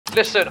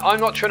Listen, I'm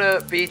not trying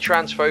to be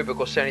transphobic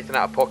or say anything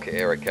out of pocket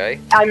here,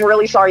 okay? I'm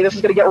really sorry, this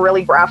is going to get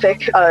really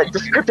graphic,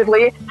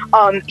 descriptively.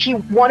 He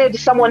wanted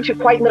someone to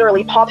quite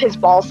literally pop his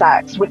ball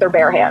sacks with their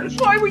bare hands.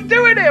 Why are we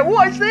doing it?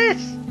 What is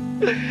this?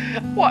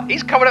 What?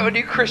 He's coming up with a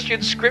new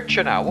Christian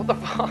scripture now. What the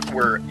fuck?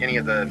 Were any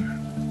of the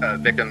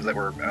victims that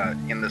were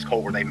in this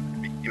cult, were they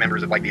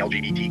members of like the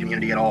LGBT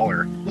community at all,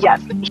 or? Yes.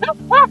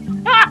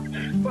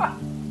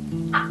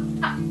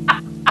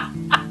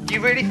 You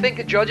really think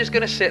a judge is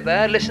going to sit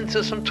there, listen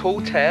to some tall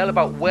tale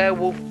about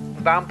werewolf,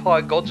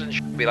 vampire gods and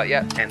shit, be like,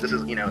 yeah. And this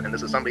is, you know, and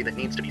this is somebody that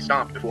needs to be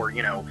stopped before,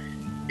 you know,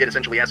 it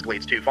essentially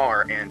escalates too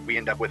far and we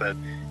end up with a,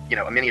 you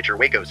know, a miniature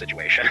Waco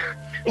situation.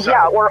 So,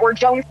 yeah, or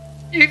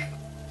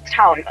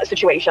Jonestown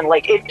situation,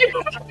 like it.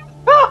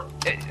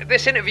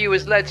 This interview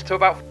has led to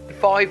about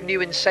 5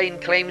 new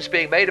insane claims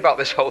being made about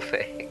this whole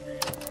thing.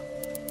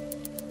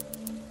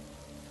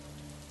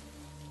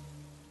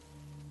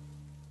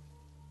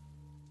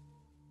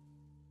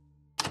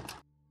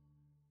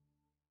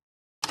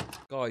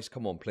 Guys,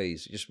 come on,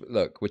 please. Just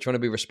look, we're trying to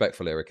be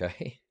respectful here,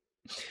 okay?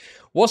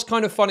 What's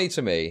kind of funny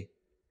to me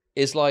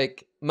is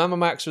like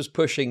MamaMax was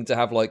pushing to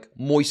have like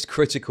Moist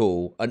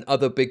Critical and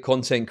other big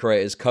content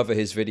creators cover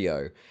his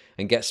video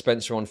and get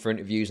Spencer on for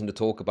interviews and to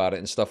talk about it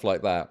and stuff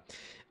like that.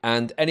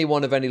 And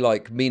anyone of any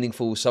like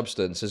meaningful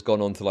substance has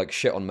gone on to like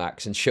shit on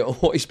Max and shit on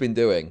what he's been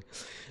doing.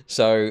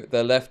 So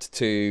they're left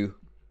to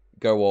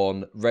go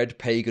on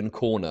RedPagan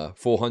Corner,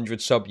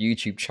 400 sub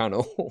YouTube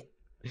channel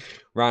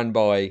ran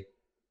by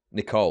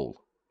Nicole.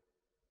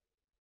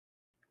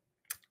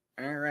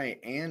 all right,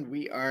 and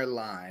we are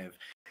live.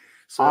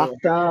 So,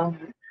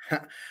 Awesome.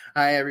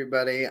 hi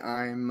everybody,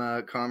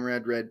 I'm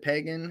Comrade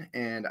RedPagan,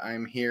 and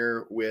I'm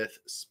here with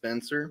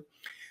Spencer.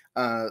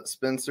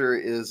 Spencer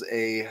is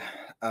a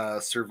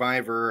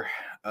survivor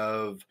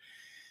of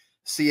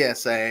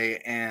CSA,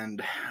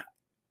 and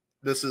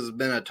this has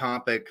been a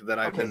topic that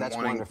I've been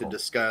wanting to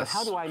discuss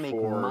how do I make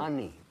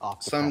money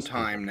off some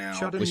time now.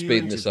 We're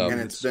speeding this up. And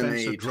it's been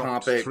a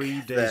topic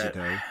 3 days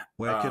ago.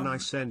 Where can I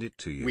send it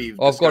to you? We've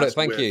I've got it, discussed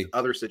thank with you.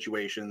 other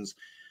situations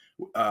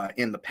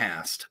in the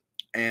past.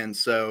 And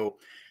so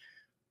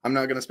I'm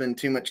not going to spend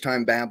too much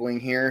time babbling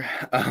here,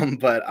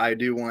 but I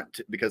do want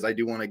to, because I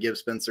do want to give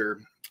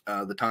Spencer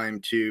the time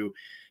to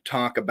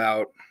talk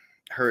about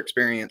her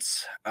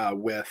experience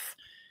with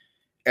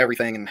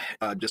everything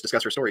and just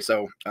discuss her story.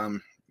 So,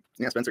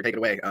 yeah, Spencer, take it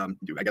away.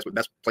 I guess the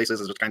best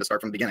places is just kind of start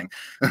from the beginning.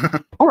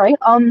 All right.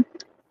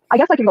 I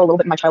guess I can go a little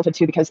bit in my childhood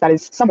too, because that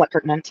is somewhat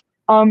pertinent.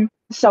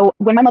 So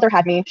when my mother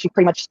had me, she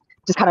pretty much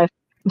just kind of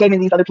gave me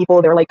these other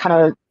people. They were like kind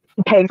of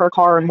paying for a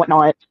car and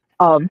whatnot.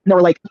 There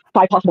were like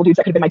 5 possible dudes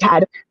that could have been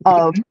my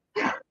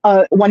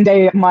dad. One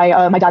day,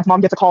 my dad's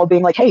mom gets a call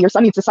being like, "Hey, your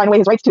son needs to sign away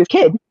his rights to his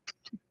kid,"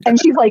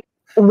 and she's like,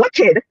 "What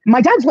kid?"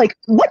 My dad's like,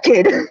 "What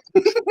kid?"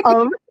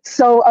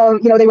 So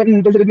you know, they went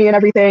and visited me and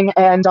everything,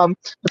 and the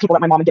people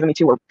that my mom had given me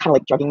to were kind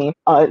of like drugging me,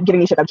 giving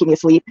me shit that would keep me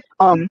asleep.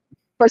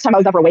 First time I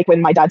was ever awake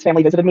when my dad's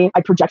family visited me,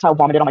 I projectile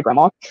vomited on my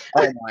grandma.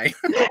 Oh my.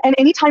 And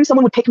anytime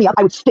someone would pick me up,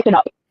 I would stiffen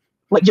up,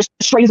 like just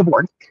straight as a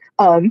board.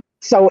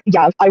 So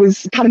yeah, I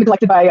was kind of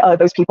neglected by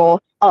those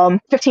people.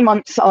 15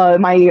 months,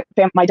 my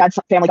dad's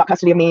family got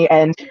custody of me,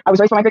 and I was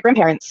raised by my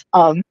great-grandparents.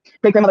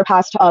 Great-grandmother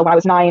passed when I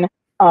was 9.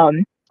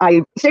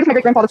 I stayed with my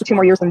great-grandfather for 2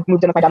 more years and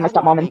moved in with my dad and my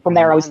stepmom, and from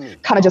there I was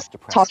kind of just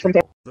tossed from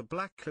there. The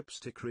black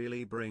lipstick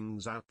really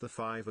brings out the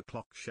 5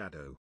 o'clock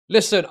shadow.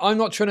 Listen, I'm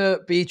not trying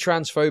to be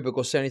transphobic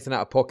or say anything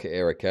out of pocket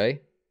here,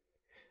 okay?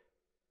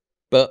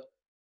 But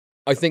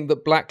I think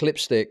that black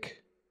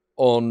lipstick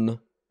on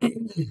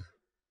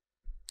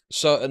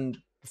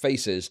certain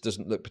faces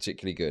doesn't look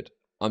particularly good.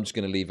 I'm just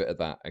going to leave it at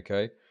that,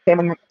 okay?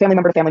 Family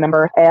member to family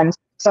member. And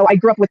so I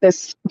grew up with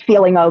this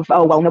feeling of,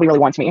 oh, well, nobody really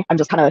wants me. I'm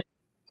just kind of,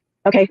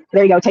 okay,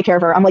 there you go, take care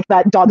of her. I'm like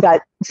that dog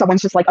that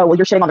someone's just like, oh, well,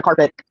 you're shitting on the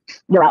carpet.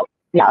 You're out.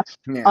 Yeah.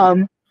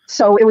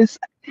 So it was,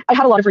 I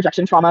had a lot of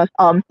rejection trauma.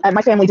 And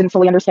my family didn't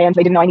fully understand.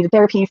 They didn't know I needed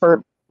therapy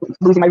for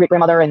losing my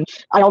great-grandmother. And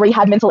I already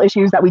had mental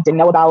issues that we didn't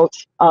know about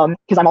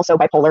because I'm also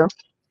bipolar.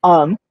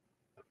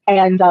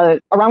 And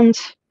around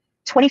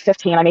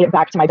 2015, I made it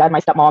back to my dad and my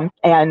stepmom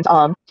and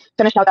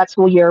finished out that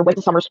school year, went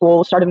to summer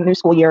school, started a new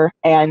school year.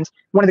 And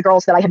one of the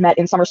girls that I had met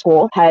in summer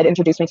school had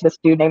introduced me to this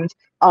dude named,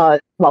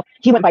 well,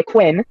 he went by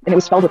Quinn, and it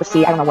was spelled with a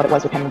C. I don't know what it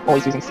was with him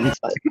always using C's,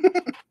 but.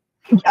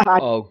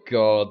 Oh,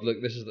 God.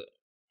 Look, this is the...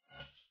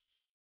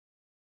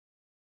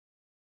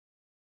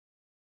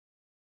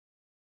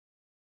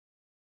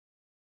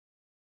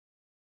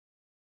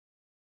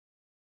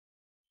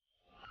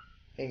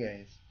 Hey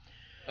guys.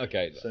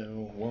 Okay.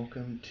 So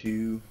welcome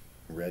to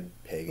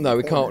RedPagan. No,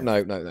 we can't.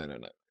 No.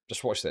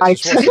 Just watch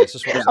this. Just watch this.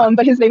 Just watch this.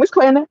 But his name was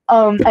Quinn.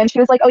 And she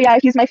was like, "Oh yeah,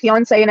 he's my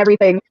fiance and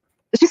everything."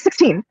 She's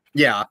 16.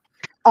 Yeah.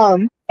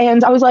 And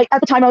I was like, at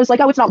the time, I was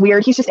like, "Oh, it's not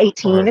weird. He's just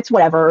 18. It's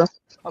whatever."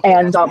 Okay,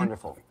 and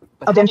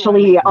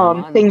eventually,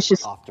 things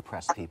just.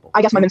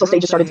 I guess my mental state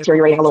just started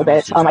deteriorating a little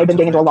bit. I've been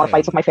getting into a lot of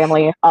fights with my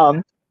family.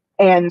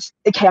 And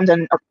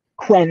Camden, or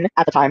Quinn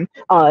at the time,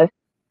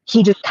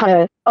 he just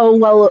kind of, oh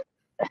well.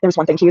 There was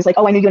one thing he was like,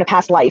 "Oh, I knew you in a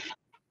past life,"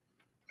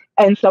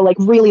 And so like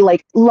really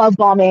like love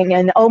bombing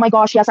and oh my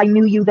gosh, yes, I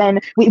knew you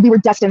then. We were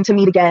destined to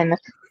meet again.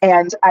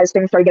 And as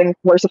things started getting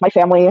worse with my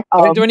family,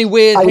 Don't do any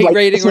weird I would hate like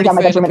rating or sneak down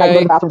my anything, bedroom and I'd go to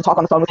okay? the bathroom to talk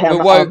on the phone with him.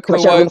 We're woke,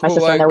 Because I shared a room with my we're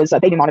sister and there woke. was a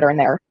baby monitor in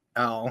there.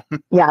 Oh.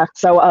 Yeah,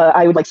 so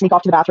I would like sneak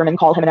off to the bathroom and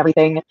call him and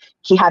everything.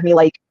 He had me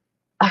like,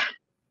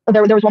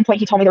 there was one point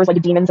he told me there was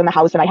like demons in the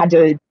house and I had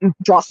to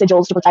draw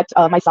sigils to protect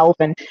myself,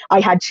 and I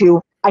had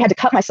to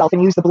cut myself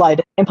and use the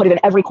blood and put it in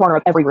every corner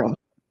of every room.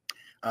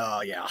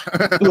 Oh, yeah.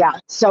 Yeah,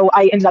 so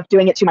I ended up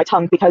doing it to my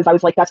tongue because I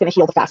was like, that's going to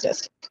heal the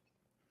fastest.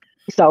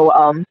 So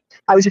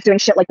I was just doing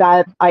shit like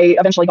that. I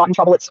eventually got in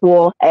trouble at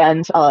school,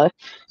 and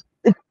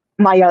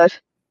my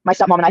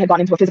stepmom and I had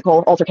gotten into a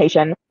physical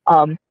altercation.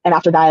 And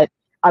after that,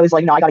 I was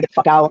like, no, I gotta get the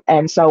fuck out.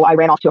 And so I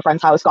ran off to a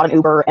friend's house, got an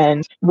Uber,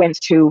 and went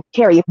to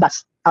Carrie.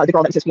 That's the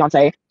girl that was his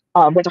fiance.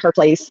 Went to her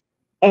place,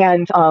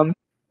 and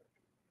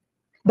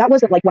that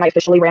wasn't like when I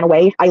officially ran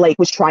away. I like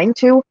was trying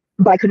to,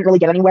 but I couldn't really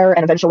get anywhere.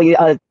 And eventually,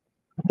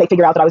 they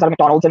figured out that I was at a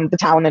McDonald's in the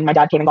town, and my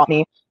dad came and got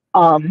me.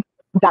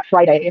 That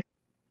Friday,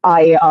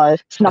 I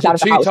snuck out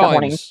of the house that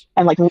morning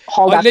and like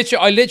hauled I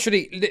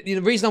literally, the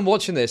reason I'm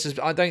watching this is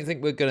I don't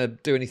think we're going to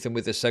do anything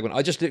with this segment.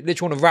 I just literally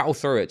want to rattle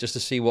through it just to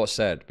see what's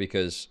said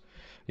because,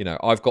 you know,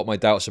 I've got my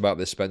doubts about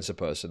this Spencer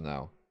person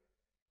now.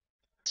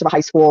 To the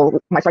high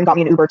school, my friend got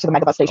me an Uber to the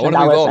megabus station in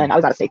Dallas, and I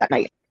was out of state that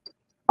night.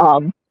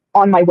 On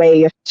my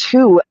way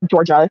to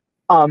Georgia,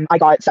 I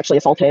got sexually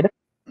assaulted.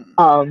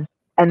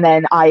 And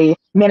then I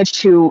managed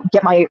to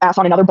get my ass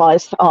on another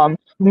bus.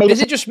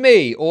 Is it just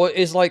me, or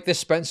is like this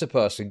Spencer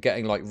person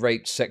getting like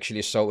raped, sexually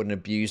assaulted, and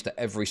abused at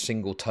every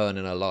single turn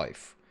in her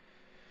life?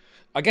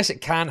 I guess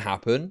it can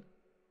happen,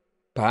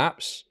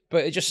 perhaps,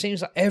 but it just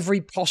seems like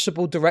every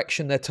possible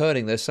direction they're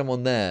turning, there's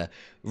someone there,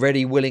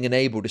 ready, willing, and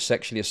able to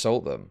sexually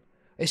assault them.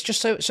 It's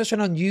just such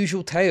an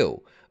unusual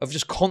tale of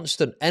just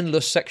constant,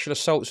 endless sexual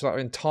assaults throughout her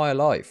entire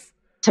life.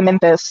 To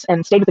Memphis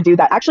and stayed with a dude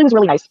that actually was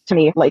really nice to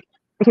me. Like,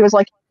 he was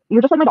like,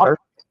 you're just like my daughter.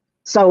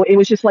 So it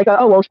was just like,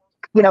 oh, well,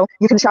 you know,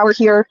 you can shower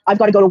here. I've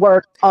got to go to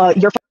work.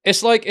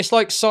 It's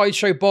like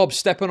Sideshow Bob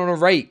stepping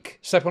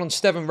on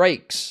Steven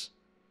rakes.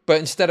 But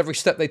instead every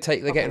step they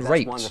take, they're getting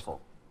raped. Wonderful.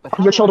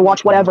 You're chill to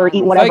watch whatever,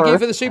 eat whatever. Thank you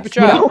for the super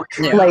chat.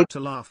 You know? Like,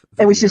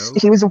 it was just,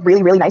 he was a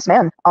really, really nice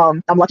man.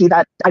 I'm lucky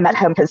that I met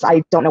him because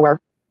I don't know what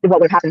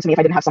would have happened to me if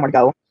I didn't have somewhere to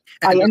go.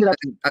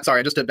 I'm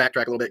sorry, just to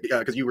backtrack a little bit,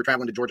 because you were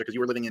traveling to Georgia because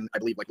you were living in, I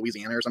believe, like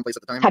Louisiana or someplace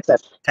at the time?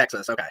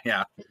 Texas, okay,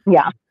 yeah.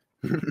 Yeah.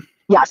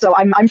 Yeah, so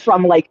I'm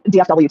from like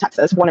DFW,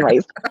 Texas, born and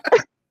raised.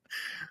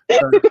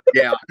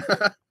 Yeah.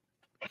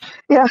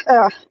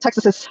 Yeah,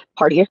 Texas is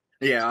party.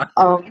 Yeah.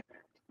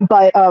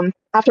 But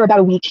after about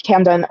a week,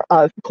 Camden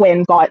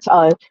Quinn got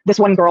this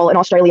one girl in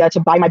Australia to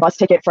buy my bus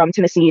ticket from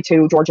Tennessee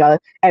to Georgia.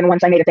 And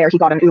once I made it there, he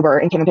got an Uber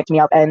and came and picked me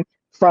up. And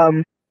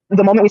from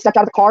the moment we stepped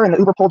out of the car and the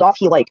Uber pulled off,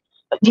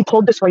 he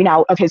pulled the screen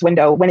out of his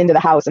window, went into the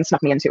house, and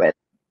snuck me into it.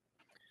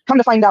 Come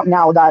to find out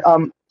now that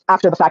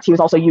after the fact, he was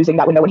also using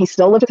that window when he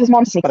still lived with his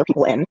mom to sneak other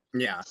people in.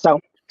 Yeah. So.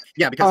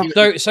 Yeah,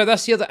 because so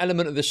that's the other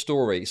element of this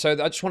story. So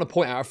I just want to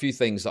point out a few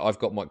things that I've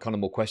got kind of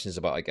more questions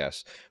about, I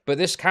guess. But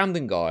this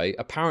Camden guy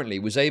apparently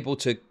was able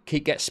to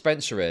get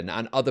Spencer in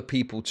and other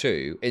people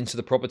too into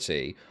the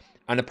property,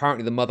 and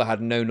apparently the mother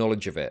had no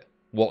knowledge of it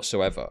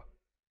whatsoever,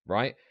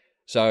 right?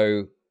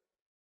 So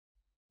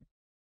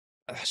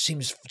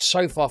seems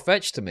so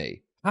far-fetched to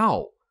me.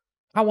 How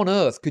on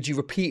earth could you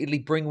repeatedly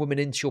bring women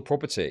into your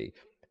property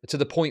to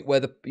the point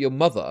where your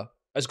mother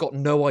has got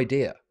no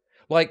idea?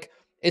 Like,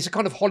 it's a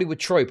kind of Hollywood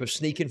trope of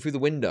sneaking through the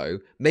window.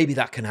 Maybe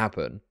that can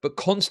happen, but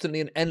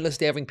constantly and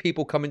endlessly having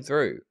people coming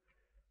through.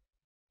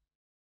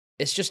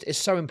 It's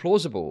so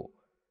implausible.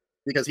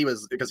 Because he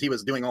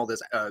was doing all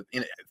this out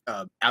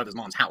of his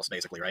mom's house,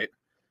 basically, right?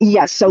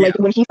 Yes. So like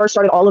when he first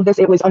started all of this,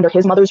 it was under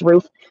his mother's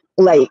roof.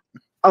 Like,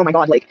 oh my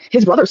God, like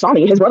his brother saw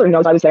me. His brother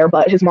knows I was there,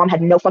 but his mom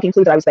had no fucking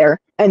clue that I was there.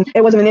 And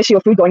it wasn't an issue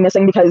of food going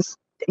missing because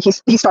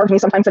he starved me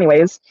sometimes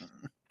anyways.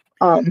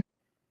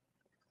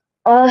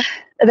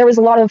 There was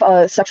a lot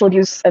of sexual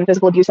abuse and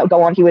physical abuse that would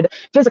go on. He would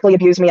physically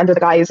abuse me under the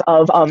guise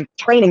of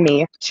training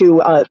me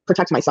to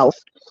protect myself.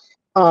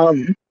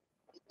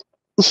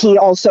 He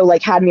also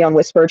like had me on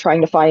Whisper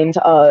trying to find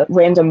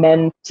random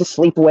men to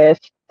sleep with,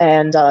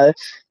 and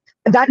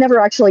that never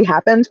actually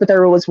happened. But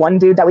there was one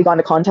dude that we got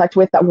into contact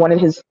with that wanted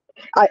his.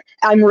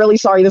 I'm really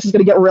sorry, this is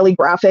going to get really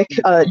graphic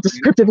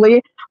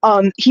descriptively.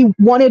 He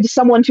wanted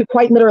someone to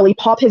quite literally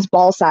pop his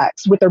ball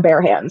sacks with their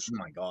bare hands. Oh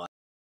my God.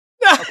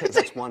 Okay,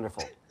 that's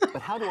wonderful.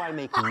 But how do I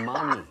make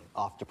money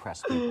off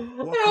depressed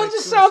people? That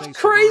just sounds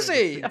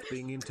crazy.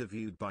 Being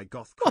interviewed by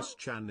Goth Chris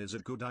Chan is a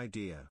good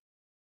idea.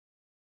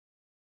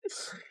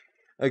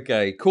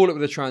 Okay, call it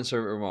with the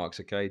transparent remarks,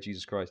 okay?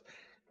 Jesus Christ.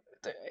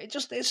 It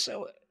just is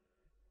so...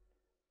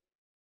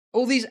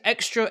 All these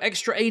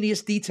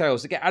extraneous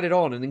details that get added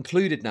on and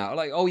included now.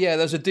 Like, oh yeah,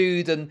 there's a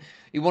dude and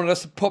he wanted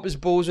us to pop his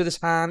balls with his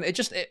hand. It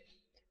just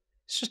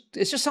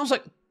sounds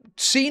like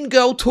scene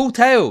girl tall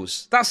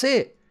tales. That's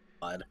it.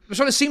 That's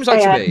what it seems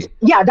like to me.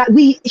 Yeah,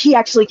 he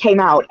actually came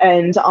out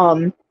and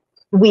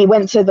we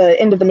went to the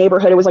end of the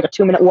neighborhood. It was like a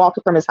 2-minute walk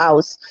from his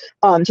house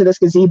to this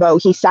gazebo.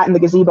 He sat in the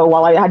gazebo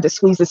while I had to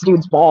squeeze this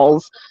dude's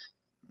balls.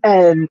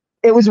 And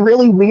it was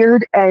really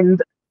weird.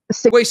 And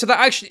wait, so that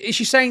actually, is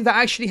she saying that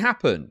actually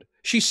happened?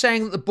 She's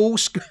saying that the ball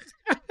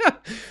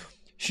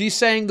she's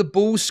saying the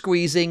ball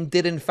squeezing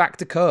did in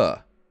fact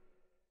occur.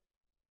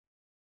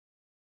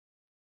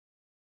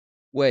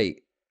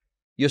 Wait,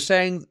 you're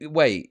saying,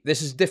 wait,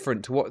 this is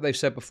different to what they've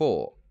said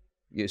before.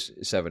 Yes,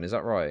 Seven, is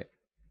that right?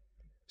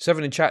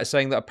 Seven in chat is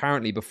saying that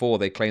apparently before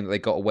they claimed that they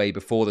got away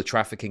before the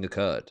trafficking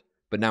occurred,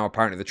 but now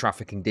apparently the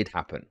trafficking did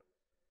happen.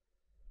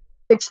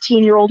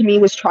 16-year-old me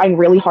was trying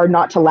really hard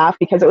not to laugh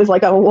because it was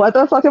like, oh, what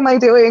the fuck am I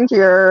doing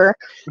here?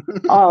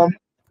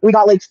 We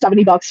got like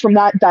 $70 from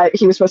that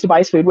he was supposed to buy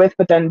his food with,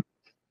 but then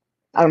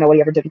I don't know what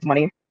he ever did with the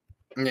money.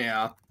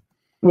 Yeah.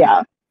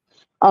 Yeah.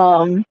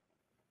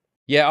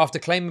 Yeah, after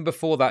claiming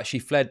before that she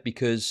fled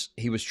because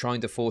he was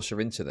trying to force her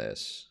into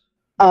this.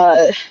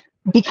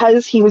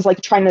 Because he was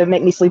like trying to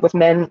make me sleep with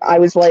men, I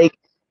was like,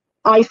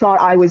 I thought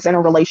I was in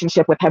a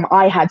relationship with him.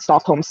 I had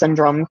Stockholm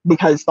syndrome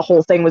because the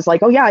whole thing was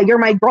like, oh yeah, you're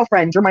my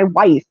girlfriend, you're my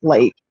wife.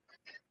 Like,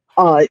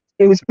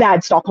 it was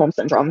bad Stockholm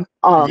syndrome.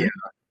 Yeah.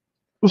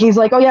 He's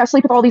like, oh yeah,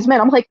 sleep with all these men.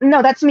 I'm like,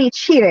 no, that's me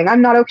cheating.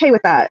 I'm not okay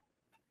with that.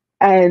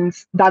 And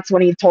that's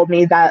when he told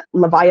me that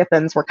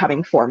Leviathans were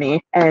coming for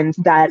me and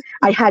that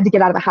I had to get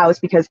out of the house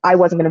because I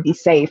wasn't going to be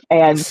safe.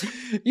 And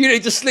you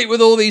need to sleep with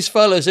all these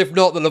fellas. If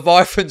not, the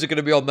Leviathans are going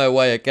to be on their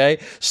way, okay?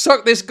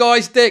 Suck this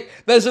guy's dick.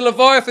 There's a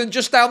Leviathan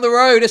just down the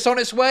road. It's on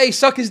its way.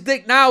 Suck his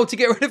dick now to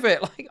get rid of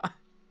it. Like,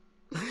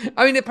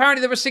 I mean,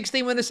 apparently there were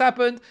 16 when this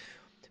happened.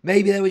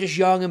 Maybe they were just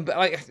young and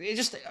like, it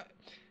just...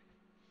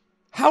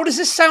 How does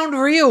this sound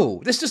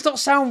real? This does not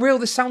sound real.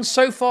 This sounds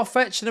so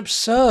far-fetched and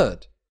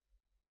absurd.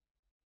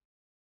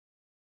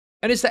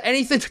 And is there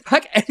anything to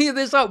back any of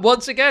this up?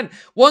 Once again,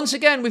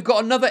 we've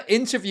got another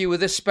interview with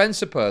this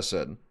Spencer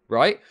person,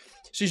 right?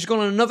 So she's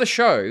gone on another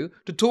show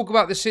to talk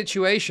about this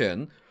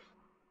situation.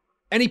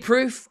 Any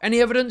proof?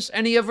 Any evidence?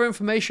 Any other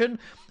information?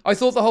 I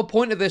thought the whole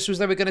point of this was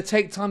they were going to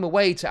take time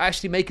away to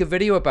actually make a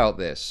video about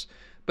this.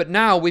 But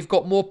now we've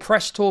got more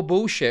press tour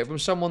bullshit from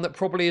someone that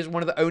probably is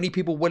one of the only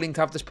people willing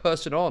to have this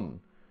person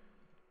on.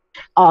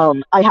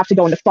 I have to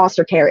go into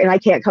foster care and I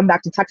can't come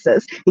back to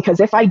Texas because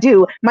if I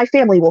do, my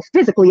family will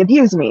physically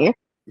abuse me.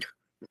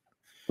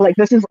 Like,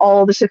 this is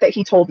all the shit that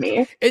he told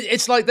me.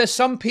 It's like there's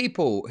some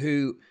people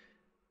who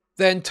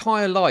their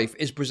entire life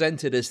is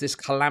presented as this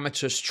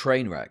calamitous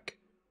train wreck,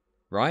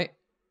 right?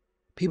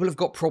 People have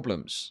got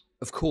problems,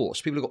 of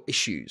course. People have got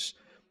issues.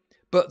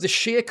 But the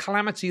sheer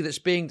calamity that's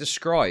being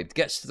described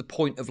gets to the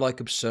point of, like,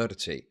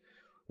 absurdity.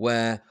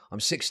 Where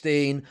I'm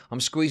 16, I'm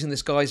squeezing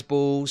this guy's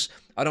balls,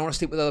 I don't want to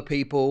sleep with other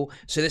people,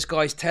 so this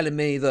guy's telling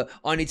me that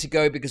I need to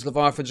go because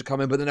Leviathans are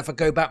coming, but then if I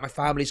go back, my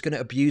family's going to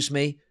abuse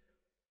me.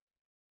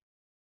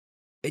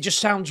 It just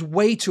sounds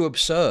way too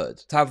absurd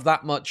to have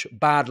that much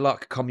bad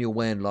luck come your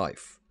way in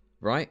life,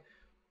 right?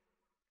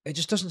 It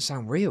just doesn't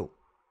sound real.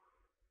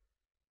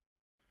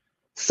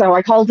 So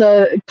I called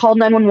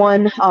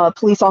 911,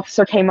 police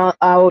officer came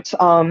out,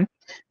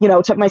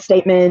 took my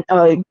statement,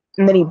 and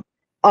then he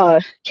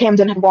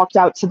Camden had walked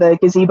out to the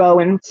gazebo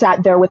and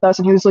sat there with us,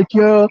 and he was like,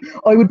 yeah,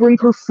 I would bring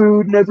her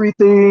food and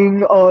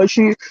everything.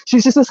 She's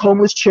just this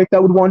homeless chick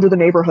that would wander the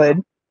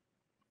neighborhood.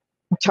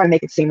 Trying to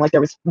make it seem like there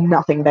was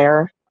nothing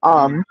there.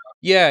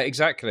 Yeah,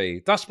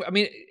 exactly.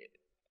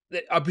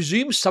 I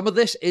presume some of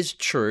this is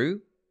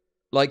true.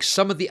 Like,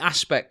 some of the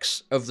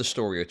aspects of the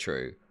story are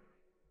true.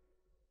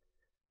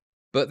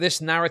 But this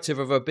narrative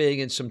of her being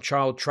in some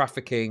child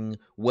trafficking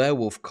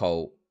werewolf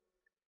cult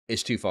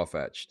is too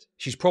far-fetched.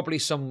 She's probably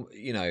some,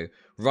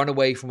 run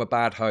away from a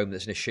bad home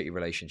that's in a shitty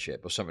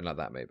relationship or something like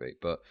that, maybe.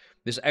 But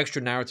this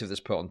extra narrative that's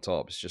put on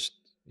top is just,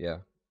 yeah.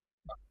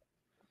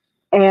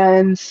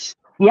 And,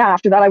 yeah,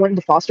 after that, I went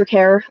into foster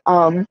care.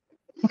 A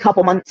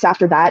couple months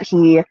after that,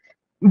 he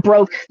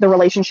broke the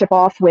relationship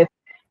off with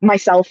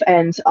myself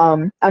and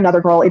another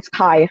girl. It's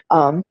Kai.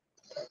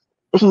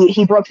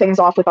 He broke things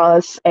off with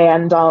us,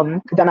 and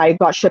then I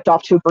got shipped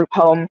off to a group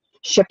home,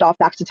 shipped off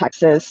back to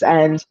Texas,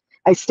 and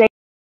I stayed.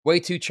 Way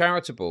too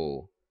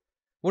charitable.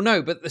 Well,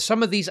 no, but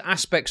some of these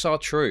aspects are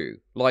true.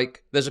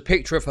 Like, there's a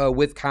picture of her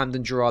with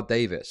Camden Gerard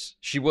Davis.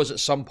 She was at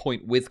some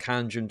point with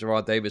Camden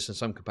Gerard Davis in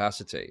some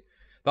capacity.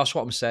 That's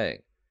what I'm saying.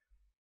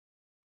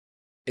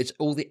 It's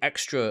all the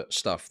extra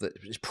stuff that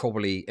is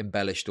probably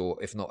embellished or,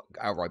 if not,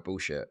 outright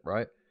bullshit,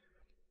 right?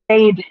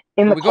 Stayed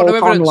in the cult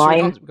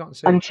online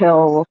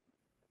until...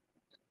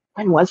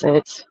 When was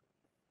it?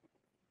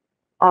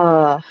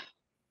 I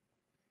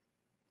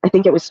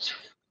think it was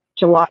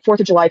July, 4th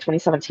of July,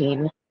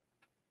 2017.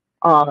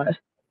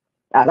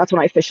 That's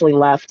when I officially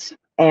left.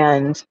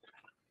 And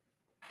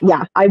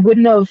yeah, I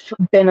wouldn't have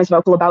been as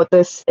vocal about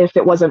this if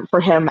it wasn't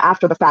for him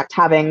after the fact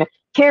having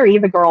Carrie,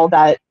 the girl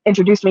that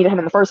introduced me to him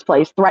in the first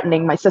place,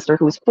 threatening my sister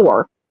who was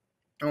 4.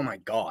 Oh my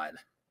God.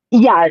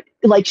 Yeah,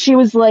 like she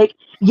was like,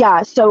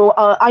 yeah, so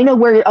I know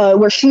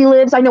where she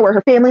lives, I know where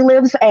her family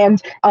lives,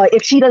 and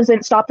if she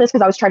doesn't stop this,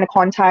 because I was trying to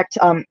contact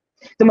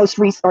the most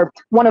recent, or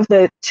one of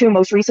the 2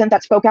 most recent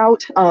that spoke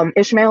out,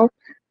 Ishmael,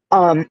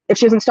 If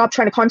she doesn't stop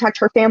trying to contact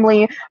her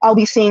family, I'll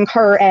be seeing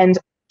her. And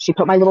she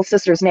put my little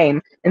sister's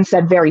name and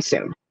said very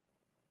soon.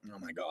 Oh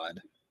my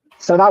God.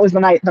 So that was the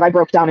night that I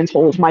broke down and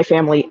told my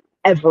family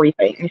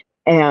everything.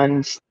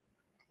 And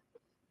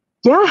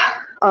yeah,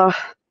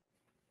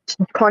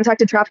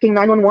 contacted Trafficking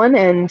 911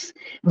 and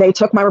they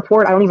took my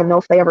report. I don't even know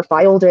if they ever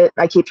filed it.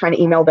 I keep trying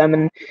to email them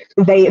and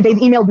they've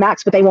emailed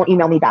Max, but they won't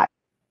email me back.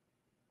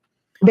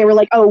 They were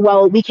like, oh,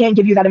 well, we can't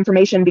give you that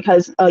information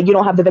because you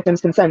don't have the victim's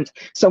consent.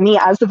 So me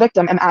as the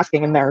victim am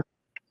asking and they're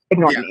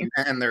ignoring me.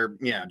 And they're,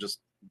 just,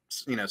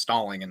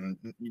 stalling and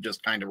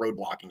just kind of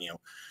roadblocking you.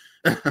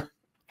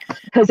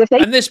 Because if they...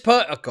 And this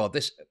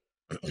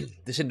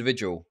this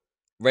individual,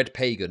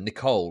 RedPagan,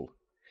 Nicole.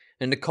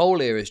 And Nicole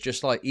here is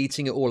just like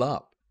eating it all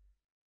up.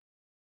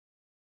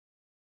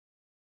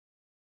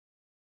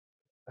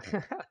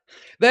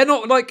 They're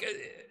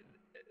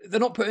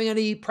not putting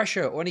any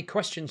pressure or any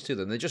questions to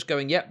them. They're just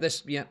going, yep,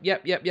 this,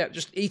 yep,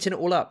 just eating it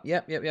all up.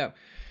 Yep.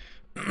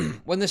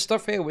 When there's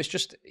stuff here which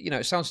just,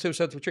 it sounds too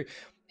absurd to be true.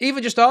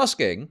 Even just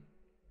asking,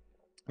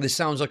 this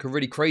sounds like a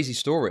really crazy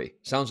story.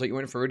 Sounds like you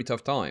went for a really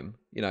tough time.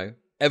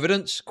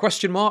 Evidence,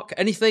 question mark,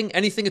 anything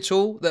at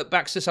all that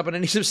backs this up in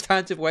any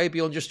substantive way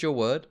beyond just your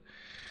word?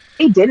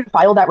 They didn't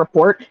file that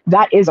report.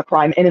 That is a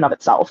crime in and of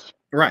itself.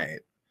 Right.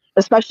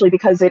 Especially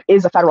because it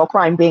is a federal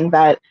crime, being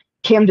that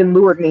Camden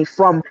lured me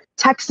from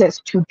Texas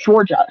to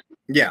Georgia.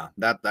 Yeah,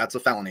 that's a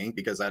felony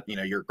because that,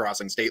 you're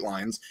crossing state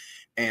lines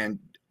and,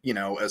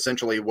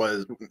 essentially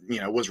was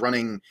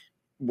running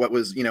what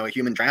was, a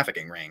human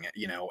trafficking ring,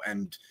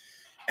 and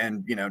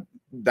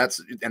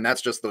that's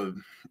just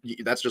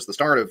the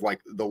start of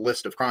like the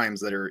list of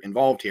crimes that are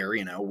involved here.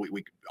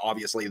 We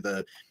obviously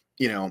the,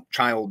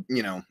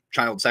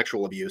 child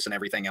sexual abuse and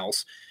everything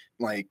else.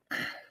 Like,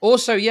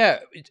 also,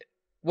 yeah.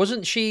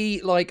 Wasn't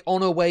she, like,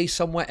 on her way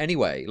somewhere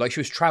anyway? Like, she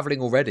was traveling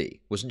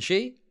already, wasn't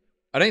she?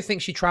 I don't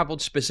think she traveled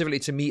specifically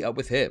to meet up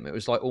with him. It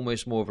was, like,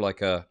 almost more of,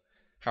 like, a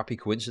happy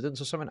coincidence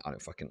or something. I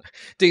don't fucking know.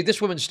 Dude,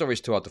 this woman's story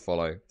is too hard to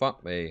follow.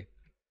 Fuck me.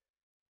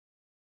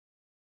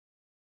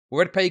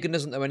 RedPagan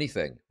doesn't know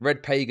anything.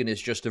 RedPagan is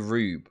just a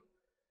rube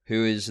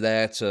who is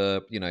there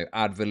to,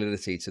 add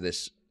validity to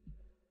this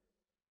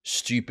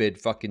stupid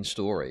fucking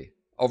story.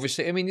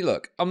 Obviously, I mean,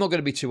 look, I'm not going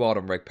to be too hard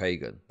on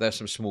RedPagan. They're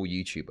some small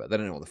YouTuber. They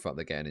don't know what the fuck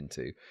they're getting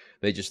into.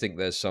 They just think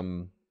there's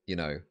some,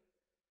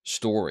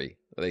 story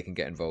that they can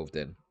get involved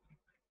in.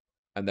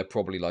 And they're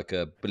probably like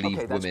a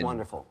believed that's women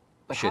wonderful.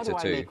 But shitter how do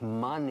I too. make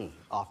money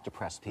off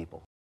depressed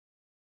people?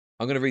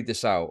 I'm going to read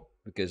this out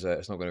because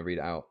it's not going to read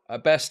it out.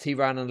 At best, he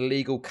ran an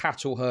illegal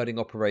cattle herding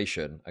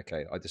operation.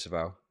 Okay, I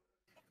disavow.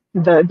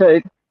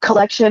 The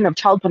collection of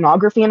child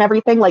pornography and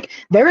everything. Like,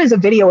 there is a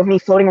video of me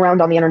floating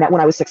around on the internet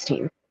when I was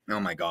 16. Oh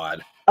my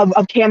God.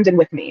 Of Camden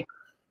with me.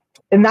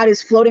 And that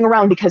is floating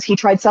around because he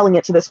tried selling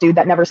it to this dude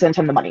that never sent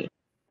him the money.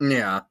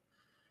 Yeah.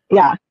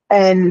 Yeah.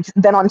 And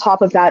then on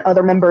top of that,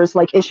 other members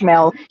like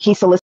Ishmael, he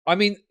solicited. I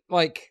mean,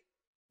 like,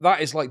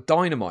 that is like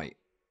dynamite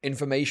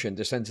information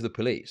to send to the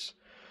police.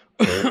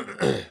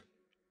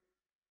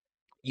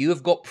 You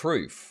have got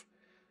proof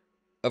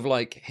of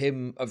like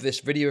him, of this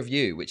video of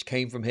you, which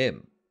came from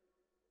him.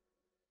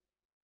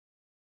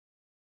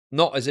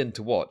 Not as in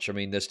to watch. I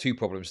mean, there's two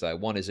problems there.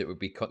 One is it would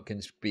be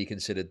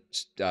considered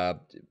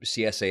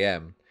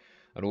CSAM,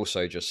 and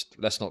also just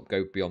let's not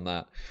go beyond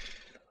that.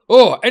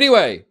 Oh,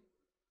 anyway,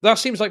 that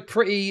seems like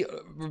pretty,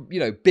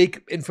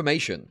 big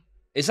information.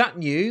 Is that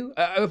new?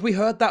 Have we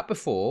heard that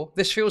before?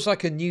 This feels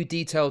like a new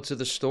detail to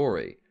the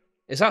story.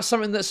 Is that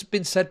something that's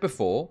been said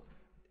before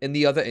in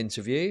the other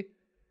interview?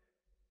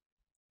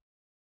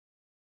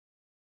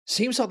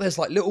 Seems like there's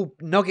like little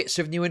nuggets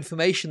of new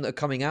information that are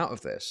coming out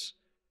of this.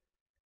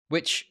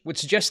 Which would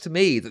suggest to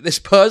me that this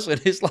person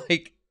is,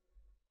 like,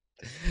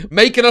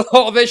 making a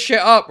lot of this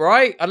shit up,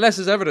 right? Unless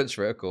there's evidence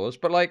for it, of course.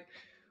 But, like,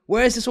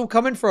 where is this all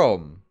coming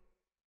from?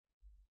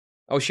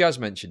 Oh, she has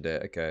mentioned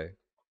it. Okay.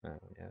 Oh,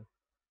 yeah.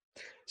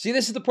 See,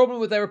 this is the problem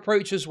with their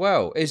approach as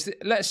well. Is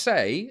that, let's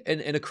say,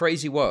 in a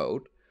crazy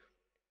world,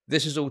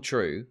 this is all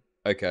true,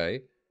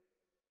 okay?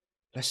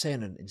 Let's say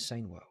in an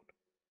insane world,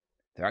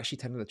 they're actually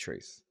telling the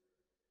truth.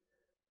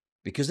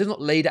 Because they've not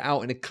laid it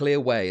out in a clear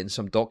way in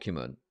some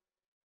document.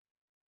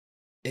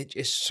 It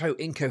is so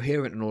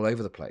incoherent and all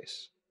over the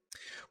place.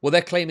 Well,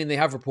 they're claiming they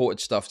have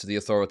reported stuff to the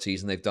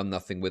authorities and they've done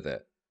nothing with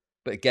it.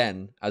 But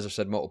again, as I've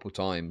said multiple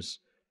times,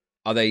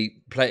 are they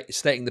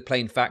stating the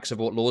plain facts of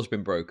what law's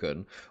been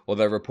broken, or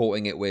they're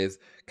reporting it with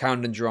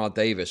Cumden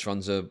Davis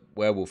runs a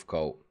werewolf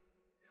cult?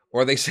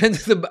 Or are they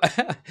sending them...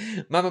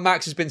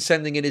 MamaMax has been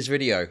sending in his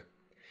video.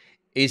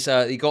 He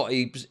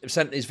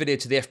sent his video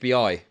to the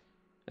FBI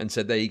and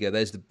said, there you go,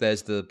 there's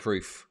the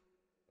proof.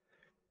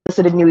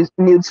 Solicited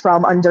nudes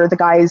from under the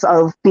guise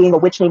of being a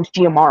witch named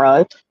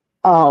Giamara.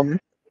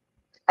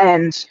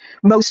 And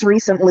most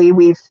recently,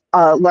 we've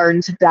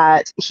learned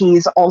that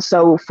he's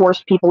also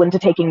forced people into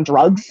taking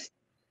drugs.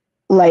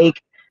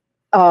 Like,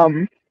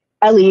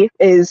 Ellie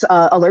is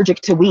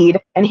allergic to weed,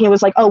 and he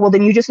was like, oh, well,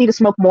 then you just need to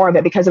smoke more of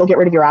it because it'll get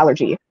rid of your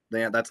allergy.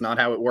 Yeah, that's not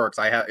how it works.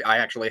 I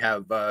actually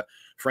have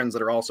friends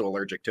that are also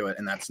allergic to it,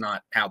 and that's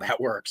not how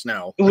that works.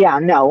 No. Yeah,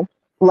 no.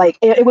 Like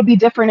it would be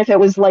different if it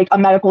was like a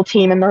medical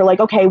team and they're like,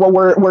 okay, well,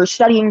 we're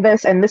studying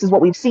this and this is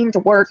what we've seen to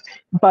work.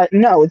 But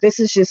no, this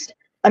is just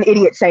an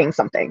idiot saying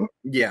something.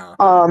 Yeah.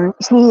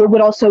 He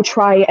would also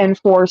try and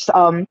force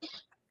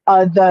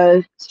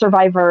the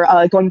survivor,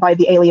 going by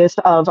the alias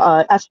of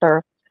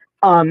Esther.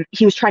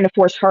 He was trying to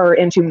force her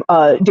into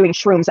doing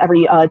shrooms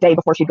every day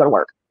before she'd go to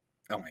work.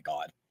 Oh my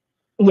God.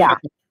 Yeah.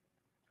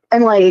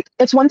 And like,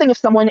 it's one thing if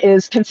someone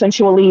is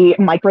consensually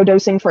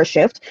microdosing for a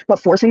shift, but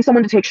forcing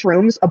someone to take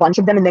shrooms, a bunch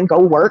of them, and then go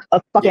work a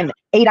fucking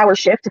 8-hour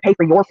shift to pay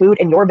for your food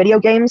and your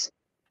video games.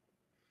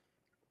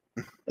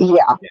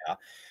 Yeah. Yeah.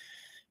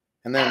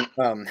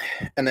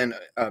 And then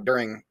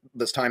during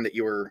this time that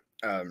you were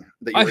in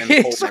the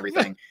cult and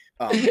everything,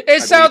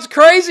 it sounds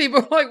crazy,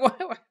 but like,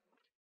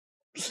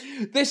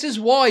 this is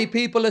why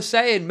people are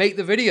saying make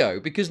the video,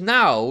 because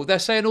now they're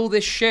saying all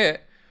this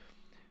shit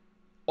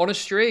on a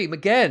stream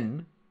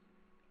again,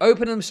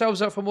 opening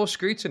themselves up for more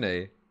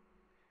scrutiny.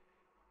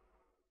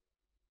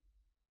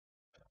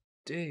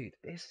 Dude,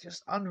 it's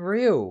just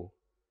unreal.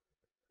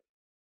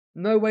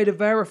 No way to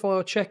verify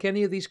or check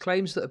any of these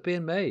claims that are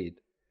being made.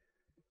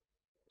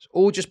 It's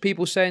all just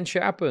people saying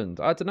shit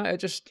happened. I don't know. It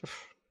just.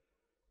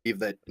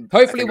 That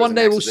hopefully one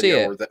day we'll see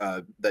it.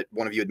 That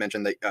one of you had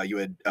mentioned that you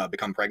had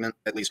become pregnant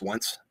at least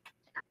once.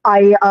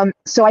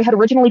 So I had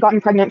originally gotten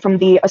pregnant from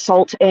the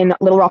assault in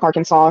Little Rock,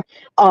 Arkansas.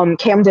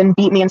 Camden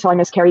beat me until I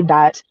miscarried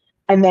that.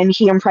 And then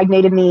he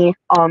impregnated me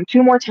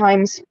 2 more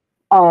times,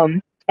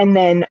 and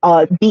then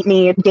beat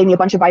me, gave me a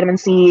bunch of vitamin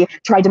C,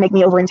 tried to make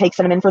me over intake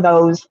cinnamon for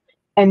those.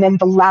 And then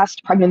the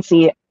last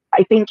pregnancy,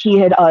 I think he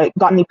had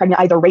gotten me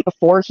pregnant either right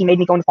before he made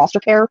me go into foster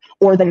care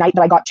or the night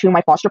that I got to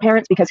my foster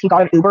parents because he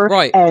got an Uber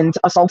and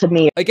assaulted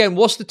me. Again,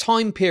 what's the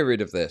time period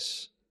of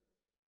this?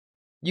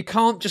 You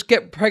can't just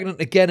get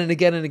pregnant again and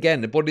again and again.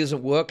 The body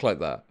doesn't work like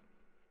that.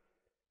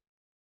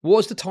 What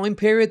was the time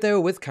period they were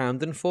with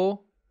Camden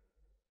for?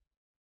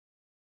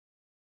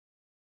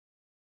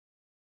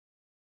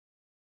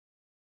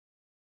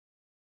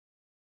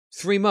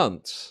 Three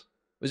months?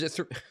 Was it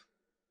 3?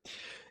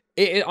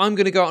 I'm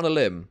going to go out on a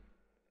limb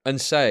and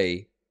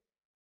say,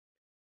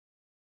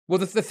 well,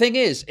 the thing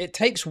is, it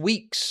takes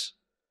weeks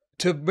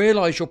to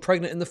realize you're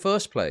pregnant in the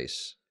first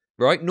place,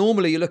 right?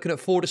 Normally, you're looking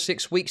at 4 to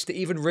 6 weeks to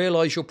even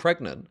realize you're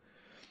pregnant.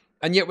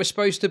 And yet we're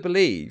supposed to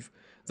believe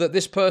that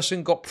this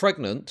person got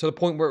pregnant to the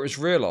point where it was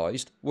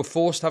realized, were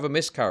forced to have a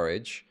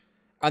miscarriage,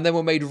 and then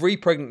were made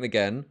re-pregnant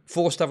again,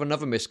 forced to have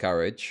another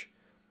miscarriage,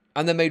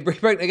 and then made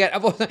re-pregnant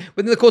again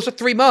within the course of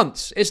 3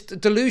 months. It's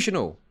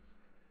delusional.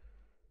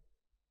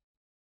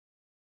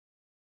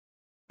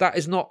 That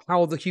is not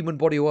how the human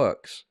body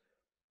works.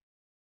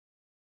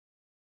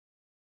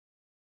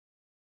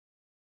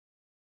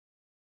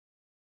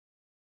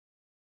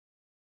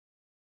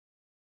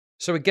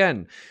 So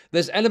again,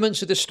 there's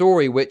elements of the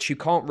story which you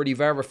can't really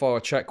verify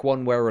or check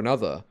one way or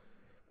another.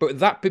 But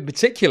that in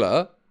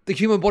particular, the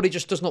human body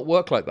just does not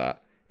work like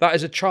that. That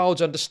is a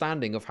child's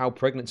understanding of how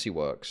pregnancy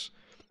works.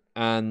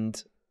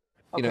 And,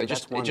 you know, it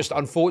just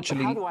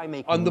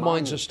unfortunately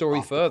undermines the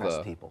story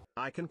further.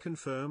 I can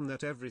confirm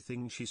that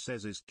everything she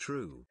says is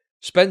true.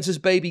 Spencer's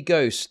baby's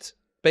ghost.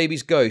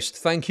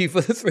 Thank you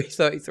for the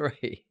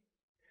 333.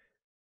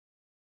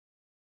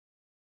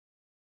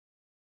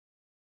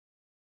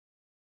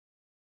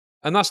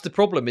 And that's the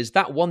problem, is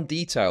that one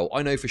detail,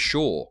 I know for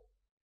sure,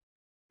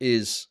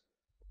 is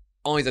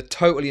either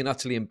totally and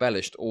utterly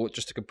embellished or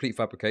just a complete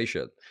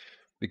fabrication,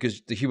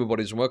 because the human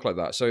body doesn't work like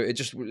that. So it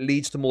just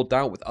leads to more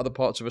doubt with other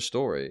parts of a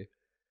story.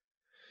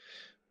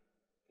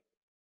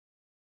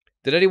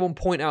 Did anyone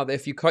point out that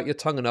if you cut your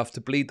tongue enough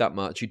to bleed that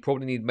much, you'd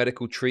probably need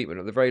medical treatment?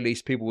 At the very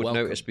least, people would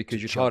notice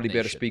because you'd hardly be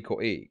able to speak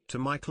or eat. To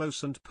my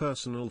close and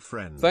personal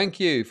friend. Thank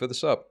you for the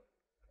sub.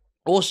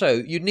 Also,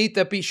 you'd need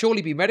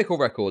surely be medical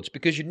records,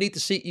 because you'd need to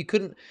see, you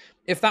couldn't,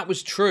 if that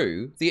was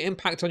true, the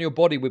impact on your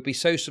body would be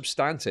so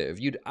substantive,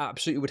 you'd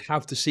absolutely would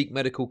have to seek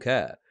medical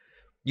care.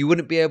 You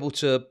wouldn't be able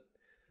to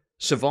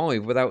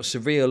survive without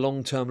severe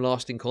long-term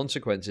lasting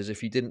consequences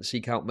if you didn't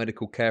seek out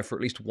medical care for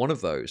at least one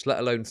of those, let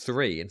alone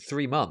 3 in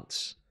 3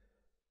 months.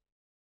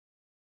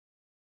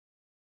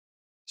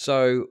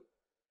 So,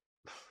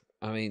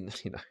 I mean,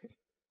 you know,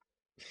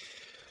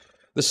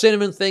 the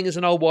cinnamon thing is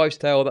an old wives'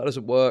 tale. That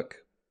doesn't work.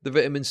 The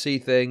vitamin C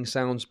thing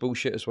sounds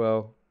bullshit as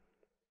well.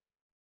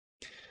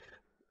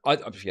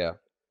 Yeah.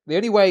 The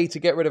only way to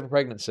get rid of a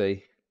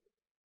pregnancy,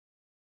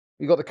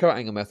 you got the coat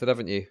hanger method,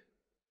 haven't you?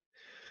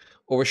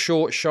 Or a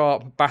short,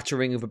 sharp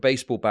battering of a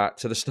baseball bat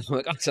to the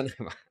stomach. I don't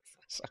know, man.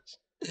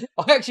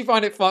 I actually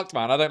find it fucked,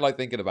 man. I don't like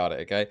thinking about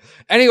it, okay?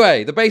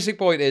 Anyway, the basic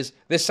point is,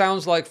 this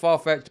sounds like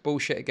far-fetched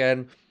bullshit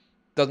again.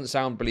 Doesn't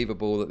sound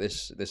believable that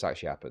this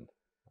actually happened.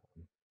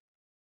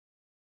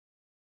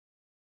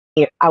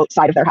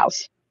 Outside of their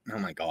house. Oh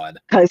my God.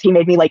 Because he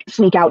made me like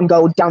sneak out and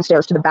go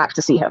downstairs to the back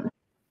to see him.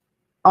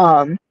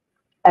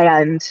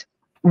 And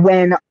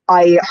when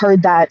I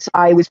heard that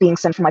I was being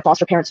sent from my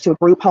foster parents to a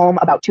group home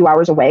about 2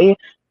 hours away,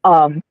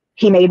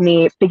 he made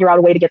me figure out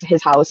a way to get to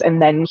his house,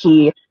 and then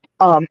he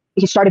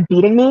started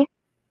beating me.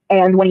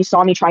 And when he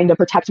saw me trying to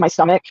protect my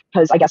stomach,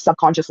 because I guess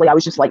subconsciously I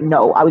was just like,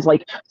 no, I was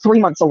like 3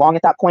 months along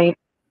at that point.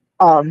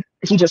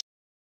 He just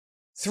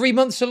 3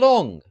 months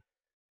along.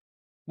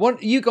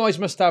 What, you guys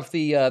must have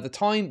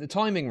the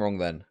timing wrong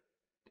then.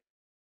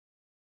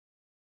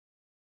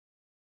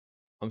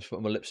 I'm just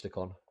putting my lipstick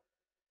on.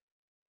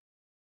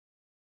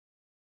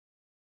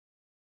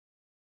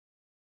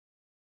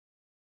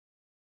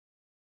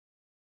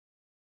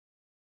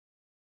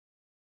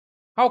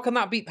 How can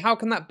that be? How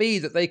can that be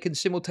that they can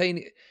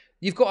simultaneously?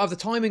 You've got to have the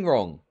timing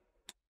wrong.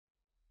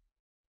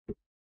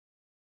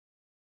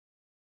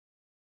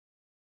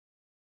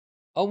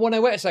 Oh, well,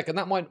 no, wait a second.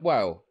 That might,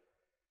 well,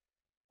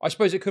 I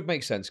suppose it could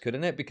make sense,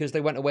 couldn't it? Because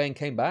they went away and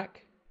came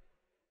back.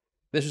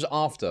 This was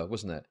after,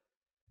 wasn't it?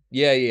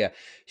 Yeah.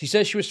 She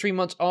says she was 3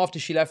 months after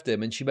she left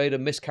him, and she made a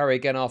miscarry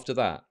again after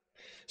that.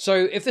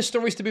 So if this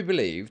story's to be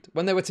believed,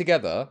 when they were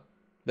together,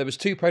 there was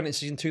 2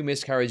 pregnancies and 2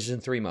 miscarriages in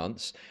 3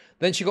 months.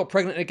 Then she got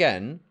pregnant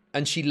again,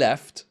 and she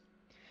left.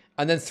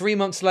 And then 3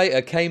 months later,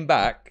 came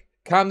back.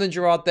 Camden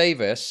Gerard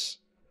Davis.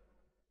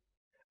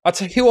 I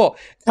tell you what,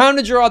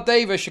 Camden Gerard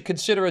Davis should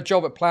consider a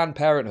job at Planned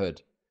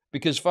Parenthood.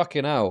 Because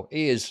fucking hell,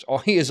 he is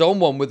on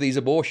one with these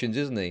abortions,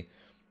 isn't he?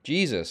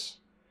 Jesus.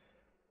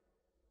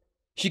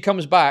 She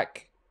comes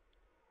back,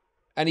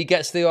 and he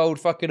gets the old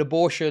fucking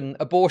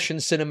abortion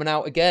cinnamon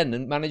out again,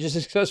 and manages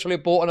to successfully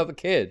abort another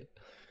kid.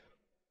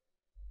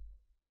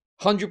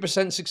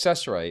 100%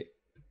 success rate.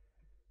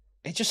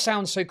 It just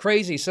sounds so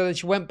crazy. So then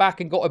she went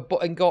back and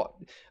got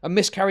a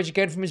miscarriage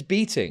again from his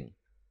beating.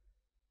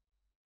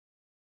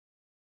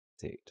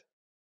 Dude.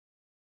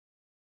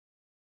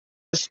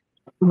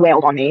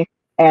 wailed on me,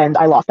 and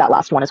I lost that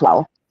last one as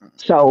well.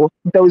 So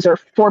those are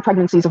 4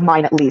 pregnancies of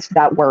mine, at least,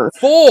 that were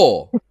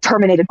 4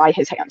 terminated by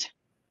his hand.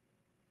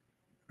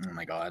 Oh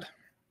my God.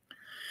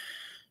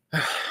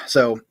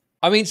 So,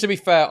 I mean, to be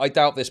fair, I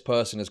doubt this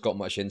person has got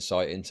much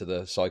insight into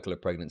the cycle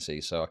of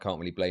pregnancy, so I can't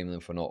really blame them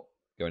for not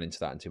going into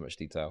that in too much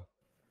detail.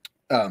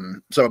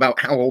 So about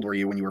how old were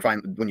you when you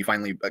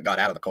finally got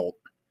out of the cult?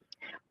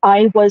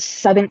 I was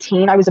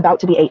 17. I was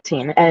about to be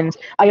 18, and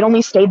I had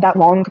only stayed that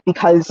long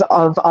because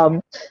of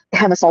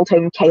him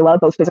assaulting Kayla,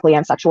 both physically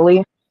and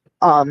sexually.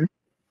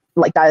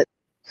 Like that,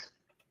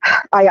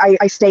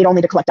 I stayed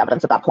only to collect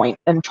evidence at that point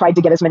and tried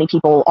to get as many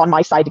people on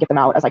my side to get them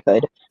out as I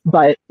could.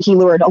 But he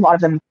lured a lot of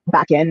them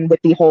back in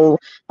with the whole,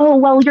 "Oh,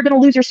 well, you're going to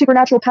lose your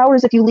supernatural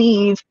powers if you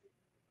leave."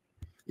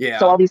 Yeah.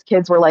 So all these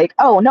kids were like,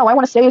 "Oh, no, I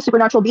want to stay a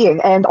supernatural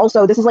being. And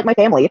also, this is like my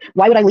family.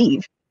 Why would I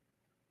leave?"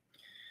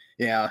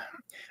 Yeah.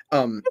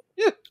 I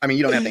mean,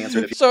 you don't have to answer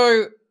it if you...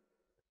 So,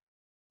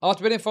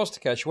 after being in foster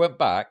care, she went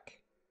back.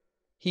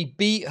 He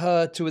beat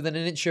her to within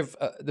an inch of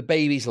the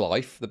baby's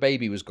life. The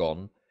baby was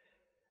gone.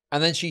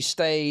 And then she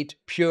stayed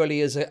purely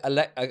as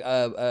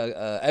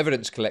a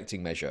evidence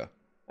collecting measure.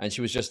 And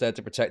she was just there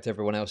to protect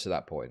everyone else at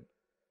that point.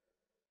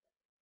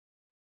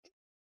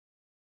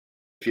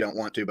 If you don't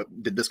want to,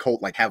 but did this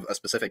cult like have a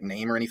specific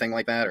name or anything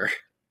like that? Or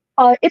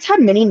it's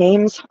had many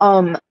names.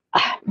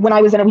 When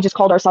I was in it, we just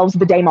called ourselves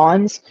the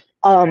Daemons.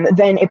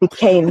 Then it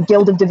became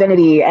Guild of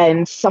Divinity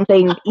and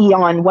something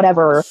Eon,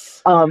 whatever.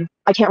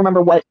 I can't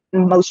remember what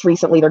most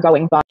recently they're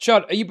going by.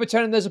 Chud, are you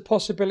pretending there's a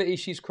possibility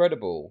she's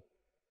credible?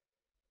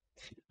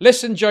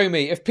 Listen,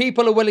 Jomi, if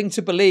people are willing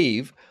to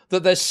believe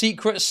that there's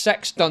secret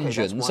sex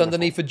dungeons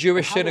underneath a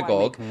Jewish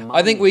synagogue,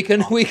 I think we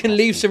can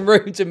leave some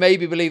room to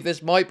maybe believe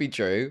this might be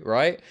true,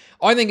 right?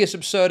 I think it's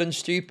absurd and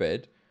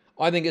stupid.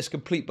 I think it's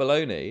complete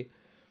baloney.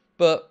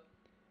 But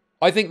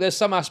I think there's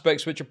some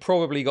aspects which have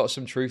probably got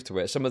some truth to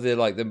it. Some of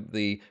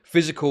the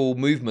physical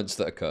movements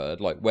that occurred,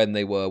 like when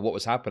they were, what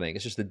was happening.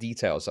 It's just the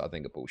details that I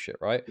think are bullshit,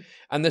 right?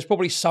 And there's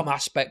probably some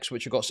aspects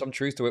which have got some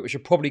truth to it, which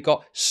have probably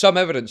got some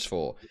evidence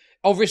for.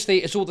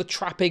 Obviously, it's all the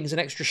trappings and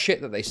extra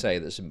shit that they say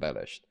that's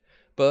embellished.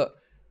 But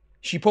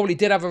she probably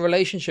did have a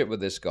relationship with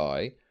this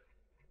guy,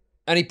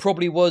 and he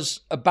probably was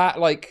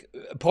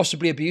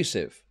possibly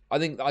abusive. I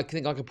think I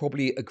could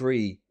probably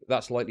agree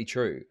that's likely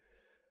true.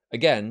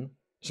 Again,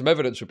 some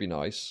evidence would be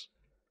nice.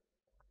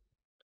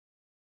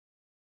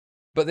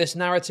 But this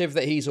narrative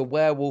that he's a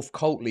werewolf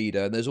cult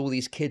leader and there's all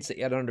these kids that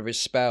he had under his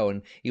spell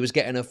and he was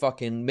getting a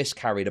fucking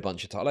miscarried a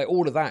bunch of times, like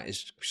all of that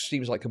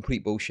seems like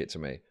complete bullshit to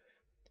me.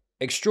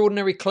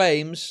 Extraordinary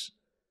claims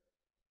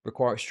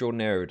require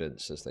extraordinary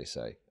evidence, as they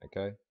say,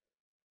 okay?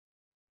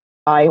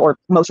 Or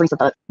most recent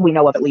that we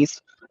know of, at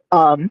least.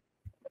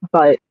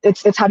 But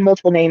it's had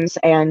multiple names,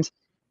 and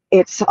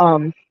it's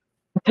to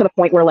the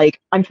point where, like,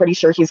 I'm pretty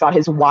sure he's got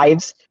his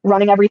wives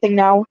running everything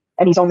now,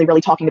 and he's only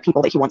really talking to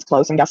people that he wants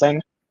close, I'm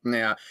guessing.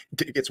 Yeah,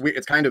 it's weird.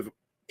 It's kind of,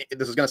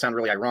 this is going to sound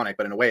really ironic,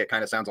 but in a way it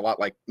kind of sounds a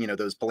lot like, you know,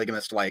 those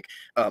polygamist, like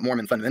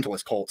Mormon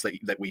fundamentalist cults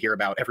that we hear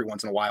about every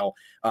once in a while.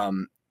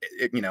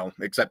 You know,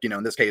 except, you know,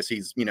 in this case,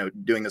 he's, you know,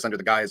 doing this under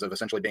the guise of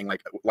essentially being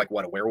like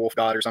what, a werewolf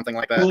god or something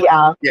like that.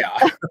 Yeah.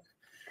 Yeah.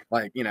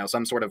 Like, you know,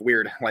 some sort of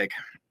weird, like,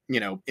 you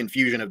know,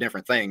 infusion of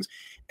different things.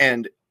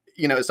 And,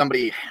 you know, as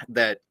somebody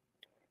that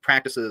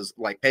practices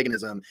like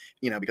paganism,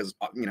 because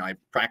I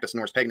practice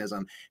Norse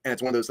paganism, and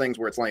it's one of those things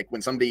where it's like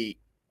when somebody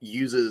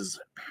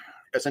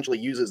essentially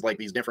uses like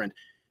these different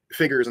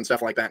figures and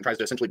stuff like that and tries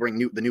to essentially bring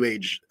the new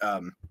age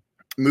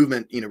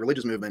movement,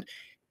 religious movement,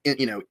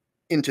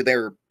 into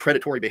their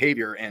predatory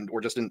behavior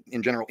or just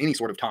in general any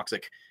sort of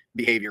toxic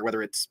behavior,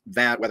 whether it's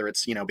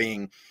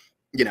being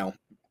a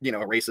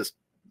racist.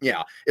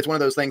 Yeah, it's one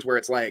of those things where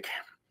it's like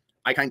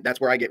that's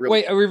where I get really.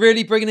 Wait, are we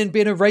really bringing in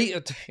being a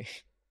racist?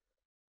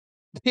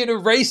 Being a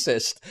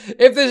racist?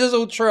 If this is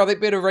all true, I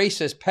think being a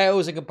racist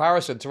pales in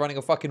comparison to running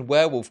a fucking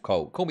werewolf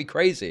cult. Call me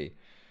crazy.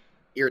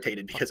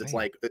 Irritated because it's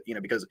like,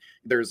 because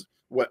there's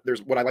what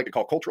I like to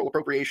call cultural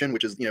appropriation,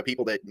 which is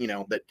people that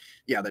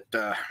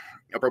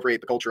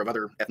appropriate the culture of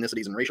other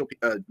ethnicities and racial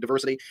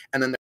diversity,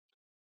 and then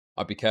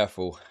I'd be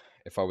careful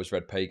if I was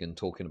RedPagan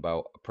talking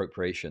about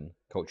appropriation,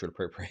 cultural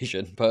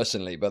appropriation,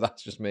 personally, but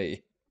that's just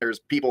me. There's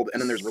people,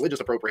 and then there's religious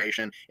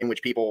appropriation, in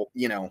which people,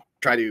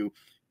 try to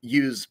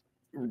use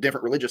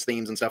different religious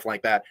themes and stuff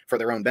like that for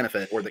their own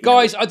benefit. Or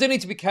guys, I do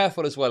need to be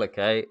careful as well,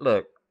 okay?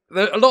 Look,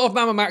 a lot of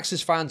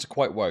MamaMax's fans are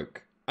quite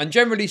woke, and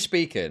generally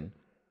speaking,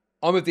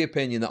 I'm of the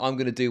opinion that I'm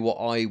going to do what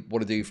I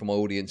want to do for my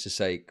audience's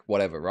sake,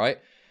 whatever, right?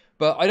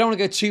 But I don't want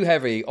to go too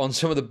heavy on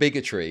some of the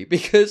bigotry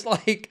because,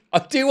 like, I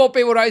do want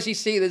people to actually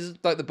see this,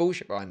 like, the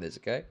bullshit behind this,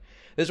 okay?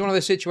 There's one of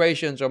those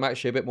situations where I'm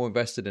actually a bit more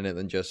invested in it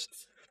than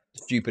just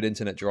stupid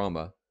internet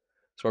drama.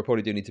 So I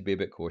probably do need to be a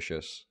bit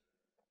cautious.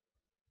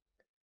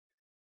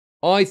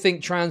 I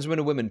think trans men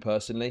are women,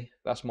 personally.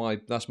 That's my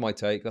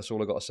take. That's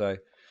all I got to say.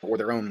 Or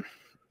their own,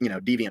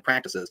 deviant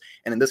practices.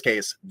 And in this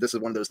case, this is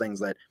one of those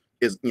things that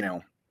is,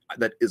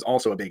 that is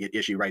also a big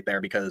issue right there,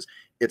 because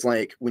it's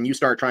like when you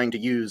start trying to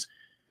use,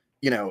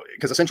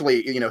 because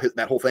essentially,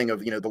 that whole thing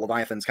of, the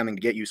Leviathans coming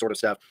to get you sort of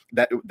stuff,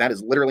 that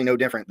is literally no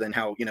different than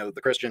how,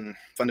 the Christian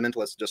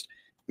fundamentalists just,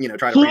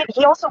 try to.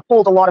 He also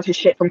pulled a lot of his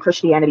shit from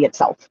Christianity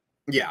itself.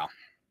 Yeah.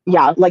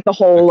 Yeah, like the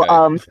whole,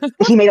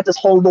 he made up this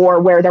whole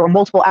lore where there were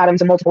multiple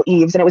Adams and multiple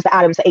Eves, and it was the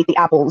Adams that ate the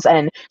apples,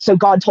 and so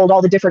God told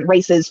all the different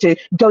races to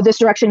go this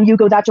direction, you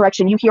go that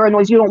direction, you hear a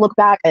noise, you don't look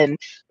back, and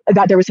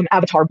that there was some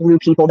Avatar blue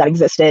people that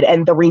existed,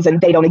 and the reason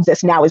they don't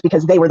exist now is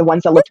because they were the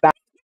ones that looked back.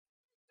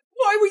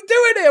 What are we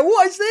doing here?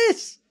 What is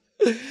this?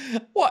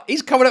 What?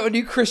 He's coming up with a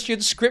new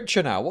Christian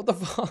scripture now. What the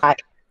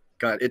fuck?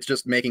 God, it's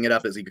just making it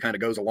up as he kind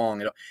of goes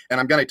along, and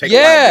I'm gonna take.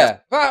 Yeah,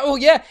 well,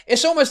 yeah.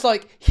 It's almost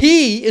like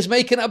he is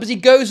making it up as he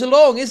goes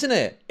along, isn't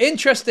it?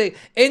 Interesting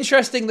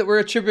that we're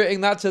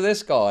attributing that to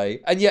this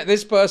guy, and yet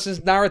this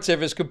person's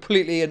narrative is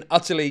completely and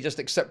utterly just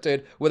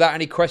accepted without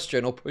any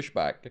question or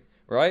pushback,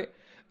 right?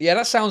 Yeah,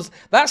 that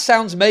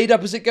sounds made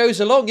up as it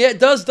goes along. Yeah, it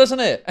does, doesn't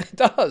it? It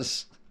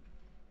does.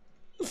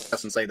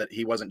 And say that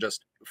he wasn't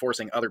just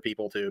forcing other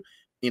people to,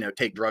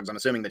 take drugs. I'm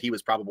assuming that he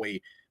was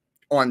probably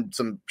on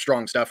some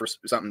strong stuff or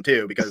something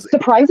too, because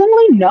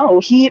surprisingly, no.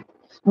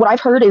 What I've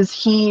heard is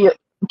he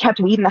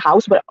kept weed in the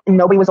house, but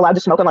nobody was allowed to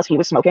smoke unless he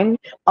was smoking.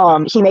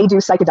 He may do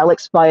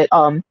psychedelics, but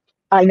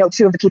I know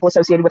 2 of the people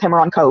associated with him are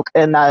on coke,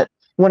 and that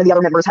one of the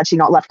other members, had she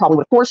not left, probably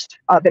would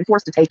have been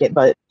forced to take it.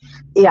 But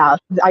yeah,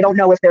 I don't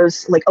know if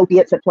there's like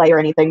opiates at play or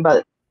anything,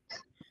 but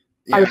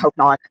yeah. I would hope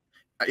not.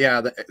 Yeah,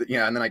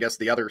 and then I guess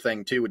the other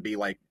thing too would be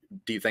like,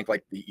 do you think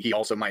like he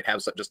also might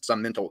have just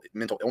some mental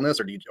illness,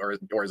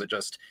 or is it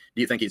just,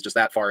 do you think he's just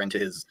that far into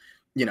his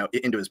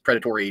into his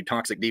predatory,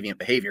 toxic, deviant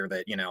behavior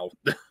that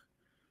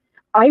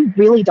I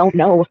really don't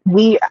know.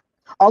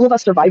 All of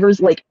us survivors,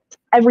 like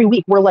every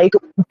week, we're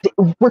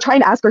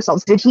trying to ask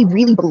ourselves, did he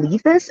really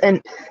believe this?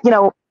 And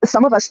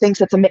some of us thinks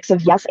it's a mix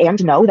of yes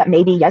and no. That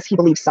maybe yes, he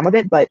believes some of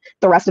it, but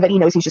the rest of it, he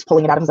knows he's just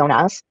pulling it out of his own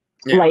ass.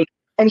 Yeah.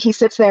 And he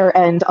sits there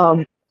and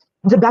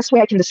the best way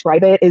I can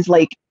describe it is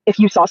like if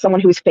you saw someone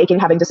who is faking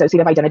having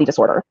dissociative identity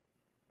disorder,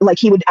 like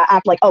he would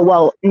act like, oh,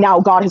 well, now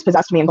God has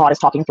possessed me and God is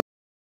talking through.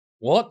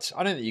 What?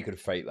 I don't think you could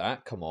fake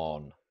that. Come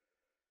on.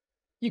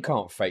 You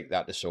can't fake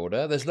that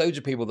disorder. There's loads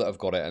of people that have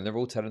got it and they're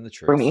all telling the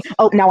truth. For me.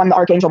 Oh, now I'm the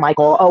Archangel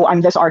Michael. Oh,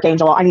 I'm this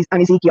Archangel. I'm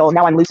Ezekiel.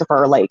 Now I'm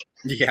Lucifer. Like,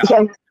 yeah.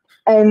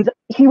 And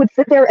he would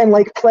sit there and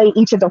like play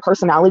each of their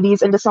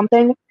personalities into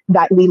something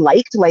that we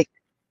liked. Like,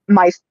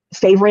 my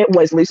favorite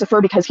was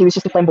Lucifer because he was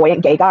just a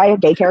flamboyant gay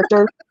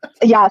character.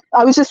 Yeah,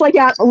 I was just like,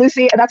 yeah,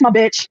 Lucy, that's my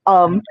bitch.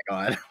 Oh my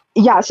God.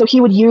 Yeah, so he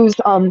would use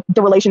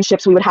the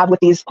relationships we would have with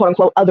these quote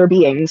unquote other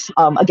beings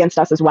against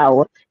us as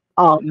well.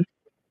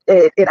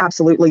 It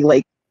absolutely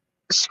like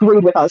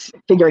screwed with us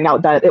figuring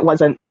out that it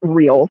wasn't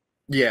real.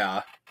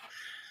 Yeah.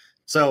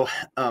 So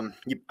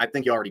I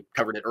think you already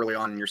covered it early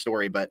on in your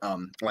story, but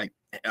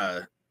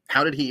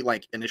how did he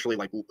like initially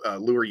like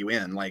lure you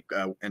in? Like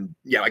and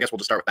yeah, I guess we'll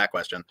just start with that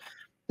question.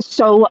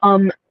 So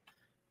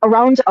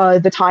around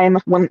the time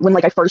when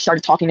like I first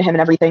started talking to him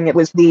and everything, it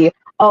was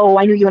oh,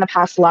 I knew you in a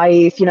past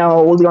life, we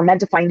were meant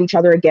to find each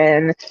other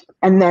again.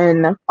 And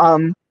then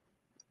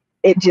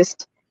it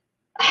just,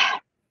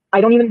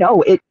 I don't even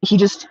know, he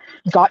just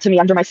got to me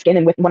under my skin.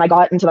 And when I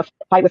got into the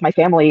fight with my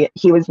family,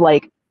 he was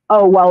like,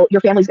 oh, well,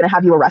 your family's going to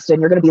have you arrested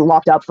and you're going to be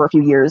locked up for a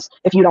few years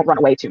if you don't run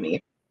away to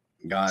me.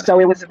 God. So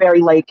it was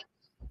very like,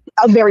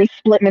 a very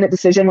split-minute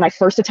decision when I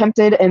first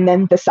attempted, and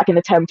then the second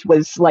attempt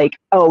was like,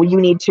 oh, you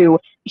need to.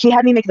 He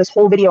had me make this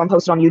whole video and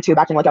post it on YouTube,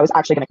 acting like I was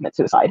actually going to commit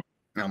suicide.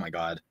 Oh my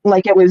God.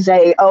 Like it was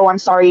oh, I'm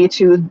sorry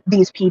to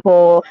these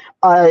people,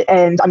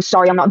 and I'm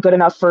sorry I'm not good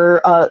enough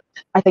for.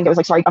 I think it was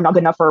like, sorry, I'm not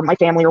good enough for my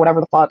family or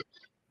whatever the fuck.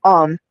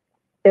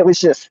 It was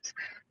just,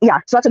 yeah.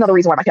 So that's another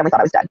reason why my family thought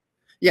I was dead.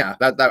 Yeah,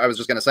 that I was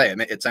just gonna say.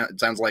 It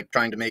sounds like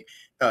trying to make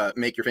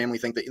your family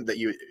think that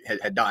you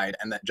had died,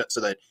 and that just so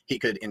that he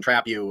could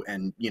entrap you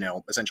and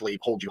essentially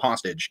hold you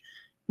hostage.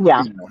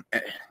 Yeah.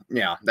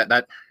 Yeah.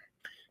 That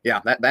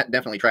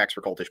definitely tracks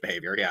for cultish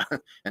behavior. Yeah,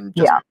 and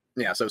just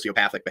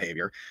sociopathic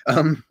behavior.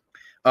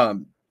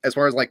 As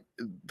far as like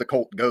the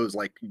cult goes,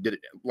 like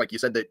you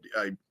said that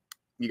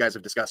you guys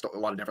have discussed a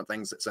lot of different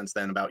things since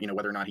then about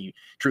whether or not he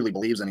truly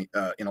believes in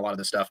a lot of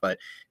this stuff, but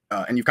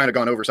and you've kind of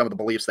gone over some of the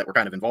beliefs that were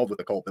kind of involved with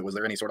the cult. But was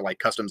there any sort of like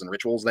customs and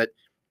rituals that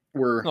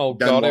were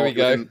done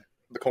within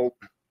the cult?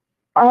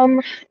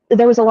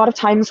 There was a lot of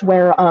times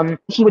where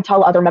he would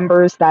tell other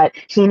members that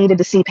he needed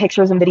to see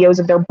pictures and videos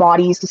of their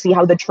bodies to see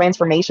how the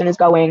transformation is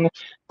going.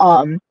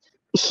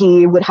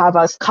 He would have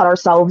us cut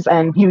ourselves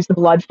and use the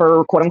blood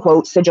for quote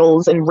unquote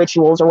sigils and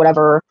rituals or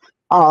whatever.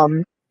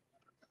 I'm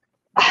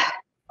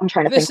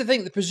trying to think. This is the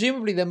thing, that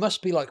presumably there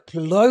must be like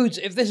loads,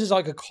 if this is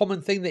like a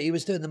common thing that he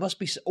was doing, there must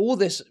be all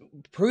this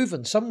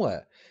proven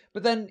somewhere.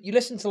 But then you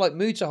listen to like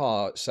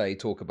Mutahar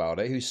talk about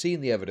it, who's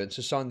seen the evidence,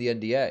 has signed the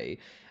NDA,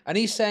 and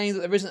he's saying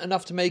that there isn't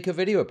enough to make a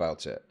video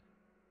about it.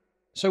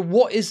 So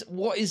what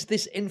is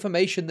this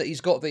information that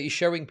he's got that he's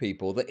showing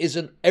people that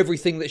isn't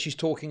everything that she's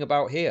talking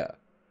about here?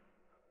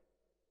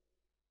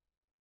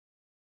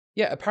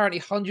 Yeah, apparently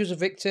hundreds of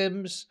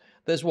victims.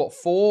 There's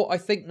 4, I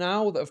think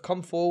now, that have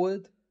come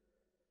forward.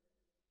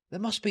 There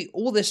must be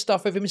all this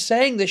stuff of him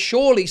saying this,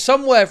 surely,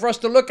 somewhere for us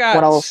to look at.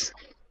 What else?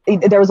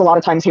 There was a lot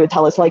of times he would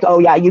tell us, like, oh,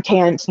 yeah, you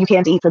can't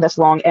eat for this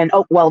long, and,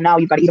 oh, well, now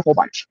you've got to eat a whole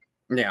bunch.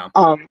 Yeah.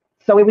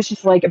 So it was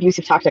just, like,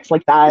 abusive tactics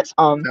like that.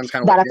 Sounds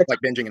kind of like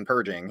binging and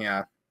purging,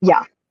 yeah.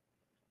 Yeah.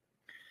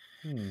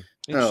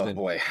 Oh,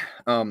 boy.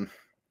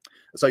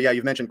 So, yeah,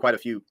 you've mentioned quite a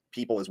few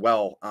people as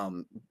well,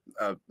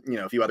 a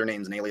few other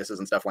names and aliases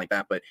and stuff like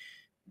that, but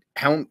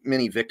how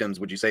many victims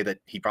would you say that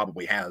he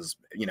probably has,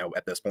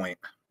 at this point?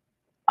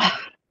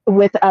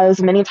 With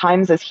as many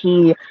times as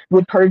he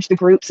would purge the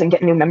groups and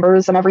get new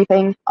members and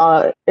everything,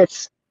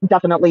 it's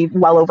definitely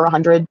well over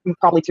 100,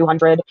 probably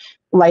 200.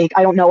 Like,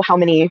 I don't know how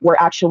many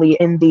were actually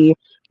in the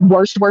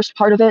worst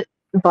part of it,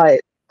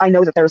 but I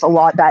know that there's a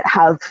lot that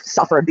have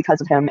suffered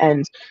because of him.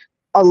 And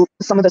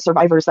some of the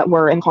survivors that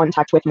we're in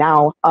contact with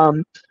now,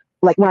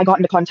 like when I got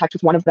into contact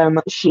with one of them,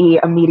 she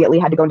immediately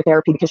had to go into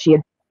therapy because she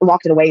had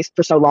locked it away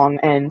for so long.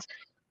 And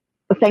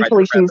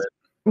thankfully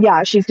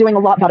she's doing a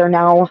lot better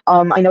now.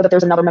 I know that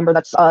there's another member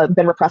that's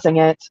been repressing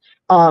it.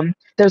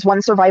 There's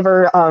one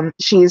survivor,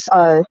 she's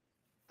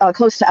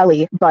close to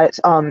Ellie, but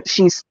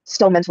she's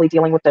still mentally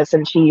dealing with this,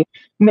 and she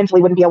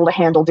mentally wouldn't be able to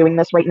handle doing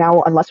this right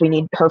now unless we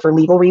need her for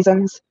legal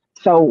reasons.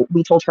 So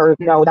we told her,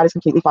 no, that is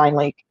completely fine.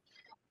 Like,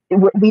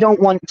 we don't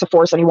want to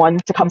force anyone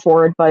to come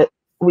forward, but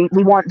we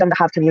want them to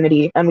have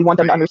community, and we want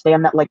them to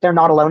understand that, like, they're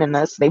not alone in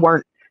this. They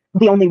weren't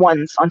the only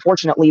ones,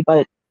 unfortunately,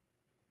 but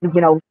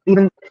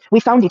even we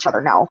found each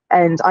other now,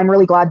 and I'm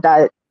really glad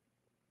that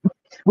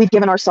we've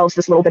given ourselves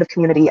this little bit of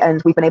community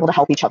and we've been able to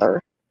help each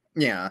other.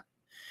 Yeah.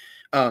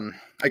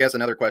 I guess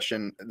another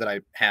question that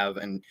I have,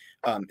 and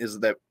is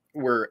that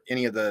were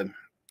any of the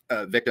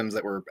victims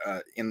that were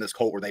in this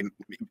cult, were they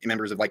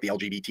members of like the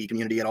LGBT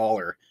community at all,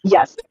 or?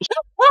 Yes.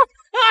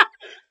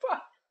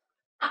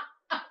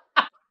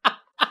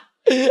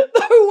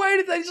 No way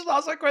did they just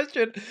ask that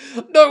question.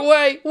 No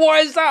way. Why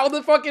is that on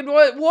the fucking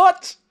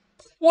what?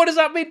 What does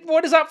that mean?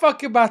 What does that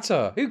fucking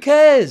matter? Who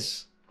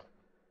cares?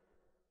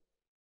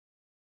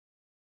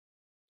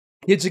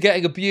 Kids are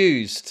getting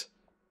abused.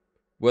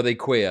 Were they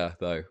queer,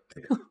 though?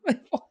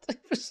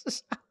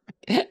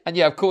 And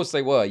yeah, of course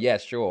they were. Yeah,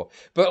 sure.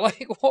 But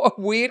like, what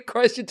a weird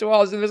question to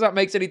ask. If that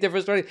makes any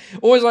difference to anything.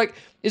 Always like,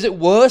 is it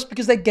worse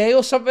because they're gay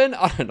or something?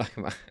 I don't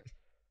know, man.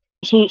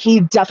 He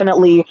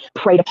definitely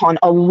preyed upon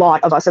a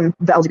lot of us in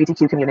the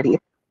LGBTQ community.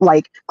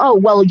 Like, oh,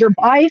 well, you're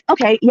bi?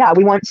 Okay, yeah,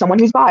 we want someone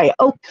who's bi.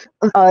 Oh,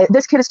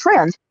 this kid is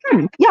trans.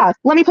 Yeah,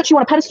 let me put you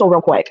on a pedestal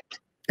real quick.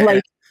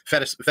 Like,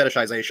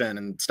 fetishization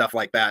and stuff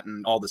like that,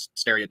 and all this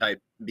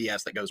stereotype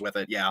BS that goes with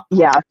it. Yeah.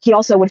 Yeah, he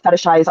also would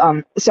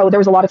fetishize. So there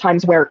was a lot of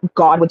times where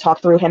God would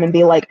talk through him and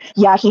be like,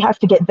 yeah, he has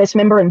to get this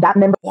member and that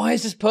member. Why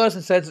is this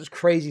person saying such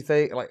crazy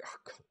thing? Like,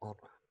 oh, come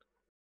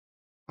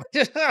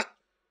on.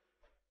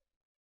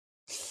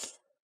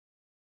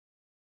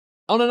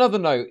 On another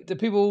note, do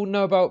people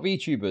know about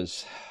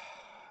VTubers?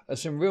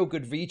 There's some real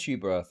good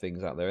VTuber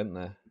things out there, isn't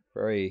there?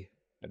 Very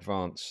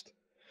advanced.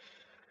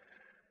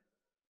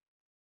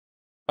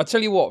 I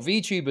tell you what,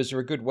 VTubers are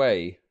a good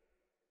way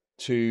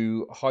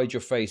to hide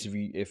your face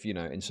if you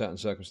know, in certain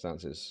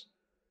circumstances.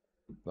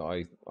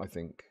 That I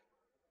think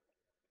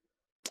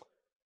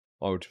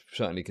I would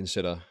certainly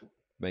consider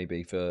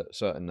maybe for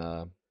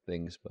certain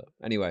things. But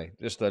anyway,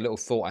 just a little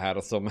thought I had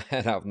off the top of my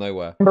head out of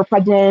nowhere. We're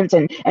pregnant,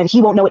 and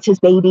he won't know it's his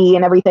baby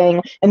and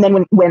everything. And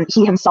then when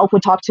he himself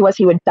would talk to us,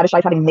 he would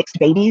fetishize having mixed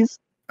babies.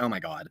 Oh my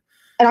God.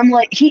 And I'm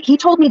like, he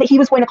told me that he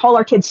was going to call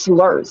our kids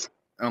slurs.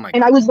 Oh my God.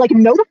 And I was like,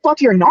 no, the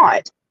fuck, you're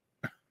not.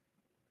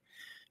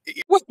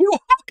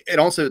 It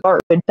also Or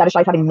would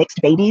fetishize having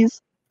mixed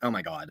babies. Oh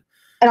my God.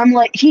 And I'm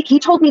like, he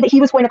told me that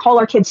he was going to call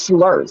our kids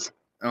slurs.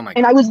 Oh my God.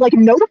 And I was like,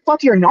 no, the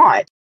fuck, you're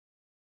not.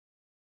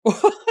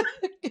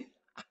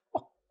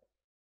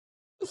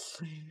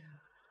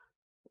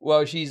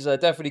 Well, she's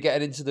definitely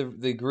getting into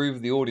the groove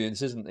of the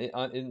audience, isn't it?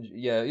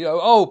 Yeah, you know.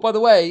 Oh, by the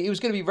way, he was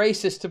going to be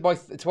racist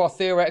to our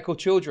theoretical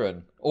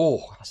children.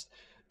 Oh, that's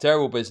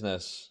terrible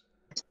business.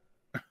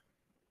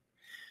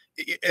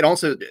 It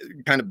also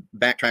kind of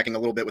backtracking a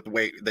little bit with the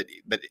way that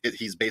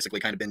he's basically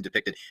kind of been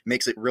depicted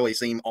makes it really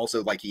seem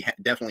also like he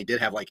definitely did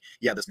have like,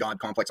 yeah, this God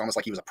complex, almost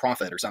like he was a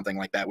prophet or something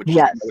like that, which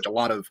Yes.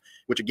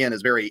 which again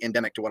is very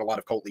endemic to what a lot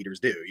of cult leaders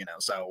do, you know.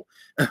 So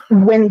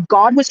when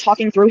God was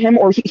talking through him,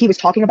 or he was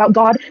talking about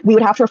God, we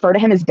would have to refer to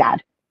him as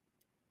dad.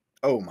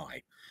 Oh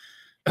my.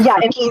 Yeah,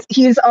 and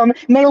he's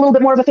made a little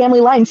bit more of a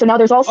family line, so now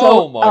there's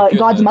also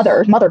God's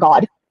mother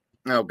God.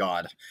 Oh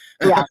God.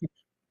 Yeah.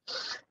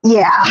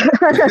 Yeah.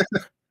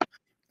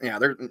 Yeah,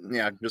 they're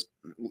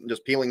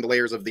just peeling the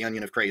layers of the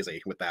onion of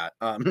crazy with that.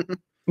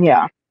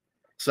 Yeah.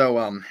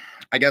 So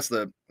I guess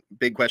the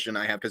big question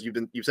I have, because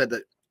you've said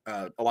that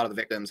a lot of the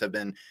victims have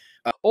been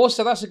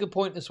also, that's a good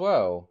point as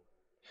well.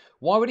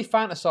 Why would he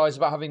fantasize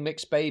about having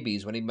mixed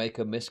babies when he'd make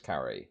a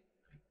miscarry?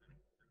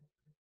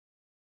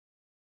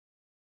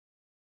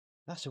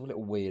 That's a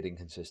little weird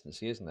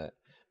inconsistency, isn't it?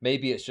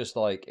 Maybe it's just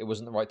like it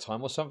wasn't the right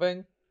time or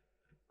something.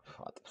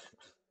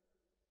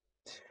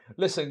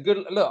 Listen,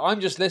 good. Look,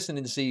 I'm just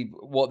listening to see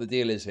what the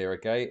deal is here.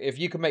 Okay, if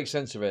you can make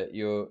sense of it,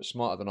 you're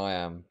smarter than I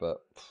am. But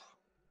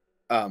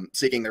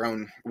seeking their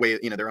own way,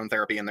 you know, their own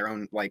therapy and their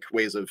own like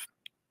ways of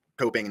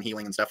coping and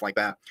healing and stuff like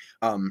that.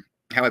 How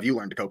have you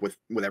learned to cope with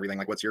everything?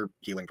 Like, what's your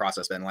healing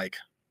process been like?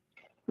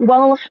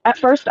 Well, at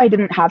first I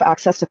didn't have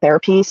access to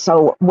therapy,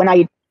 so when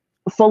I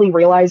fully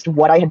realized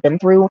what I had been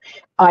through,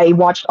 I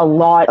watched a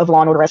lot of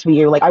Law and Order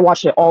SVU. Like, I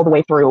watched it all the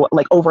way through,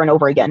 like, over and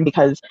over again,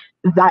 because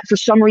that, for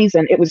some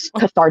reason, it was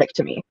cathartic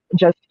to me.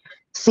 Just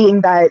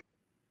seeing that,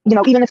 you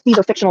know, even if these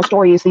are fictional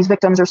stories, these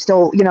victims are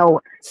still, you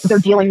know, they're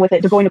dealing with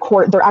it, they're going to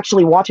court, they're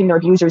actually watching their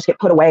abusers get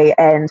put away,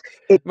 and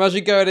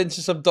imagine going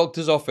into some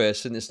doctor's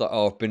office and it's like,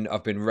 oh,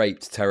 I've been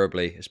raped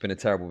terribly. It's been a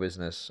terrible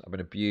business. I've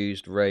been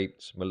abused,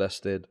 raped,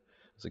 molested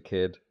as a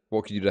kid.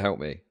 What can you do to help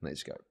me?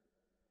 Let's go.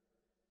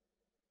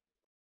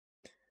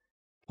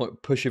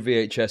 Push a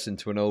VHS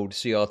into an old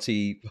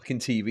CRT fucking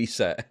TV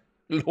set.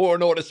 Law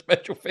and Order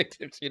Special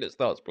Victims Unit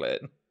starts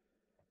playing.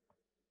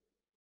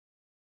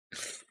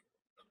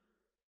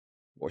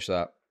 Watch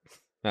that.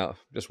 No,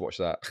 just watch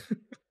that.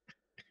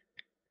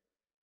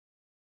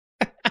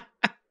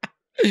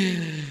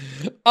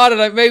 I don't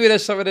know. Maybe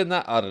there's something in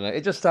that. I don't know.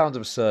 It just sounds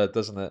absurd,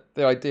 doesn't it?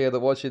 The idea that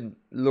watching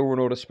Law and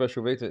Order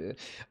Special Victims.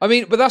 I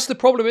mean, but that's the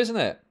problem, isn't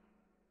it?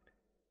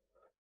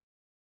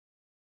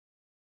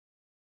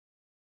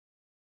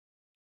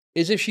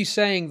 Is if she's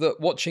saying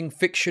that watching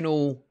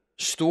fictional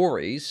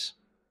stories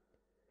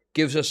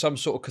gives her some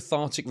sort of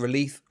cathartic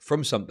relief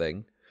from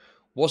something,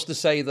 what's to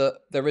say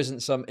that there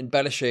isn't some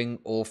embellishing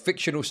or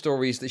fictional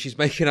stories that she's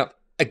making up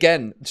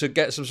again to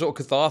get some sort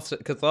of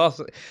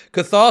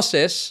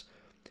catharsis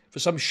for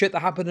some shit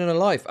that happened in her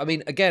life? I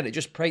mean, again, it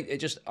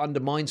just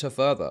undermines her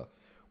further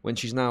when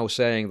she's now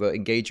saying that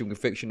engaging with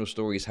fictional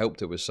stories helped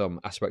her with some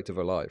aspect of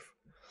her life.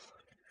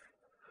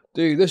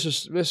 Dude,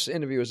 this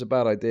interview was a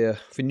bad idea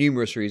for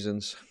numerous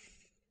reasons.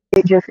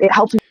 It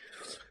helps me.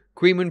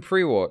 Queenman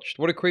pre-watched.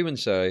 What did Queenman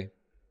say?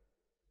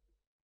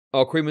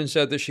 Oh, Queenman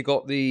said that she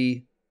got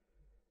the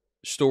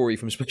story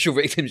from Special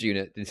Victims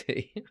Unit, did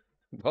he?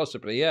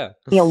 Possibly, yeah.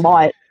 A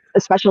lot,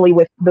 especially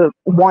with the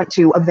want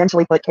to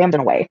eventually put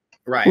Camden away.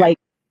 Right.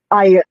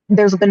 Like,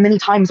 there's been many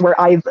times where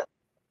I've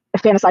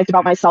fantasized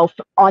about myself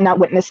on that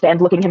witness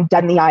stand, looking him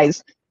dead in the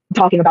eyes,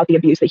 talking about the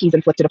abuse that he's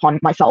inflicted upon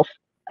myself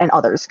and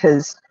others,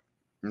 because...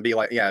 And be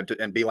like, yeah,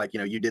 and be like, you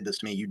know, you did this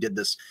to me, you did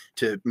this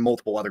to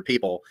multiple other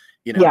people,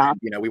 you know, yeah.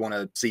 You know, we want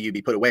to see you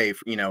be put away,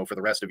 you know, for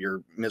the rest of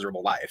your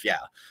miserable life.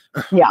 Yeah.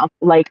 Yeah.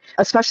 Like,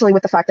 especially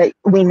with the fact that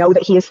we know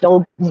that he is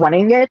still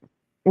running it.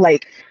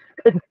 Like,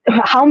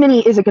 how many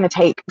is it going to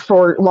take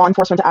for law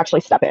enforcement to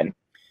actually step in?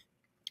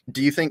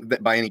 Do you think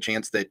that by any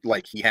chance that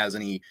like he has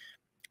any,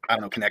 I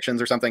don't know, connections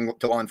or something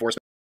to law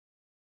enforcement?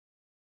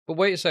 But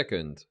wait a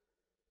second.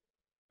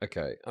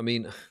 Okay. I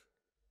mean,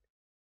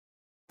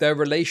 their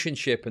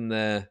relationship and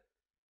their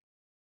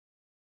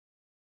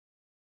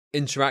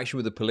interaction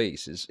with the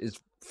police is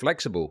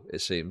flexible,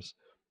 it seems.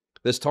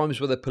 There's times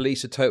where the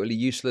police are totally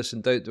useless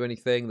and don't do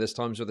anything. There's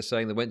times where they're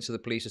saying they went to the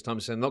police. There's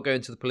times they're not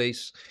going to the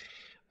police.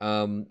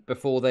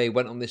 Before they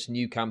went on this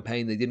new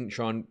campaign, they didn't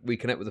try and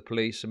reconnect with the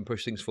police and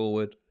push things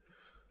forward.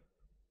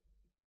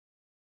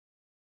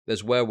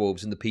 There's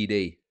werewolves in the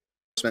PD.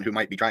 Who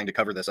might be trying to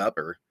cover this up,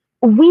 or...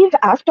 We've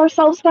asked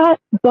ourselves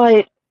that,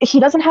 but he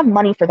doesn't have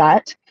money for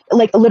that.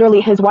 like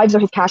literally his wives are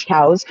his cash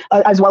cows,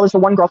 as well as the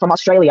one girl from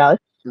Australia.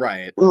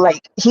 Right.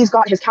 Like he's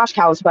got his cash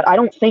cows, but I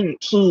don't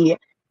think he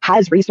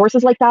has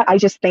resources like that. I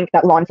just think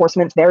that law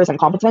enforcement there is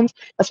incompetent,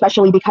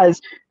 especially because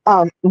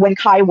when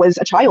Kai was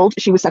a child,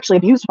 she was sexually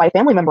abused by a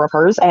family member of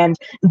hers, and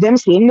them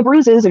seeing the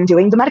bruises and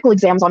doing the medical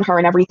exams on her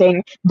and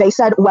everything, they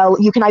said, well,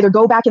 you can either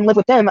go back and live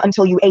with them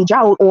until you age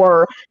out,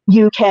 or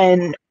you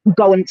can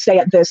go and stay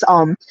at this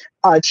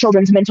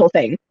children's mental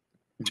thing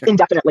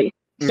indefinitely.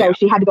 So Yeah.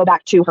 she had to go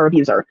back to her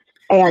abuser.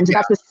 And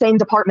that's the same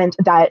department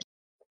that...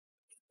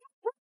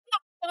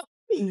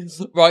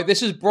 Right,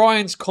 this is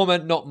Brian's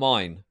comment, not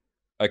mine.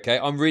 Okay,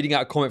 I'm reading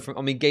out a comment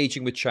I'm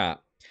engaging with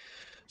chat.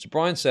 So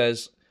Brian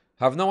says,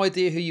 have no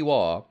idea who you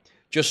are,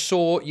 just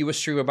saw you were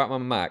streaming about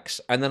MamaMax,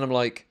 and then I'm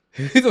like,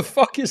 who the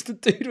fuck is the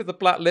dude with the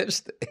black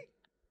lipstick?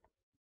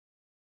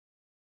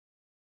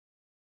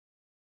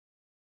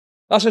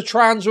 That's a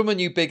trans woman,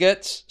 you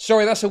bigots.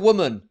 Sorry, that's a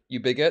woman,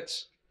 you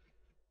bigots.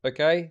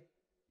 Okay?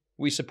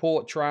 We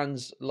support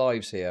trans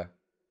lives here.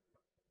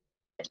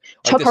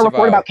 took her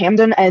report about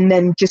Camden and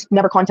then just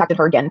never contacted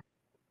her again.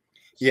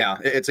 Yeah,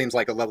 it seems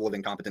like a level of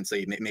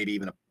incompetency, maybe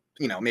even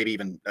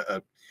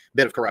a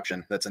bit of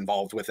corruption that's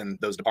involved within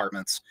those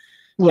departments.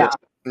 Yeah.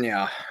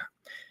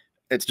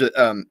 It's just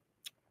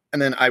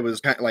and then I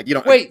was kind of like,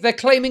 wait, they're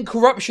claiming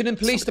corruption in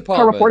police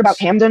departments. Her report about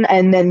Camden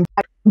and then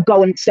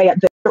go and stay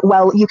at the...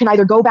 Well, you can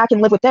either go back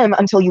and live with them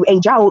until you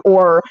age out,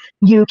 or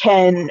you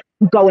can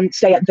go and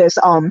stay at this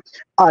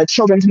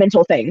children's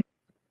mental thing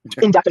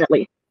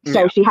indefinitely.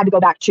 So she had to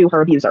go back to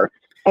her abuser.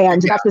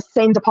 And that's the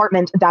same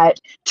department that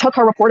took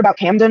her report about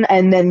Camden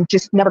and then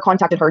just never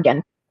contacted her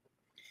again.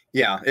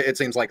 Yeah, it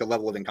seems like a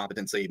level of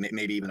incompetency,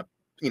 maybe even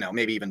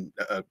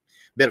a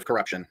bit of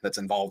corruption that's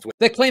involved with...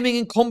 They're claiming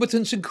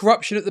incompetence and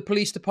corruption at the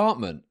police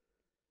department.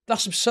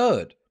 That's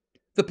absurd.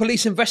 The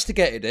police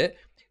investigated it,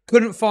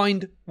 couldn't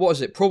find,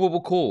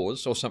 probable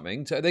cause or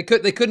something. They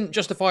couldn't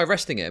justify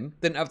arresting him,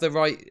 didn't have the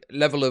right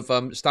level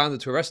of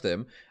standard to arrest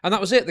him, and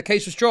that was it. The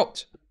case was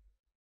dropped.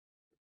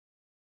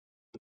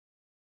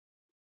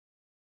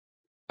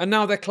 And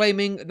now they're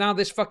claiming, now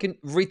this fucking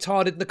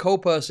retarded Nicole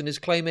person is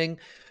claiming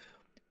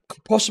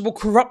possible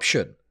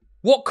corruption.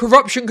 What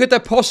corruption could there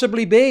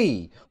possibly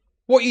be?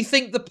 What, you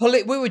think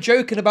we were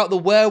joking about the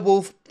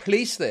werewolf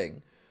police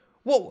thing.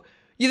 What,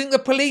 you think the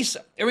police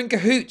are in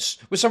cahoots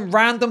with some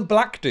random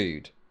black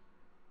dude?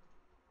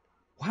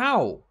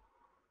 How?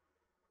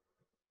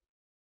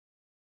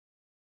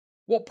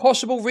 What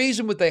possible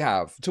reason would they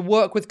have to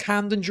work with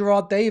Camden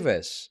Gerard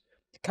Davis?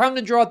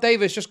 Camden Gerard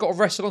Davis just got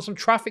arrested on some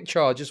traffic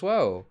charge as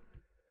well.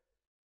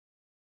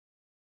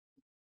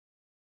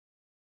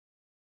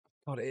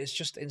 God, it's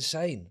just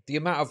insane. The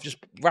amount of just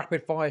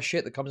rapid fire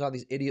shit that comes out of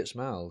these idiots'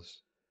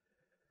 mouths.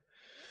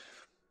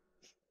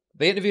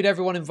 They interviewed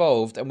everyone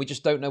involved, and we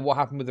just don't know what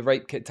happened with the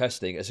rape kit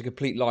testing. It's a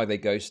complete lie. They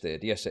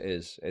ghosted. Yes, it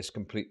is. It's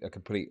a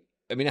complete.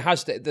 I mean,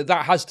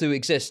 that has to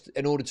exist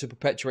in order to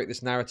perpetuate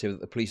this narrative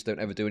that the police don't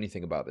ever do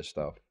anything about this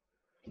stuff.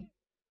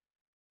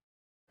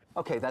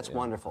 Okay, that's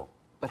wonderful.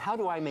 But how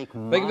do I make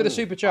money Thank you for the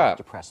super chat. off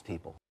depressed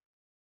people?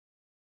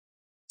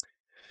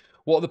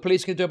 What are the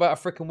police going to do about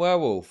a freaking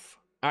werewolf?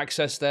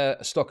 Access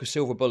their stock of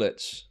silver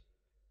bullets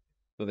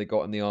that they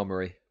got in the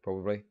armory,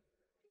 probably.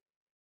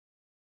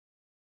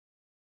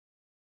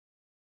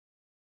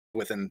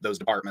 Within those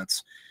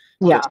departments.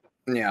 Yeah.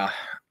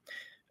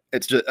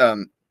 It's just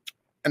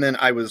and then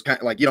I was kind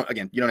of like, you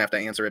don't have to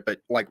answer it,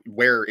 but like,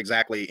 where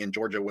exactly in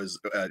Georgia was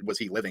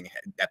he living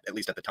at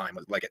least at the time?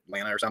 Was it like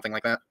Atlanta or something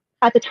like that?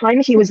 At the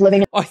time he was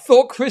living... I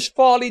thought Chris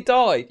Farley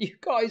died. You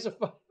guys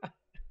are...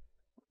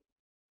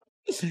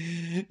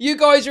 You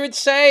guys are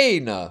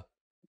insane.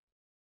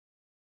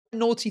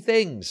 Naughty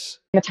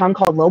things. In a town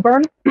called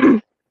Lilburn.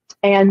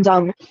 And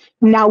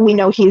now we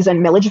know he's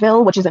in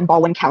Milledgeville, which is in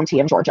Baldwin County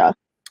in Georgia.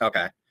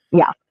 Okay.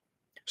 Yeah.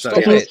 So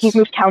he's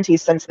moved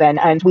counties since then,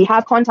 and we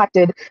have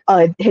contacted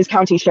his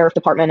county sheriff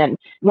department. And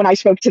when I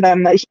spoke to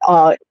them,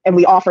 and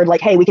we offered like,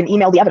 hey, we can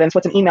email the evidence.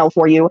 What's an email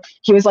for you?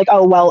 He was like,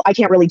 oh, well, I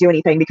can't really do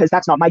anything because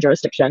that's not my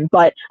jurisdiction,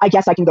 but I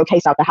guess I can go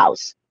case out the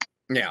house.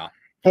 Yeah.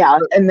 Yeah.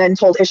 And then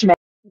told Ishmael.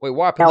 Wait,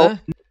 what happened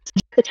there?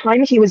 At the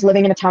time he was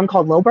living in a town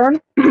called Lilburn.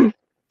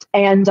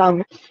 And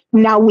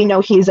now we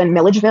know he's in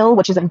Milledgeville,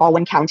 which is in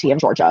Baldwin County in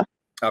Georgia.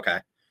 Okay.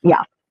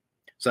 Yeah.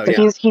 So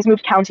he's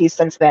moved counties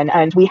since then,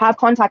 and we have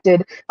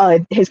contacted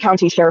his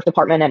county sheriff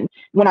department. And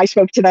when I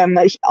spoke to them,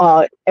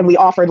 and we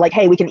offered like,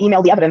 hey, we can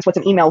email the evidence. What's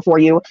an email for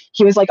you?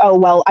 He was like, oh,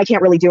 well, I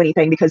can't really do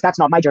anything because that's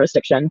not my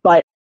jurisdiction.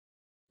 But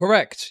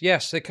correct.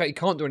 Yes, he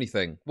can't do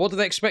anything. What do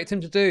they expect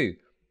him to do?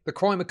 The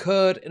crime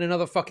occurred in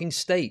another fucking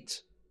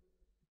state.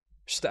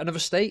 Another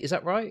state? Is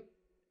that right?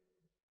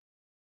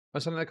 Am I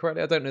saying that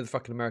correctly? I don't know the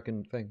fucking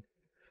American thing.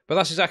 But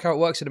that's exactly how it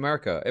works in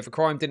America. If a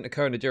crime didn't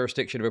occur in the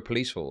jurisdiction of a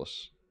police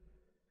force,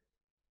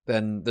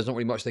 then there's not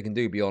really much they can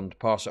do beyond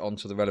pass it on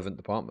to the relevant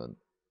department.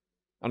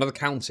 Another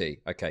county.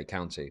 Okay,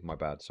 county. My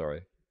bad,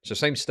 sorry. So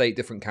same state,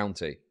 different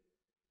county.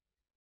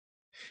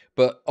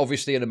 But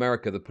obviously in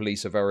America, the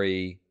police are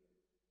very,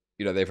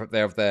 they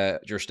have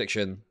their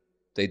jurisdiction.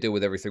 They deal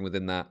with everything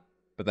within that.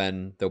 but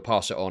then they'll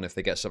pass it on if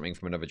they get something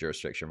from another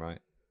jurisdiction, right?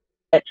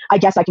 I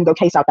guess I can go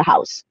case out the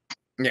house.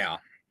 Yeah.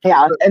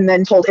 Yeah, and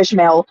then told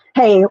Ishmael,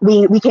 hey,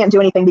 we can't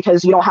do anything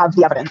because you don't have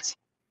the evidence.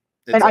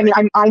 And I mean,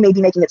 I may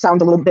be making it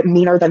sound a little bit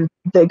meaner than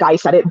the guy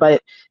said it,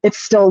 but it's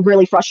still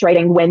really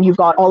frustrating when you've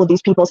got all of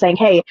these people saying,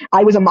 hey,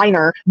 I was a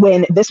minor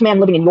when this man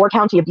living in your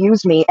county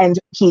abused me, and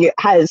he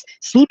has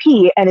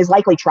CP and is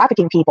likely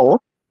trafficking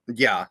people.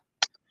 Yeah.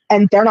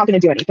 And they're not going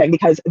to do anything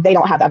because they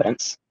don't have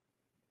evidence.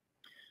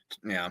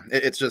 Yeah,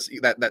 it's just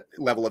that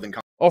level of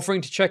incompetence.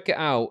 Offering to check it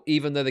out,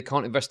 even though they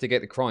can't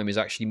investigate the crime, is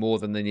actually more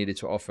than they needed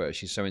to offer.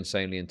 She's so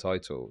insanely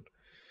entitled.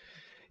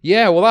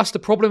 Yeah, well, that's the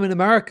problem in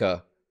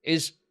America,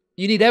 is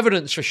you need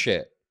evidence for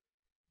shit,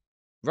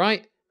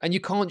 right? And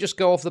you can't just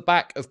go off the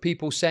back of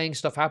people saying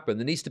stuff happened.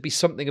 There needs to be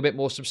something a bit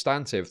more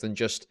substantive than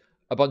just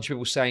a bunch of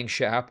people saying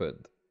shit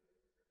happened.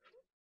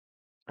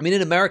 I mean,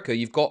 in America,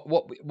 you've got,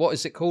 what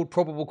is it called?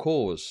 Probable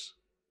cause,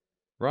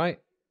 right?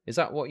 Is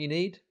that what you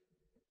need?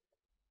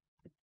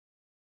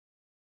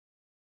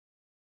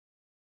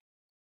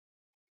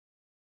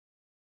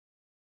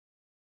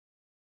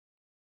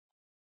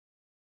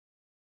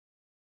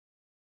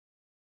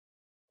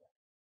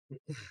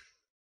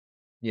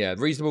 Yeah,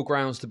 reasonable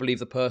grounds to believe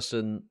the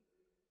person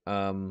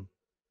committed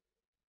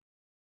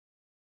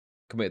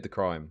the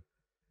crime.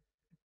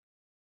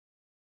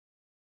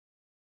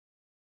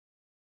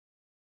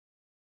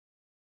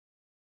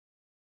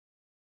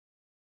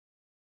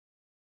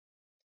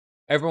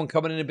 Everyone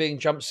coming in and being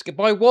jumped scared.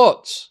 By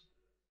what?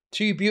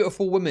 Two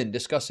beautiful women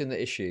discussing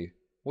the issue.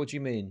 What do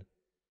you mean?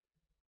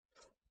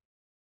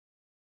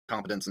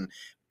 Competence, and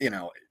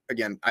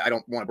again, I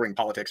don't want to bring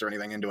politics or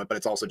anything into it, but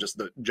it's also just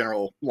the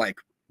general lack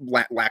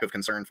of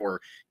concern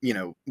for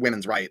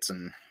women's rights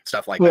and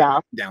stuff like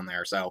that down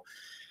there. So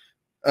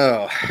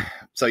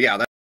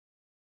yeah,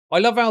 I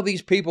love how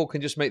these people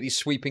can just make these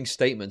sweeping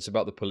statements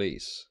about the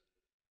police.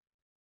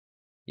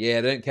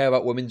 Yeah, they don't care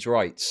about women's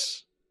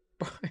rights.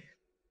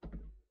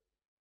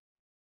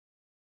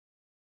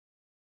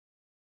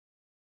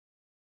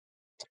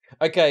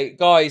 Okay,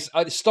 guys,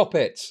 stop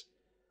it.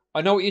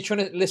 I know what you're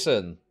trying to...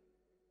 Listen.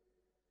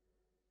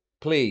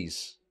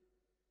 Please.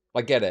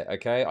 I get it,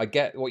 okay? I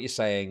get what you're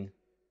saying.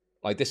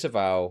 I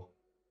disavow.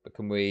 But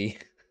can we...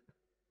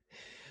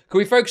 Can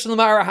we focus on the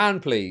matter at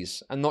hand,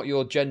 please? And not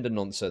your gender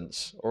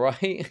nonsense, all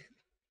right?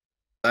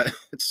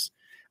 It's...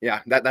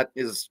 Yeah, that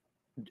is...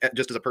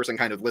 Just as a person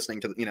kind of listening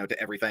to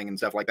to everything and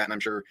stuff like that, and I'm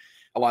sure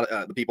a lot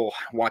of the people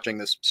watching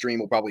this stream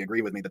will probably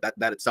agree with me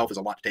that itself is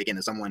a lot to take in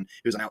as someone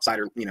who's an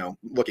outsider,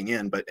 looking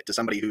in, but to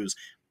somebody who's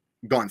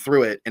gone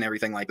through it and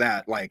everything like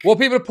that, like what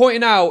people are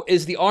pointing out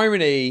is the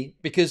irony,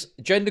 because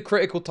gender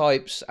critical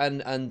types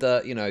and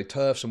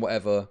TERFs and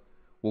whatever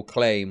will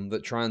claim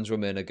that trans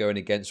women are going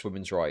against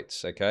women's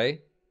rights,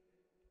 okay?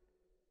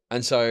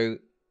 And so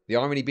the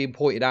irony being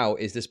pointed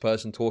out is this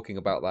person talking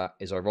about that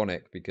is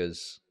ironic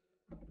because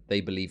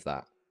they believe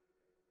that.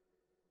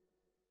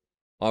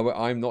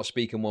 I'm not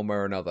speaking one way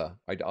or another.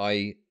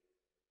 I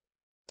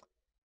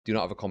do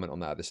not have a comment on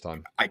that at this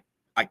time. I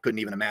couldn't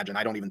even imagine.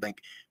 I don't even think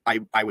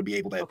I would be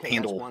able to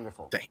handle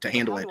to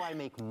handle it.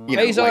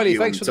 Hey, Ziley,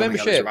 thanks for the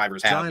membership.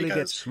 Survivors have,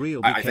 because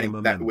I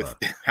think that with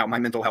how my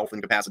mental health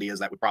and capacity is,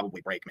 that would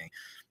probably break me.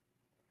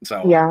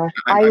 So yeah,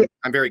 I'm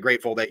very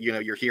grateful that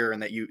you're here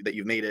and that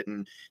you've made it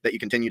and that you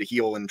continue to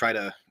heal and try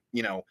to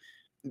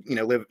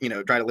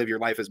try to live your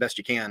life as best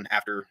you can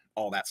after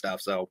all that stuff.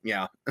 So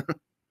yeah.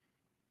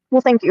 Well,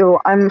 thank you.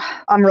 I'm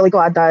really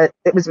glad that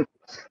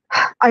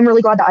I'm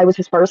really glad that I was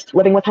his first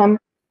living with him,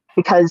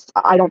 because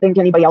I don't think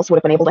anybody else would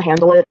have been able to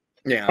handle it.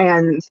 Yeah.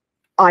 And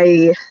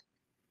I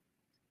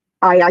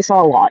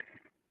saw a lot,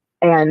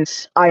 and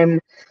I'm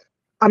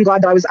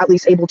glad that I was at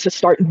least able to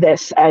start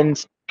this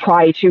and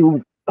try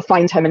to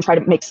find him and try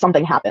to make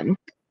something happen.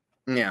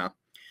 Yeah.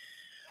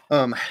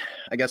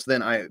 I guess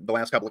then the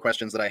last couple of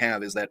questions that I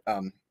have is that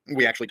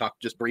we actually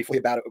talked just briefly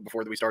about it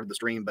before we started the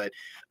stream, but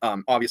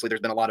obviously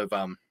there's been a lot of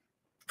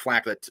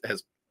flack that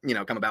has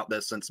come about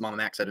this since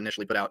MamaMax had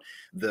initially put out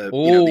the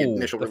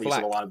initial release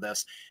of a lot of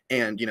this,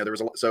 and there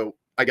was so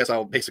I guess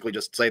I'll basically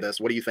just say this.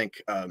 What do you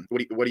think? What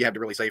do you have to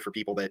really say for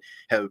people that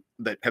have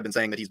been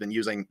saying that he's been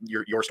using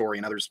your story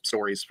and others'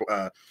 stories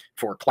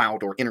for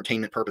clout or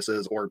entertainment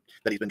purposes, or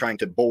that he's been trying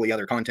to bully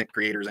other content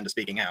creators into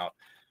speaking out?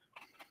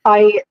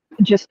 I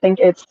just think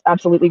it's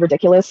absolutely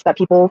ridiculous that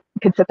people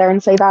could sit there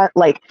and say that,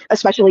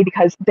 especially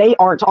because they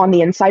aren't on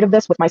the inside of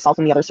this with myself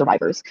and the other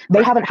survivors.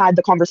 They haven't had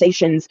the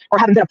conversations or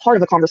haven't been a part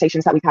of the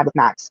conversations that we've had with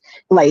Max.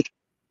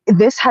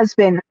 This has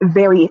been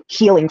very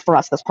healing for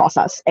us, this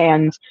process.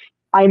 And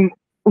I'm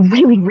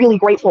really, really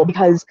grateful,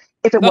 because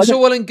if it wasn't... That's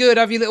all well and good,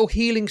 have your little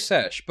healing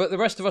sesh, but the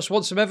rest of us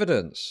want some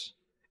evidence.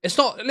 It's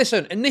not...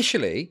 Listen,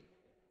 initially,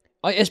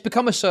 it's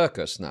become a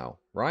circus now,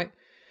 right?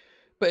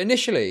 But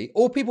initially,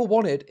 all people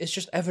wanted is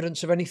just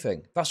evidence of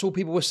anything. That's all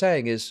people were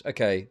saying is,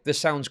 okay, this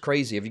sounds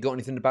crazy. Have you got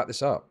anything to back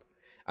this up?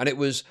 And it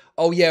was,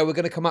 oh yeah, we're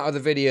going to come out with a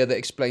video that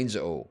explains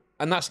it all.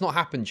 And that's not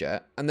happened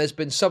yet. And there's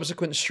been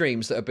subsequent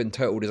streams that have been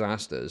total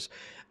disasters.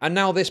 And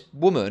now this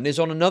woman is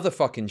on another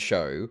fucking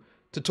show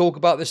to talk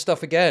about this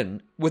stuff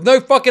again with no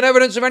fucking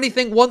evidence of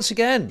anything once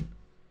again.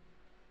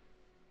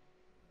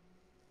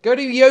 Go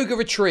to a yoga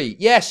retreat.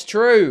 Yes,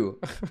 true.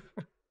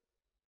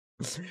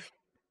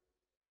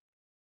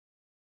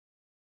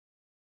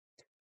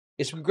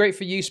 It's great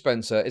for you,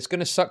 Spencer. It's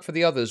going to suck for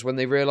the others when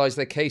they realize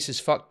their case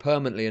is fucked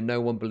permanently and no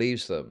one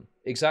believes them.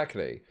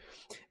 Exactly.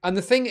 And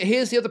the thing,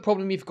 here's the other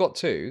problem you've got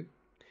too.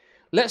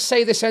 Let's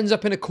say this ends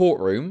up in a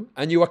courtroom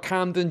and you are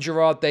Camden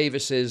Gerard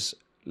Davis's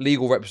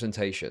legal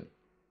representation.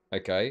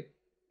 Okay?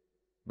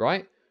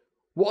 Right?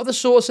 What are the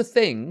sorts of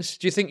things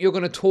do you think you're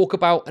going to talk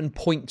about and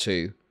point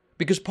to?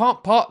 Because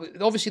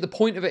obviously the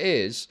point of it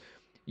is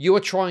you are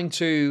trying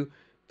to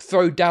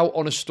throw doubt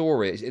on a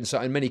story.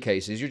 In many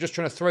cases, you're just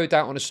trying to throw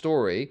doubt on a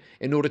story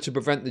in order to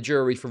prevent the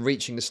jury from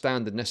reaching the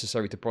standard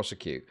necessary to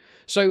prosecute.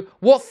 So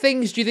what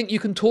things do you think you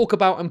can talk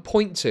about and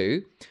point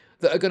to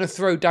that are going to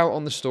throw doubt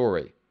on the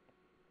story?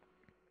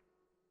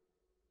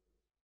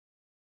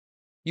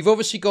 You've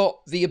obviously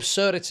got the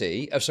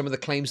absurdity of some of the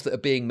claims that are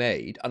being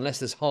made, unless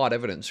there's hard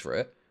evidence for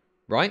it,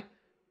 right?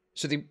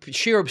 So the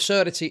sheer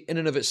absurdity in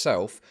and of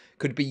itself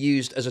could be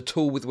used as a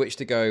tool with which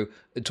to go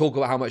and talk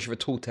about how much of a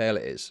tall tale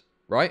it is,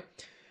 right?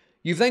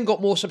 You've then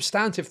got more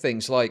substantive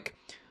things like,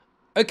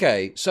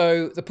 okay,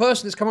 so the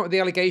person that's come up with the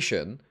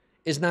allegation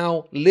is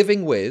now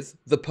living with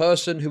the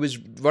person who is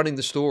running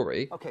the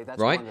story,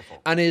 right?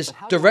 Wonderful. And is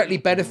directly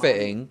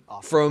benefiting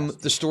from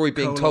the story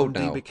being told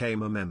now.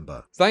 Became a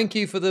member. Thank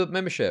you for the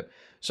membership.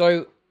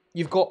 So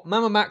you've got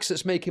MamaMax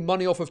that's making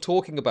money off of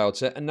talking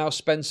about it, and now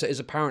Spencer is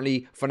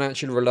apparently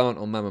financially reliant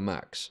on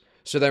MamaMax.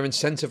 So they're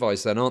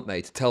incentivized then, aren't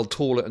they, to tell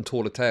taller and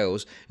taller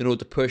tales in order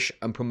to push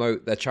and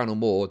promote their channel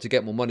more to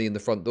get more money in the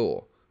front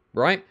door.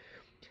 Right?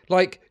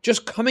 Like,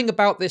 just coming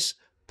about this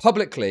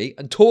publicly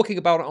and talking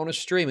about it on a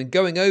stream and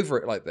going over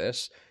it like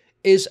this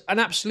is an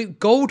absolute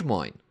gold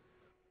mine.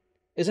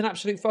 Is an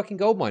absolute fucking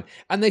gold mine.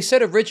 And they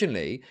said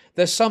originally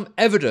there's some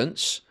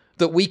evidence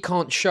that we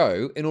can't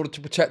show in order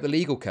to protect the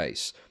legal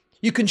case.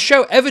 You can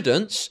show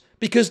evidence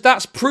because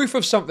that's proof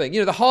of something. You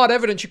know, the hard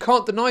evidence, you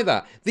can't deny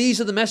that.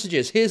 These are the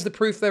messages. Here's the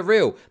proof they're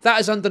real. That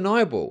is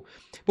undeniable.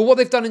 But what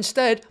they've done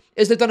instead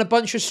is they've done a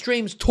bunch of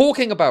streams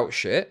talking about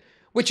shit,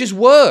 which is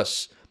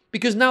worse.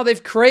 Because now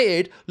they've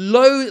created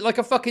like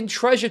a fucking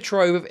treasure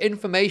trove of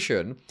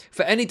information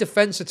for any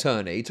defense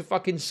attorney to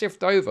fucking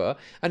sift over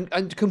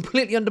and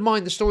completely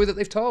undermine the story that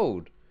they've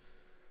told.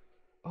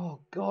 Oh,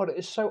 God,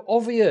 it's so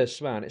obvious,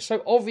 man. It's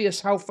so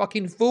obvious how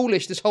fucking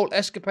foolish this whole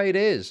escapade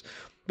is.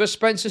 But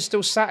Spencer's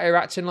still sat here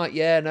acting like,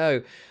 yeah,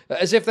 no.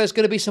 As if there's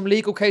going to be some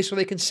legal case where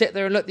they can sit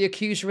there and look the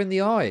accuser in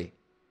the eye.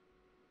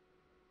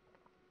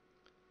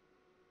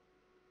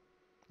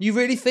 You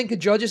really think a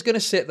judge is going to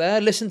sit there,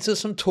 listen to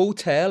some tall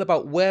tale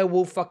about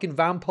werewolf fucking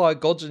vampire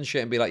gods and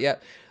shit and be like, yeah,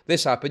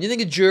 this happened? You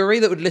think a jury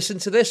that would listen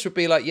to this would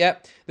be like, yeah,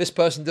 this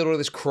person did all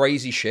this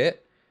crazy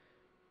shit?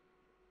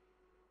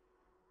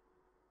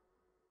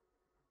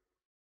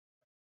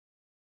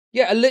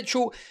 Yeah, a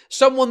literal,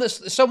 someone that's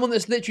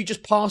literally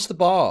just passed the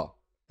bar.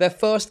 Their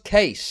first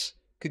case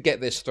could get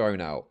this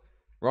thrown out,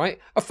 right?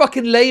 A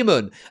fucking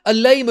layman. A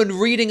layman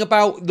reading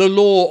about the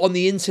law on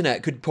the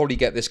internet could probably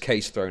get this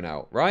case thrown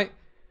out, right?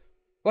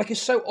 Like,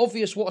 it's so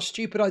obvious what a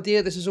stupid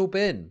idea this has all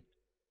been.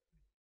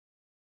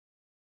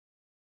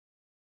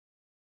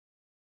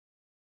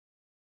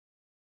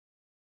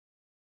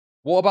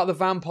 What about the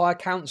Vampire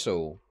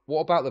Council? What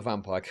about the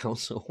Vampire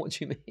Council? What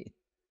do you mean?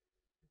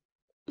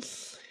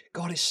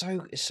 God, it's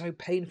so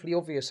painfully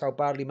obvious how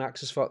badly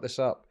Max has fucked this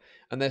up.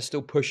 And they're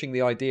still pushing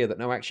the idea that,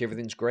 no, actually,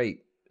 everything's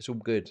great. It's all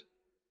good.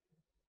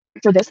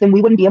 For this, then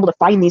we wouldn't be able to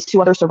find these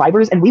two other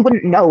survivors, and we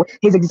wouldn't know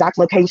his exact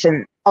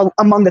location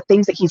among the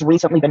things that he's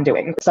recently been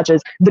doing, such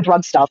as the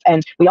drug stuff.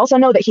 And we also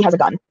know that he has a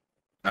gun.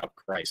 Oh,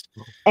 Christ.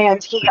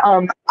 And he,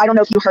 I don't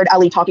know if you heard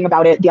Ellie talking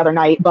about it the other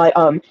night, but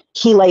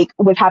he was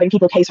having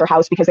people case her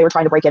house because they were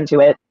trying to break into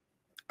it.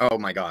 Oh,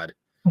 my God.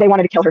 They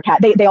wanted to kill her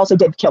cat. They also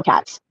did kill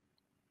cats.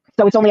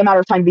 So it's only a matter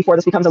of time before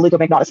this becomes a Luca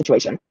Magnotta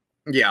situation.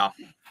 Yeah.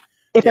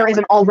 If there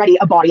isn't already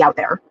a body out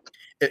there.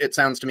 It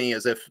sounds to me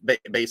as if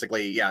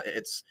basically, yeah,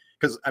 it's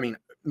because, I mean,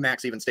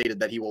 Max even stated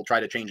that he will try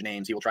to change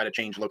names. He will try to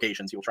change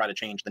locations. He will try to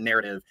change the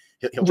narrative.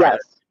 He'll try to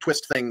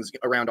twist things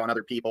around on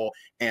other people.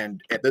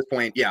 And at this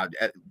point, yeah,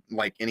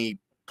 like any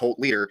cult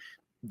leader,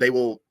 they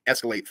will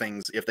escalate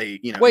things if they,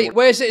 you know. Wait,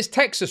 where is it? It's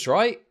Texas,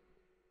 right?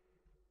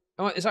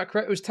 Oh, is that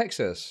correct? It was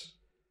Texas.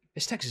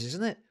 It's Texas,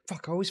 isn't it?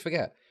 Fuck, I always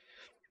forget.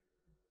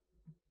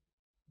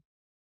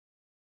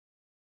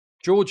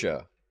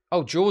 Georgia.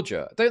 Oh,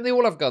 Georgia. Don't they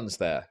all have guns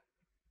there?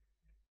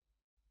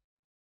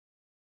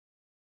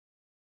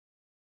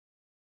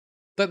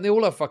 Don't they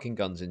all have fucking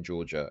guns in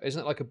Georgia?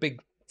 Isn't it like a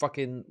big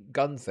fucking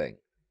gun thing?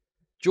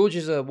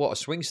 Georgia's a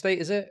swing state,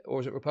 is it?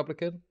 Or is it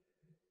Republican?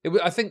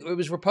 I think it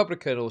was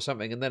Republican or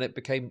something, and then it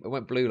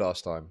went blue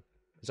last time.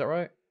 Is that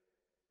right?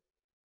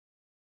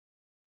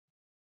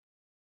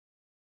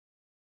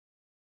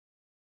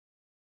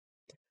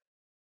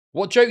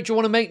 What joke do you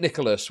want to make,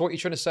 Nicholas? What are you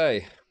trying to say?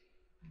 In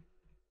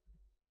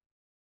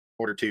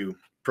order to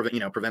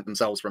prevent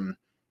themselves from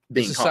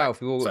being caught.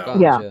 South, we've all got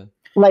guns, yeah.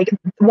 Like,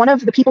 one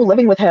of the people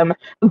living with him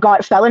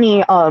got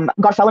felony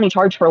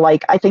charge for,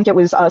 like, I think it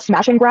was a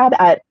smash and grab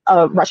at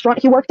a restaurant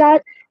he worked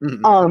at.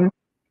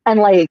 And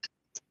like,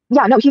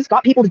 yeah, no, he's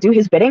got people to do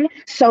his bidding,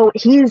 so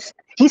he's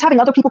having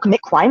other people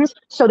commit crimes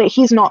so that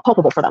he's not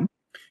culpable for them.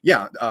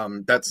 Yeah,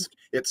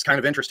 it's kind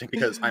of interesting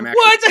because I'm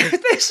actually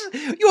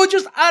what you're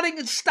just adding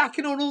and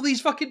stacking on all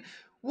these fucking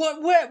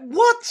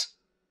what?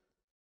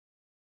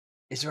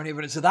 Is there any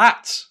evidence of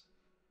that?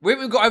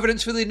 We've got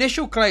evidence for the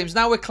initial claims.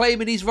 Now we're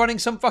claiming he's running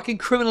some fucking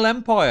criminal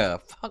empire.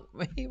 Fuck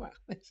me, man.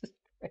 This is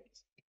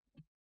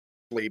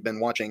crazy. Been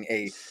watching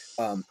a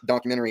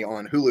documentary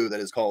on Hulu that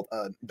is called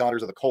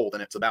Daughters of the Cult,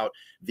 and it's about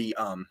the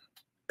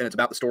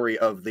story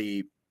of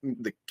the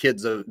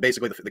kids of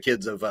basically the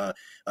kids of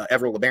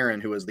Everett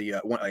LeBaron, who was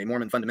a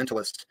Mormon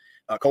fundamentalist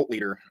cult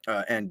leader,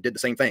 and did the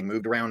same thing,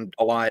 moved around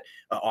a lot,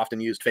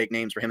 often used fake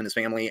names for him and his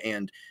family,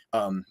 and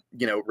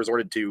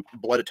resorted to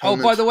blood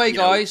atonement. Oh, by the way,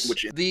 guys,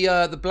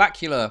 the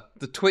Blackula,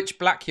 the Twitch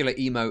Blackula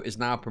emote is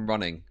now up and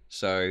running.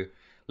 So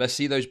let's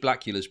see those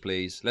Blackulas,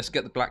 please. Let's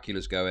get the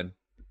Blackulas going.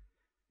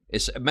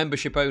 It's a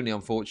membership only,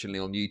 unfortunately,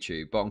 on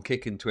YouTube, but on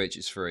Kick and Twitch,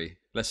 it's free.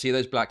 Let's see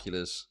those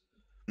Blackulas.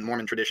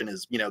 Mormon tradition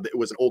is, it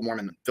was an old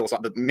Mormon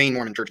philosophy. The main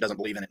Mormon church doesn't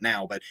believe in it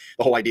now, but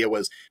the whole idea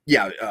was,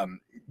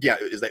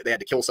 is that they had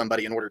to kill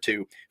somebody in order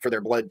for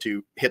their blood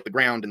to hit the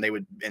ground, and they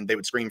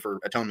would scream for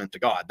atonement to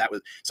God. That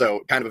was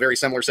so kind of a very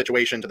similar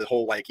situation to the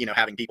whole, like,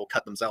 having people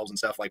cut themselves and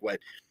stuff, like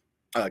what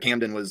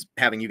Camden was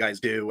having you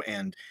guys do,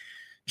 and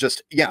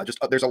just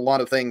there's a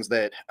lot of things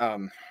that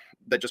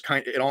that just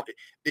kind of it all.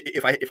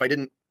 If I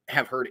didn't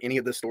have heard any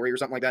of this story or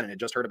something like that, and had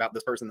just heard about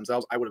this person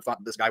themselves, I would have thought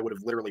that this guy would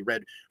have literally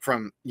read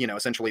from,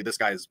 essentially this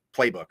guy's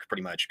playbook,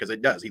 pretty much, because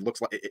it does. He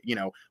looks like,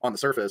 on the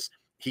surface,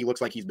 he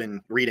looks like he's been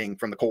reading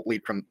from the cult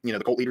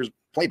leader's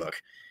playbook.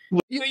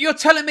 You're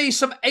telling me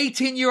some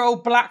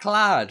 18-year-old black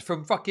lad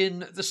from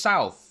fucking the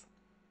South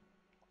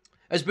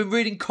has been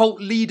reading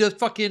cult leader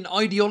fucking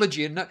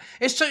ideology, and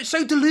it's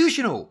so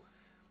delusional.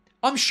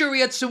 I'm sure he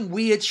had some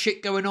weird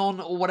shit going on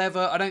or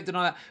whatever. I don't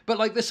deny that. But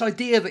like this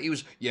idea that he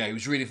was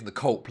reading from the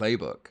cult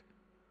playbook.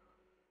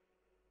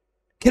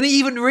 Can he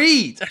even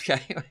read?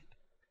 Okay.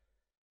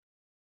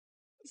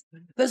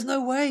 There's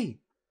no way.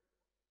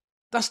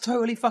 That's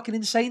totally fucking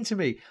insane to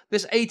me.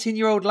 This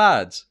 18-year-old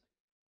lad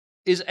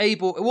is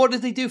able... What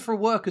did he do for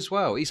work as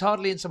well? He's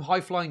hardly in some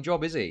high-flying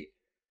job, is he?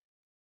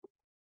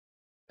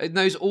 He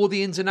knows all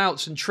the ins and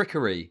outs and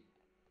trickery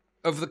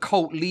of the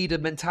cult leader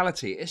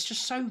mentality. It's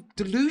just so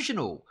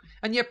delusional.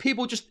 And yet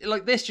people just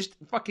like this just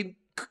fucking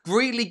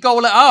greedily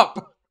gobble it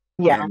up.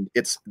 Yeah. And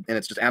it's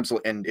just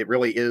absolute, and it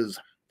really is.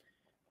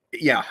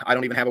 Yeah, I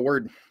don't even have a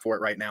word for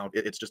it right now.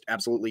 It's just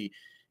absolutely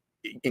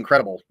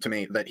incredible to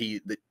me that he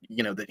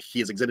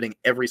is exhibiting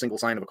every single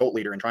sign of a cult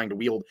leader and trying to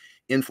wield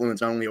influence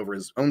not only over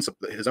his own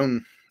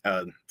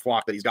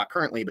flock that he's got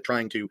currently, but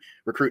trying to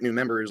recruit new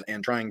members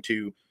and trying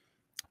to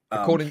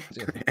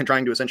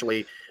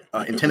essentially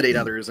intimidate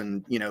others,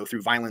 and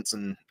through violence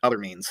and other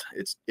means.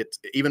 It's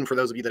even for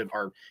those of you that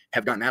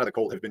have gotten out of the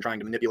cult, have been trying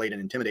to manipulate and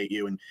intimidate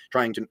you, and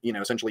trying to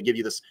essentially give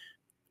you this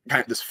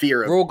kind of this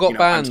fear of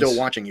I'm still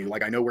watching you,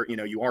 like I know where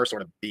you are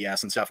sort of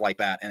BS and stuff like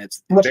that, and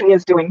it's what he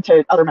is doing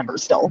to other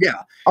members still,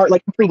 or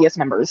like previous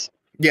members,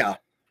 and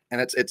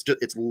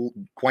it's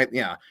quite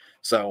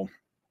so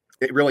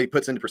it really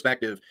puts into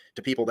perspective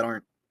to people that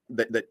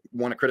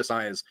want to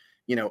criticize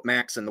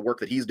Max and the work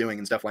that he's doing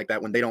and stuff like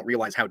that, when they don't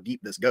realize how deep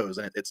this goes.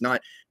 And it's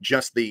not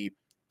just the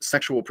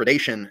sexual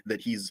predation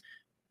that he's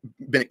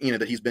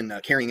been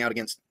carrying out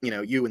against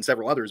you and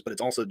several others, but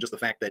it's also just the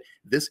fact that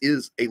this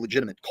is a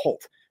legitimate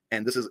cult,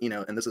 and this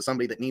is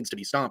somebody that needs to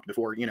be stopped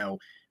before it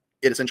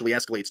essentially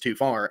escalates too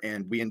far,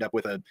 and we end up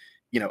with a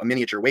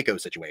miniature Waco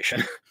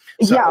situation.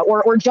 So, yeah,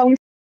 or Jonestown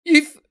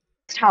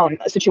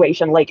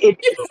situation, like it.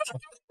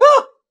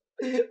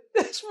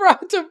 This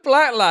random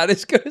black lad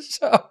is going to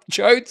set up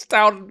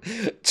Jonestown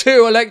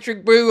 2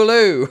 Electric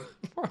Boogaloo.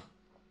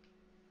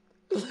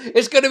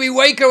 It's going to be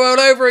Waco all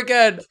over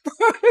again.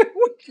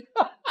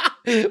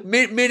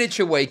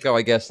 Miniature Waco,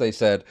 I guess they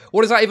said.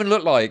 What does that even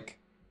look like?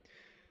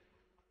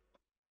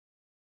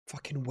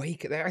 Fucking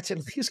Waco. They're acting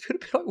like it's going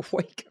to be like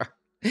Waco.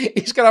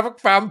 He's going to have a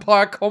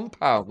vampire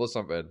compound or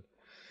something.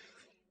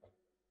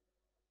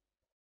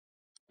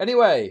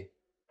 Anyway,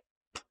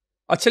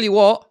 I tell you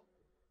what.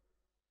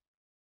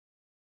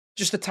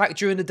 Just attack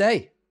during the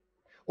day.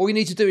 All you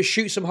need to do is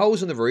shoot some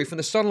holes in the roof and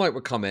the sunlight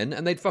would come in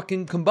and they'd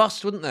fucking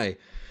combust, wouldn't they?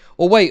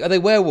 Or wait, are they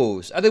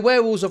werewolves? Are they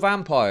werewolves or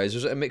vampires? Or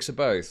is it a mix of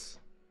both?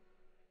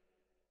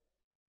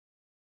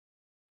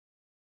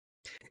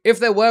 If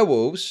they're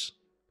werewolves,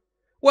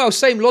 well,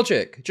 same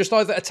logic. Just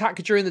either attack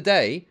during the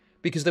day,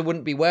 because they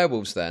wouldn't be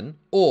werewolves then,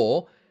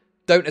 or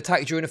don't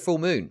attack during a full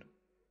moon.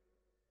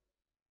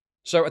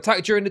 So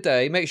attack during the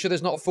day, make sure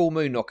there's not a full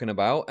moon knocking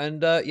about,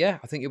 and I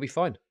think you'll be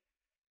fine.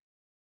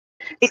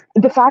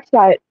 The fact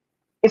that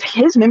if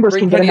his members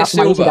can get enough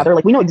money together,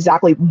 like we know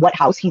exactly what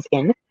house he's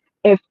in.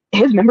 If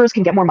his members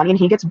can get more money and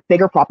he gets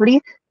bigger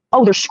property,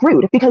 they're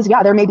screwed, because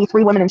there may be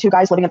 3 women and 2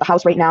 guys living at the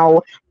house right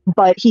now,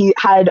 but he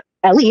had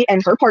Ellie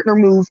and her partner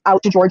move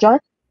out to Georgia.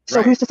 So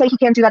Right. who's to say he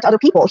can't do that to other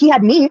people? He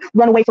had me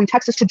run away from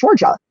Texas to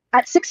Georgia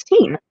at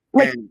 16.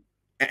 Like,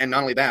 and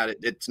not only that,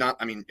 it's not.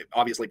 I mean,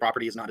 obviously,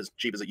 property is not as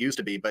cheap as it used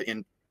to be, but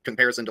in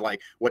comparison to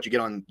like what you get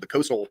on the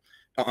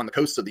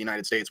coasts of the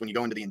United States, when you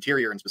go into the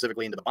interior and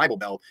specifically into the Bible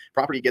Belt,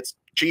 property gets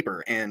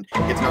cheaper, and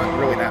it's not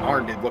really that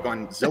hard to look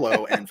on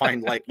Zillow and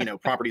find like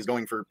properties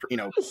going for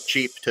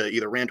cheap to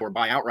either rent or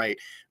buy outright.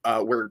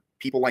 Where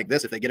people like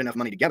this, if they get enough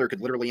money together,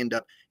 could literally end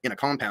up in a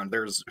compound.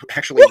 There's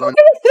actually one.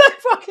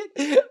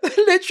 They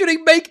literally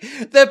make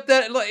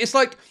it's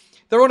like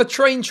they're on a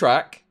train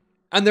track.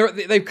 And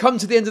they've come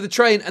to the end of the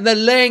train and they're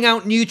laying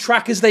out new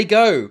track as they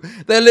go.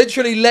 They're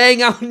literally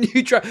laying out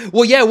new track.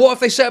 Well, yeah, what if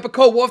they set up a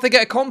cult? What if they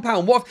get a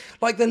compound? What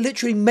if, like, they're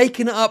literally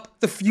making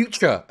up the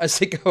future as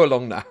they go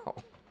along now.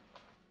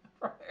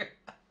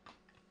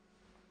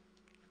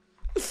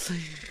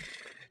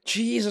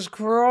 Jesus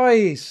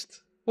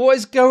Christ. What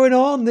is going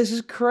on? This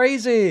is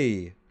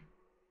crazy.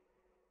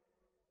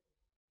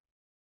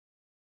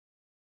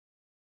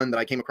 That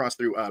I came across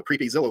through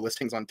creepy Zillow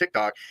listings on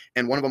TikTok,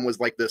 and one of them was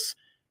like this.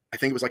 I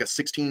think it was like a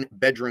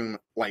 16-bedroom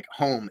like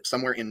home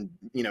somewhere in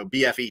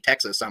BFE,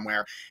 Texas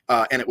somewhere,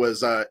 and it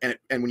was and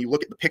when you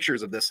look at the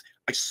pictures of this,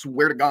 I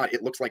swear to God,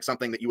 it looks like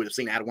something that you would have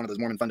seen out of one of those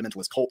Mormon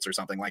fundamentalist cults or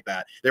something like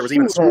that. There was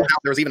even a schoolhouse.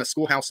 There was even a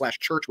schoolhouse /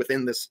 church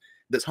within this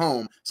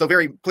home. So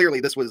very clearly,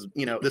 this was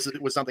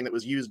was something that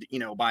was used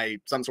by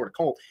some sort of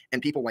cult.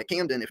 And people like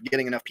Camden, if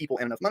getting enough people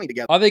and enough money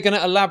together, are they going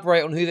to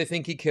elaborate on who they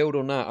think he killed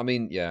or not? I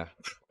mean, yeah.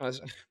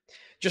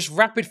 Just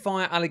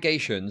rapid-fire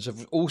allegations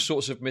of all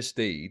sorts of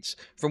misdeeds,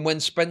 from when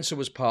Spencer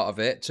was part of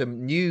it, to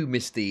new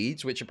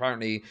misdeeds, which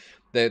apparently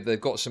they've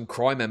got some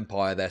crime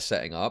empire they're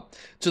setting up,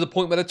 to the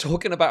point where they're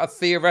talking about a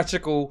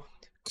theoretical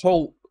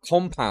cult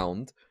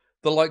compound,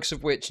 the likes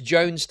of which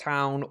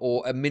Jonestown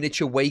or a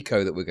miniature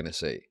Waco that we're going to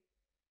see.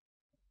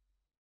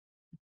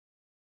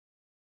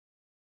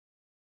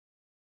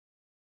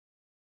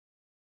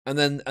 And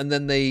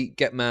then they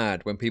get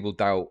mad when people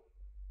doubt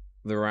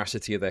the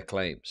veracity of their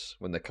claims,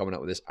 when they're coming up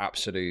with this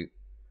absolute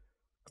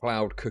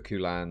cloud cuckoo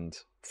land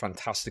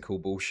fantastical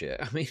bullshit.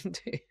 I mean,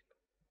 dude.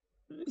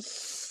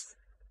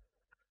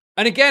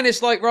 And again,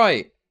 it's like,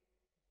 right,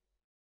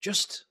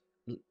 just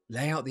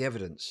lay out the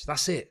evidence.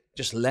 That's it.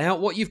 Just lay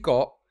out what you've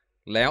got,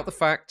 lay out the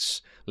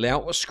facts, lay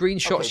out what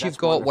screenshots you've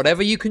got, wonderful.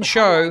 whatever you can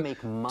show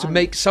to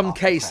make some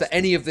case that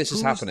any of this is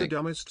Who's happening. the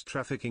dumbest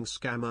trafficking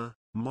scammer,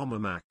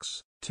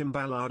 MamaMax, Tim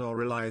Ballard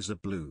or Eliza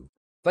Blue?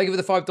 Thank you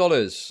for the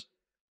 $5.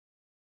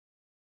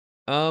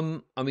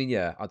 I mean,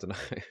 yeah, I don't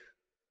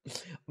know.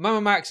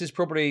 MamaMax is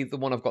probably the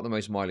one I've got the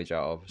most mileage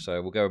out of, so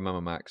we'll go with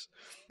MamaMax.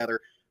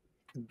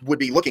 would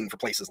be looking for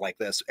places like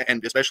this,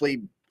 and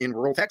especially in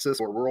rural Texas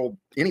or rural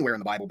anywhere in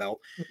the Bible Belt.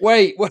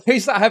 Wait,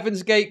 who's that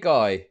Heaven's Gate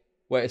guy?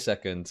 Wait a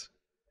second.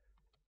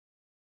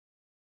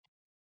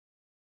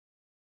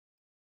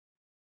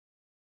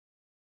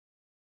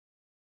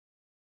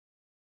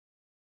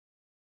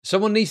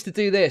 Someone needs to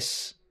do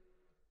this.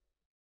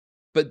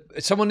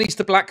 But someone needs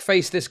to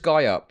blackface this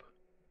guy up.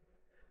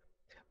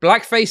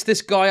 Blackface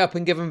this guy up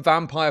and give him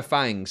vampire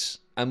fangs,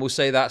 and we'll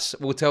say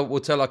we'll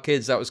tell our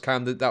kids that was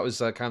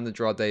Camden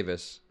Gerard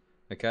Davis.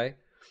 Okay.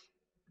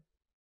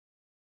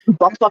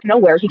 Bumfuck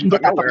nowhere, he can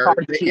get that fucking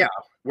property. Yeah,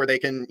 where they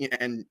can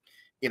and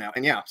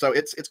yeah. So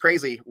it's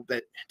crazy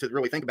that to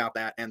really think about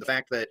that, and the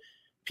fact that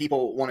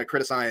people want to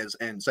criticize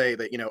and say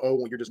that oh,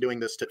 well, you're just doing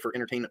this for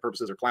entertainment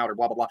purposes or clout or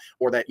blah blah blah,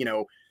 or that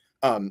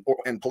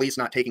and police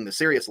not taking this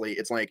seriously.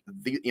 It's like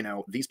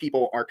these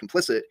people are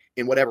complicit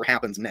in whatever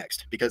happens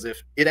next, because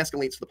if it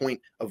escalates to the point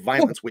of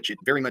violence, which it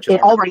very much it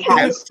already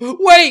has.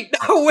 Wait,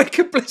 no, we're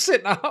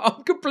complicit now.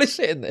 I'm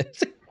complicit in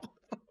this.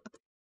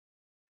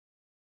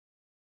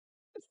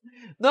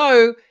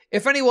 No,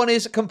 if anyone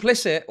is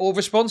complicit or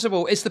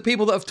responsible, it's the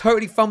people that have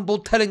totally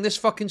fumbled telling this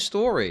fucking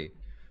story.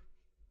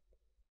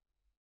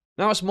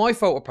 Now it's my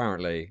fault,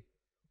 apparently.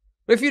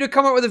 But if you'd have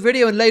come up with a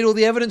video and laid all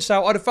the evidence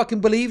out, I'd have fucking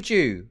believed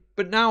you.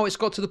 But now it's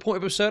got to the point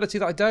of absurdity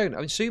that I don't. I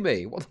mean, sue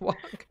me. What the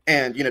fuck?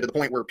 And, to the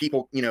point where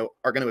people,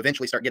 are going to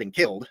eventually start getting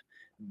killed.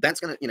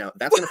 That's going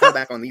to fall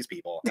back on these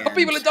people. And,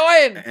 people are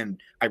dying. And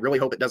I really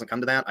hope it doesn't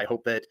come to that. I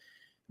hope that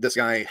this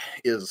guy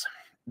is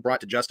brought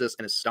to justice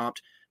and is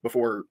stopped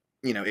before,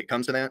 it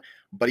comes to that.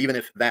 But even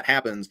if that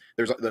happens,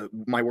 there's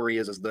my worry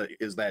is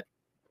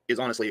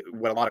honestly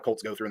what a lot of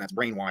cults go through, and that's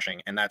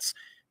brainwashing. And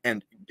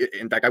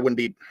in fact, I wouldn't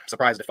be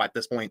surprised if at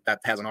this point that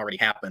hasn't already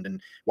happened.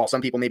 And while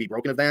some people may be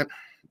broken of that,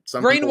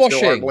 some people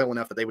still are loyal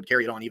enough that they would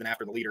carry it on even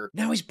after the leader.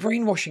 Now he's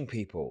brainwashing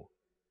people.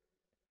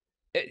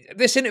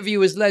 This interview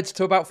has led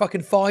to about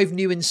fucking 5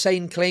 new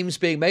insane claims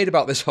being made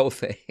about this whole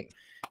thing.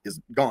 Is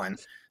gone.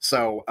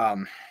 So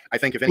I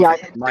think if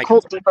anything,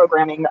 cult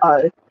deprogramming.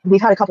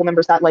 We've had a couple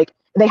members that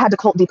they had to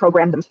cult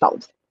deprogram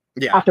themselves.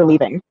 Yeah. After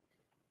leaving.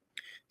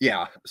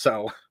 Yeah.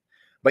 So,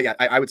 but yeah,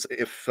 I would say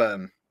if.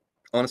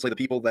 Honestly, the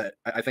people that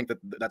I think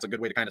that's a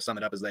good way to kind of sum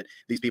it up is that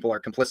these people are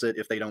complicit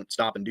if they don't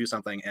stop and do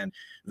something, and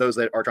those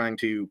that are trying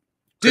to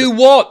do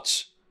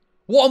what?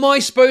 What am I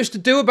supposed to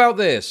do about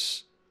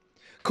this?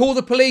 Call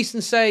the police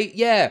and say,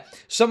 yeah,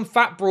 some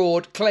fat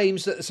broad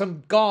claims that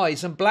some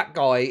black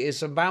guy is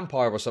some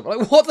vampire or something.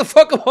 Like, what the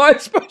fuck am I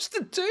supposed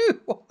to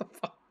do? What the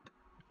fuck?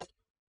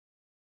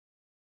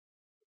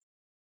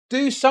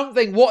 Do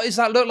something. What does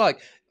that look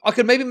like? I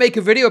could maybe make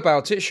a video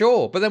about it,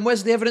 sure. But then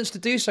where's the evidence to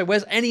do so?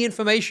 Where's any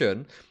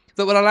information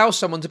that will allow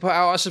someone to put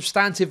out a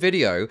substantive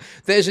video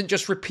that isn't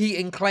just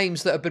repeating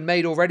claims that have been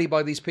made already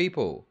by these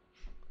people?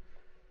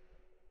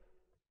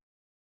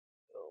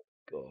 Oh,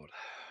 God.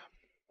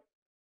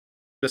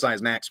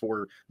 Criticize Max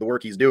for the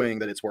work he's doing,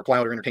 that it's for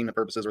clout or entertainment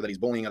purposes, or that he's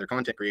bullying other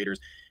content creators.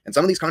 And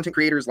some of these content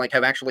creators like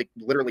have actually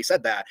literally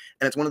said that.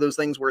 And it's one of those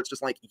things where it's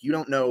just like, you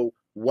don't know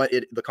what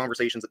the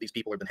conversations that these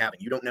people have been having.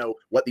 You don't know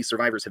what these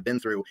survivors have been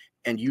through.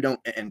 And you don't,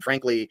 and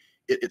frankly,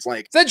 it's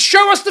like, then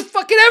show us the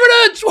fucking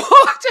evidence.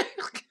 What?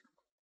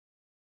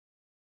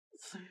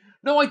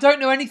 No, I don't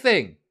know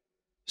anything.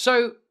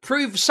 So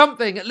prove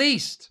something at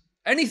least.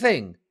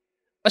 Anything.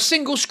 A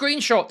single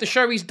screenshot to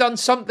show he's done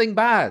something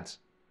bad.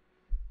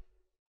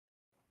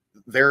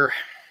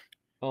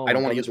 I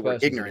don't want to use the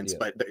word ignorance,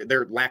 but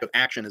their lack of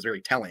action is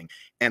very telling.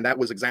 And that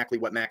was exactly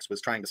what Max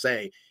was trying to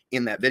say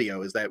in that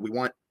video, is that we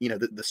want, you know,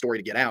 the story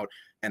to get out.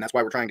 And that's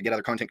why we're trying to get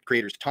other content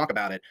creators to talk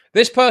about it.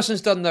 This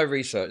person's done no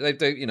research.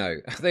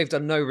 They've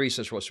done no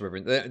research whatsoever.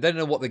 They don't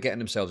know what they're getting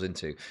themselves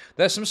into.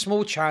 There's some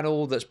small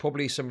channel that's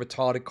probably some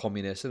retarded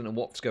communist. I don't know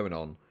what's going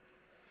on.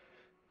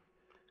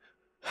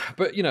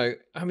 But, you know,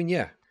 I mean,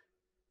 yeah.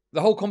 The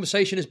whole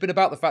conversation has been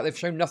about the fact they've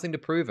shown nothing to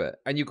prove it.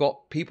 And you've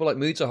got people like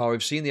Mutahar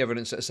who've seen the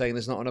evidence that are saying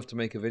there's not enough to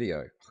make a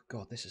video. Oh,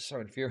 God, this is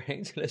so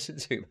infuriating to listen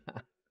to,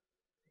 man.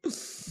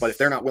 But if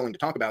they're not willing to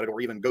talk about it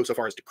or even go so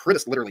far as to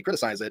literally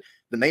criticize it,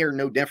 then they are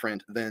no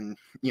different than,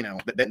 you know,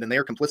 then they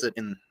are complicit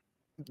in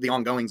the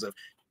ongoings of,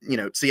 you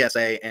know,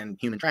 CSA and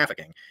human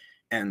trafficking.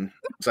 And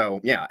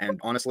so, yeah, and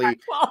honestly,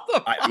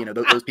 you know,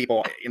 those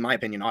people, in my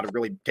opinion, ought to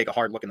really take a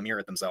hard look in the mirror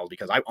at themselves,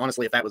 because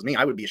honestly, if that was me,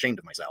 I would be ashamed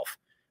of myself,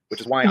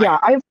 which is why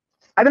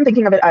I've been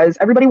thinking of it as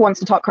everybody wants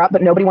to talk crap,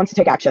 but nobody wants to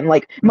take action.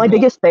 Like, my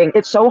biggest thing,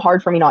 it's so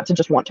hard for me not to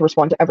just want to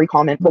respond to every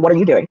comment. But what are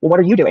you doing? Well, what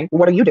are you doing? Well,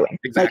 what are you doing?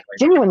 Exactly. Like,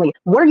 genuinely,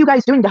 what are you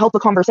guys doing to help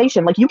the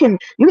conversation? Like, you can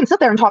sit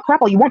there and talk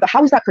crap all you want, but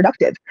how is that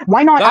productive?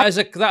 Why not? That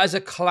is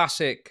a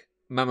classic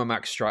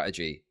MamaMax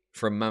strategy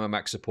from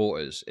MamaMax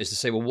supporters, is to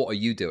say, well, what are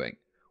you doing?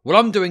 Well,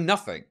 I'm doing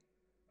nothing.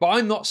 But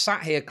I'm not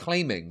sat here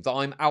claiming that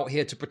I'm out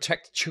here to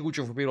protect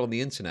children from people on the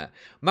internet.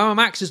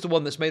 MamaMax is the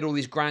one that's made all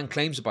these grand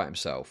claims about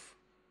himself.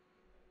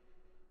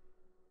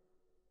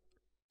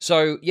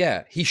 So,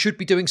 yeah, he should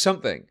be doing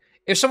something.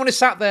 If someone is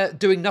sat there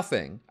doing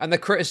nothing and they're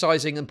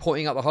criticizing and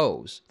pointing out the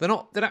holes, they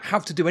don't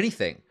have to do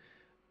anything.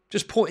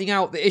 Just pointing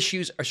out the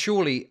issues are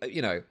surely,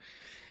 you know,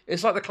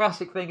 it's like the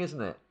classic thing, isn't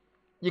it?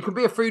 You can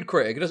be a food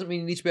critic. It doesn't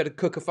mean you need to be able to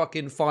cook a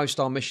fucking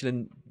 5-star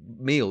Michelin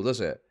meal,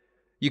 does it?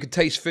 You can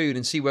taste food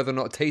and see whether or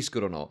not it tastes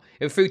good or not.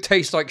 If food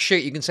tastes like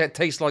shit, you can say it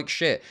tastes like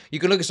shit. You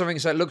can look at something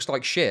and say it looks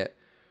like shit.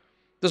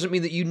 Doesn't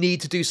mean that you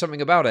need to do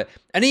something about it.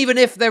 And even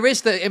if there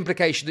is the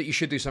implication that you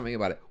should do something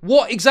about it,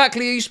 what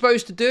exactly are you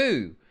supposed to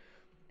do?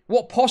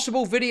 What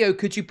possible video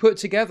could you put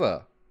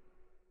together?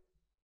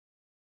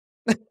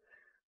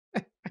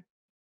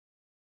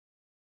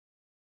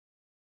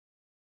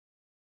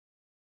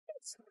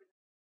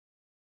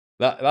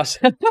 That's...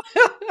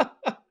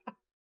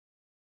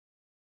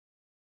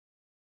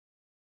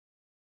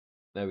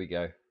 There we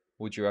go.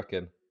 What do you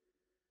reckon?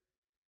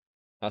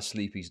 How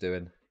Sleepy's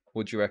doing?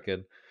 What do you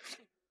reckon?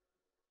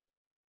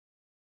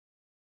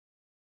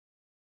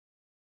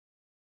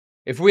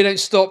 If we don't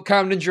stop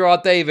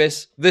Cumden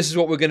Davis, this is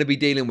what we're going to be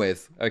dealing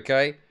with,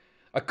 okay?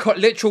 A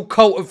literal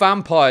cult of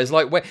vampires.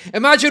 Like,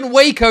 imagine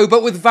Waco,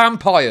 but with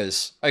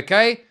vampires,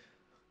 okay?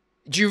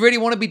 Do you really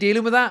want to be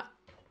dealing with that?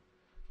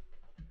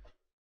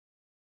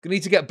 You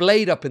need to get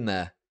Blade up in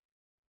there.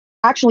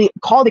 Actually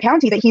call the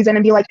county that he's in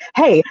and be like,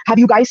 hey, have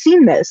you guys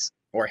seen this?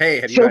 Or, hey,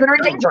 have you Children guys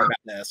are in danger about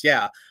this?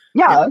 Yeah.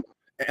 Yeah.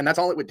 And that's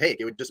all it would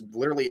take. It would just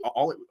literally,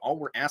 all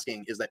we're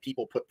asking is that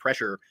people put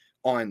pressure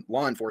on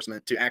law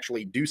enforcement to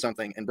actually do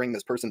something and bring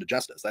this person to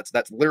justice.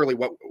 That's literally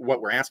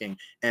what we're asking.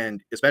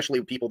 And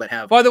especially people that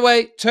have... By the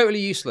way, totally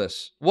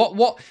useless.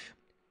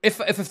 If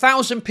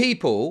 1,000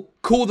 people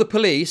call the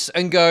police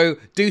and go,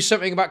 do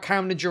something about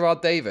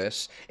Cumden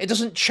Davis, it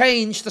doesn't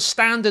change the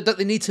standard that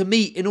they need to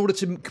meet in order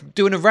to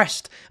do an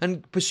arrest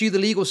and pursue the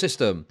legal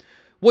system.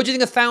 What do you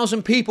think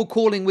 1,000 people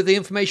calling with the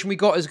information we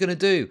got is going to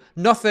do?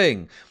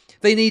 Nothing.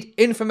 They need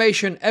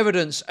information,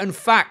 evidence, and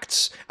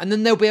facts, and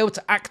then they'll be able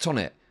to act on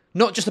it.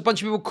 Not just a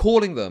bunch of people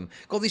calling them.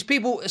 God, these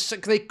people are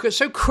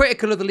so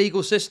critical of the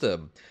legal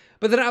system,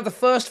 but they don't have the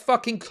first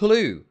fucking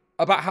clue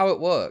about how it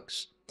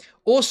works.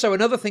 Also,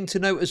 another thing to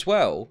note as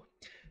well,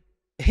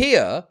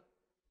 here,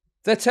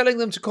 they're telling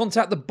them to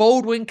contact the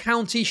Baldwin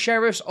County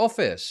Sheriff's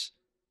Office.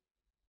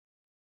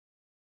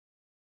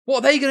 What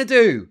are they going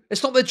to do?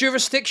 It's not their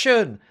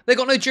jurisdiction. They've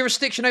got no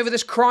jurisdiction over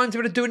this crime to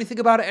be able to do anything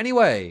about it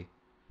anyway.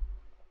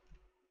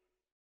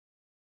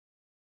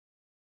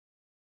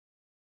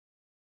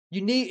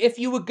 If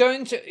you were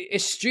going to,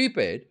 it's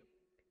stupid,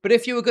 but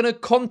if you were going to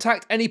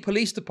contact any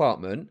police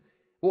department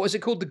What was it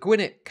called? The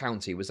Gwinnett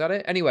County, was that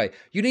it? Anyway,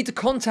 you need to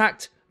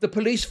contact the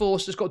police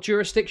force that's got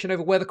jurisdiction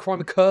over where the crime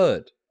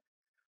occurred.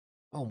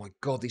 Oh my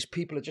God, these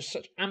people are just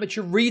such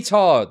amateur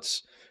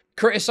retards,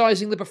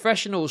 criticizing the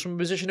professionals from a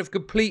position of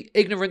complete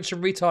ignorance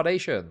and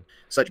retardation.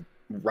 Such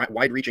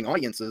wide-reaching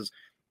audiences,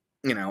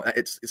 you know,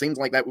 it seems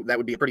like that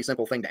would be a pretty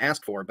simple thing to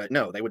ask for, but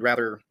no, they would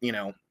rather, you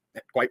know,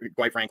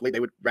 quite frankly,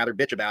 they would rather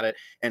bitch about it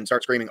and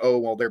start screaming, "Oh,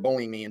 well, they're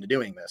bullying me into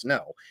doing this."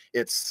 No,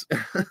 it's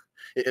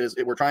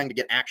we're trying to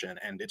get action,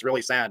 and it's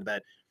really sad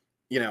that,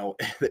 you know,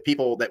 that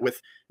people that with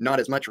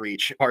not as much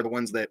reach are the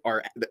ones that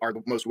are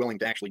the most willing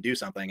to actually do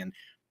something. And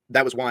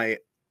that was why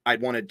I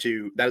wanted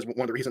to. That is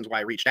one of the reasons why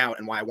I reached out,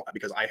 and why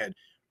because I had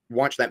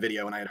watched that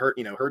video and I had heard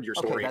your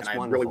story, and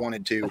I really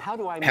wanted to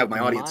have my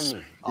audience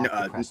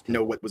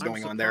know what was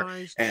going on there,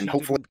 and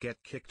hopefully didn't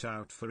get kicked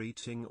out for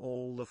eating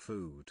all the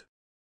food.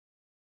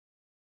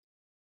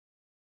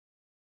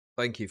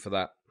 Thank you for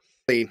that.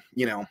 You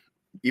know,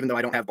 even though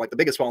I don't have like the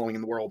biggest following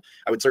in the world,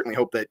 I would certainly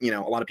hope that, you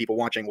know, a lot of people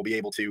watching will be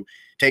able to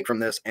take from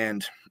this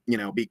and, you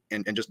know,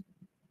 and just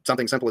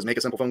something simple as make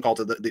a simple phone call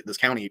to this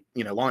county,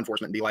 you know, law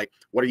enforcement, and be like,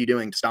 what are you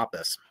doing to stop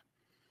this?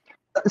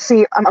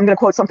 See, I'm going to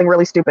quote something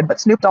really stupid, but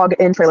Snoop Dogg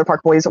in Trailer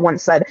Park Boys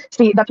once said,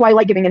 "See, that's why I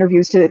like giving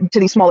interviews to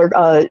these smaller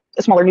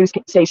news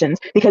stations,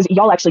 because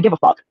y'all actually give a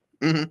fuck."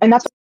 Mm-hmm. And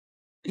that's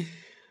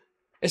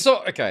It's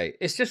not okay.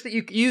 It's just that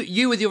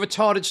you with your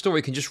retarded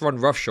story can just run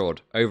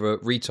roughshod over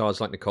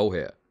retards like Nicole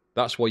here.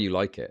 That's why you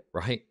like it,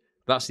 right?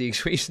 That's the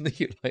reason that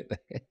you like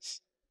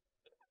this.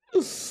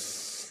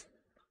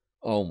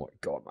 Oh my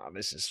God, man.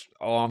 This is...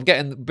 Oh, I'm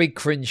getting big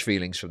cringe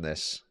feelings from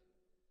this.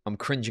 I'm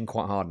cringing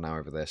quite hard now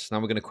over this. Now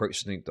we're going to quote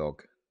Snoop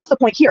Dogg. the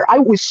point here. I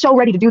was so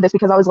ready to do this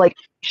because I was like,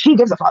 she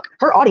gives a fuck.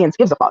 Her audience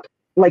gives a fuck.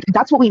 Like,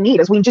 that's what we need,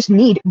 is we just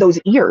need those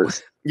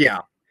ears.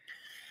 Yeah.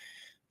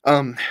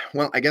 Well,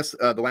 I guess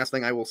the last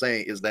thing I will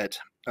say is that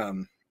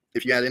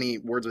if you had any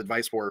words of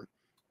advice for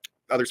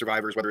other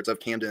survivors, whether it's of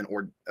Camden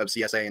or of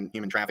CSA and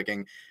human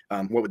trafficking,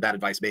 what would that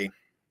advice be?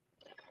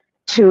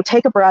 To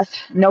take a breath,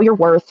 know your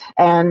worth,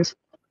 and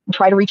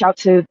try to reach out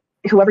to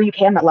whoever you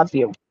can that loves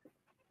you.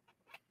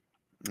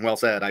 Well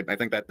said. I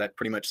think that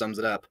pretty much sums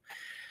it up.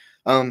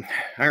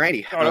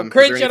 Alrighty. I'm Is there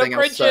cringing, anything I'm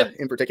else cringing.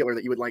 in particular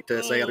that you would like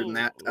to say other than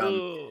that,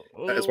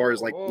 as far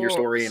as like your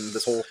story and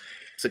this whole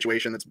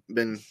situation that's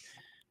been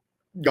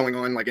going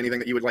on, like anything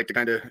that you would like to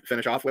kind of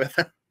finish off with?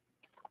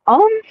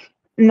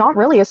 Not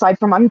really, aside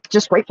from I'm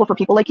just grateful for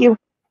people like you.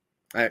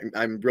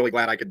 I'm really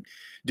glad I could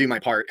do my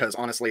part, because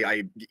honestly,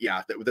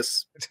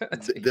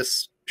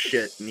 this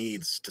shit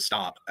needs to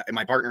stop.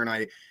 My partner and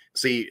I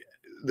see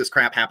this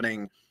crap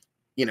happening,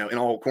 you know, in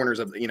all corners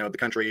of, you know, the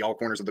country, all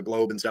corners of the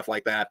globe and stuff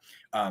like that.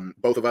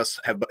 Both of us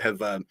have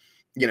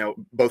you know,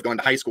 both gone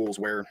to high schools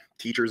where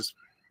teachers,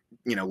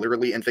 you know,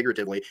 literally and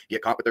figuratively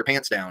get caught with their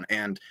pants down.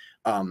 And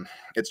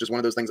it's just one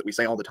of those things that we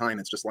say all the time.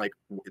 It's just like,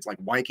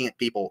 why can't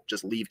people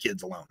just leave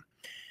kids alone?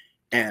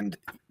 And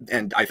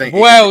I think...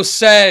 Well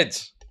said.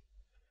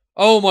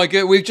 Oh my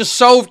God, we've just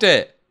solved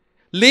it.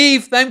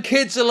 Leave them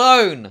kids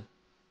alone.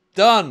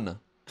 Done.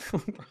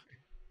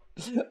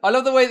 I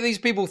love the way that these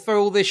people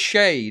throw all this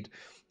shade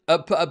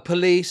at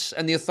police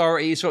and the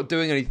authorities not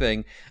doing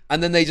anything,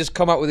 and then they just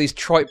come up with these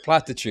trite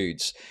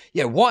platitudes.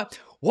 Yeah,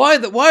 why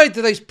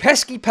do those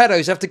pesky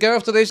pedos have to go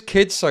after those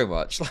kids so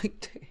much?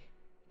 Like,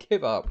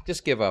 give up.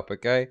 Just give up,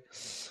 okay?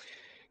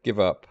 Give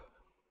up.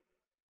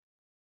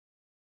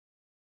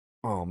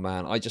 Oh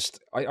man,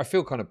 I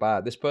feel kind of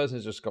bad. This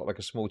person's just got like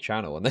a small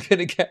channel, and they're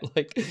gonna get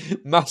like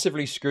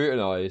massively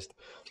scrutinized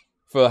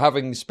for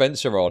having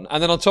Spencer on.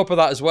 And then on top of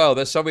that as well,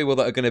 there's some people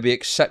that are going to be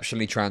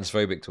exceptionally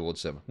transphobic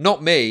towards him.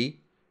 Not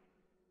me,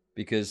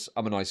 because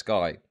I'm a nice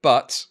guy,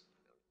 but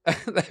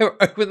they're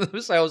opening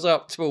themselves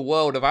up to a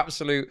world of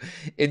absolute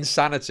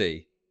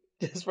insanity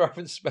just for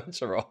having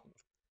Spencer on.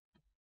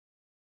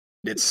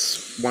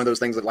 It's one of those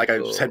things that, like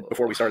I said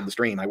before we started the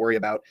stream, I worry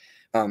about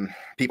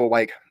people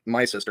like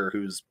my sister,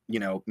 who's, you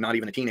know, not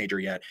even a teenager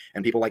yet,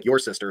 and people like your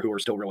sister who are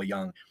still really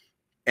young,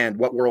 and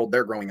what world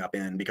they're growing up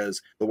in, because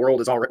the world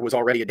was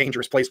already a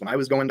dangerous place when I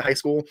was going to high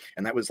school,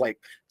 and that was like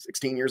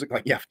 16 years ago,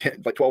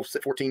 like 12,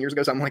 14 years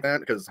ago, something like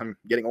that, because I'm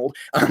getting old.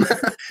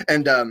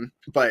 And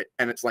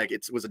it's like,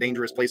 it was a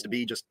dangerous place to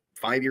be just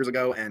 5 years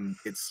ago, and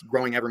it's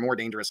growing ever more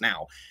dangerous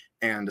now.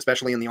 And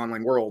especially in the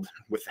online world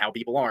with how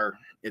people are,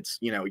 it's,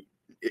 you know,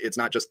 it's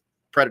not just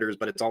predators,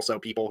 but it's also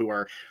people who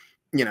are,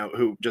 you know,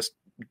 who just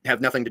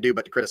have nothing to do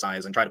but to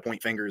criticize and try to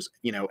point fingers,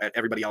 you know, at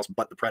everybody else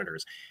but the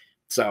predators.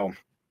 So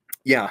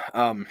yeah.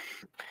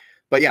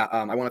 But yeah,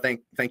 I want to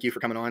thank you for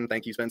coming on.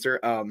 Thank you, Spencer.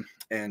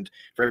 And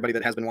for everybody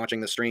that has been watching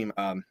the stream,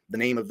 the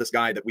name of this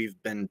guy that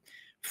we've been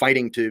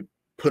fighting to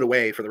put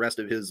away for the rest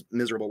of his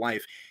miserable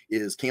life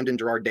is Camden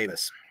Gerard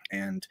Davis.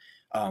 And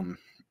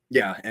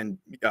yeah. And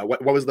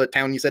what was the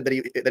town you said that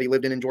he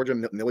lived in Georgia?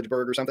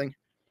 Milledgeburg or something?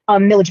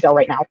 Milledgeville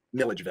right now.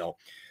 Milledgeville.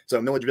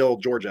 So Milledgeville,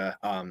 Georgia.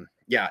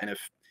 Yeah. And if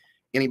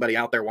anybody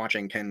out there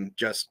watching can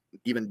just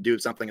even do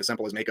something as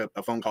simple as make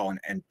a phone call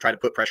and try to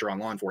put pressure on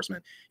law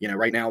enforcement. You know,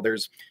 right now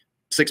there's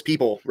 6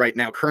 people right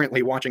now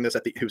currently watching this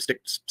who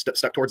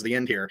stuck towards the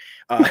end here.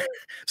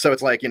 So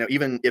it's like, you know,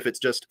 even if it's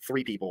just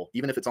 3 people,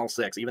 even if it's all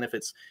 6, even if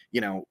it's,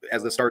 you know,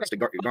 as this starts to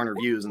garner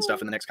views and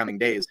stuff in the next coming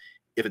days,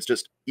 if it's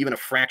just even a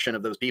fraction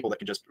of those people that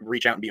can just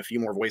reach out and be a few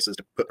more voices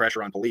to put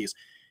pressure on police,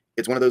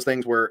 it's one of those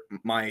things where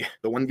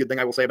the one good thing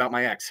I will say about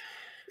my ex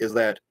is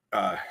that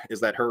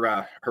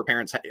her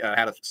parents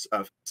had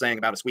a saying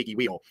about a squeaky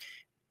wheel.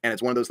 And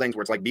it's one of those things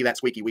where it's like, be that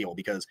squeaky wheel,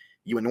 because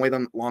you annoy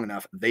them long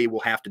enough, they will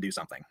have to do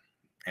something.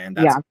 And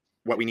that's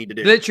what we need to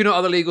do. Literally not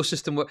how the legal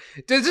system works.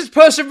 Does this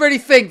person really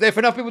think that if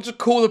enough people just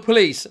call the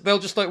police, they'll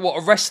just, like,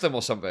 what, arrest them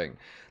or something?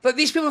 Like,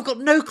 these people have got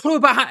no clue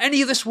about how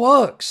any of this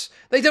works.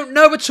 They don't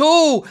know at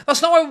all.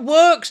 That's not how it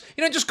works.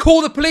 You don't just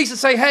call the police and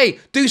say, hey,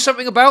 do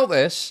something about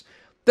this.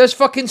 There's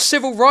fucking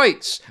civil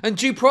rights and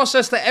due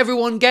process that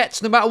everyone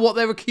gets no matter what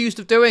they're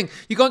accused of doing.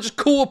 You can't just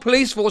call a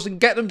police force and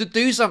get them to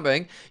do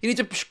something. You need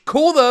to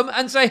call them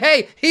and say,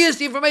 hey, here's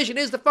the information,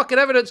 here's the fucking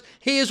evidence,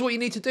 here's what you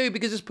need to do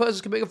because this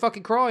person's committing a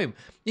fucking crime.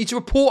 You need to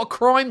report a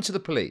crime to the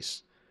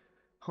police.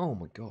 Oh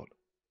my God.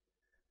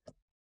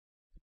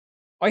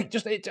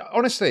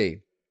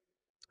 Honestly,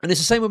 and it's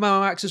the same with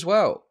MamaMax as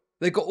well.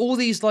 They've got all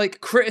these,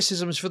 like,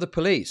 criticisms for the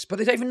police, but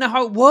they don't even know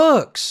how it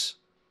works.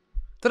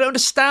 They don't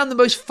understand the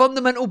most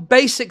fundamental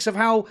basics of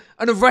how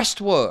an arrest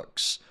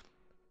works.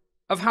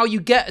 Of how you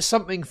get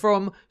something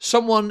from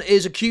someone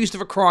is accused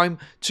of a crime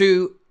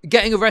to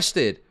getting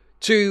arrested,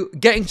 to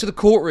getting to the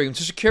courtroom,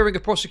 to securing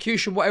a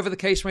prosecution, whatever the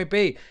case may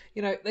be.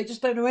 You know, they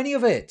just don't know any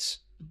of it.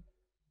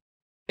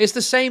 It's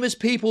the same as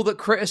people that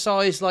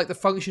criticize, like, the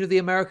function of the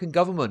American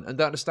government and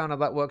don't understand how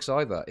that works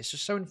either. It's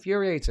just so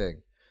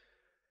infuriating.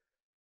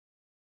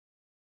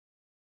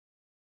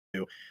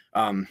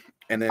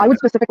 And then I would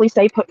specifically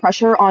say put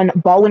pressure on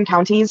Baldwin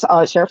County's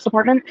Sheriff's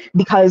Department,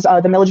 because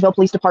the Milledgeville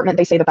Police Department,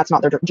 they say that that's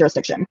not their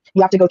jurisdiction.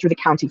 You have to go through the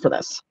county for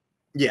this.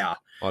 Yeah.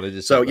 Oh,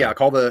 so yeah,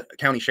 call the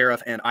county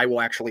sheriff, and I will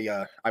actually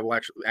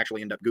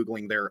end up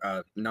Googling their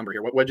number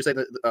here. What did you say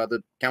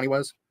the county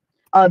was?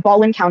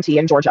 Baldwin County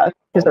in Georgia,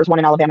 because there's one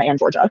in Alabama and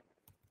Georgia.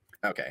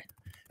 Okay.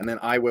 And then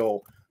I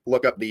will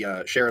look up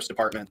the sheriff's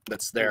department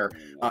that's there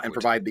and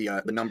provide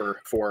the number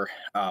for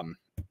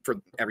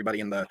everybody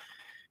in the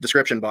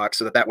description box,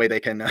 so that way they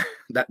can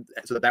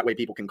that way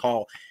people can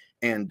call,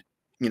 and,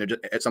 you know,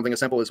 just something as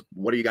simple as,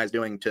 what are you guys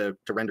doing to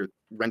render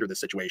this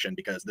situation,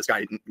 because this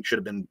guy should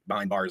have been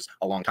behind bars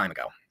a long time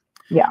ago.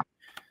 Yeah.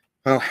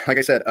 Well, like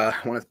I said, I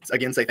want to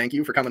again say thank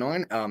you for coming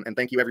on, and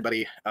thank you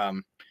everybody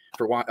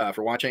for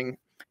watching.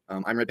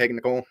 I'm RedPagan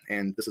Nicole,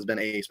 and this has been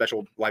a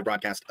special live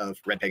broadcast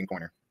of RedPagan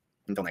Corner.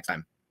 Until next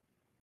time.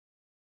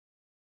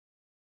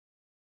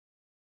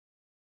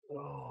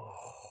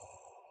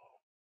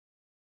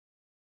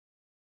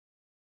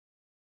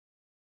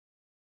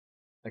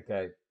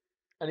 Okay.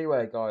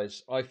 Anyway,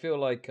 guys, I feel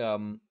like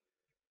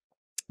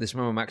this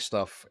MamaMax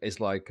stuff is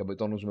like a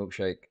McDonald's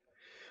milkshake.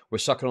 We're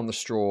sucking on the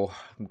straw.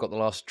 We've got the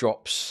last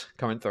drops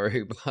coming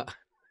through, but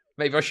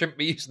maybe I shouldn't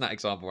be using that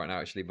example right now,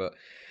 actually. But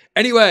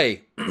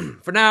anyway,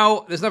 for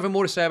now, there's nothing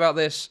more to say about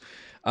this.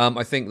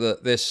 I think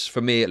that this,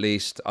 for me at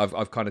least,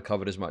 I've kind of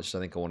covered as much as I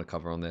think I want to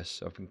cover on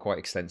this. I've been quite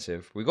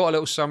extensive. We got a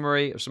little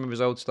summary of some of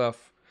his old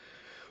stuff.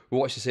 We'll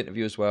watch this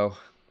interview as well.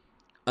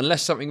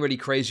 Unless something really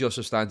crazy or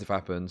substantive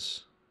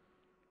happens,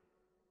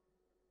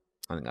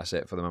 I think that's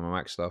it for the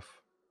MamaMax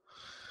stuff.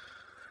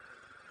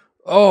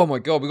 Oh my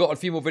God, we got a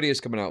few more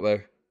videos coming out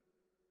though.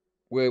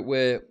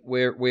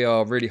 We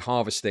are really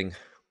harvesting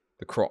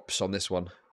the crops on this one.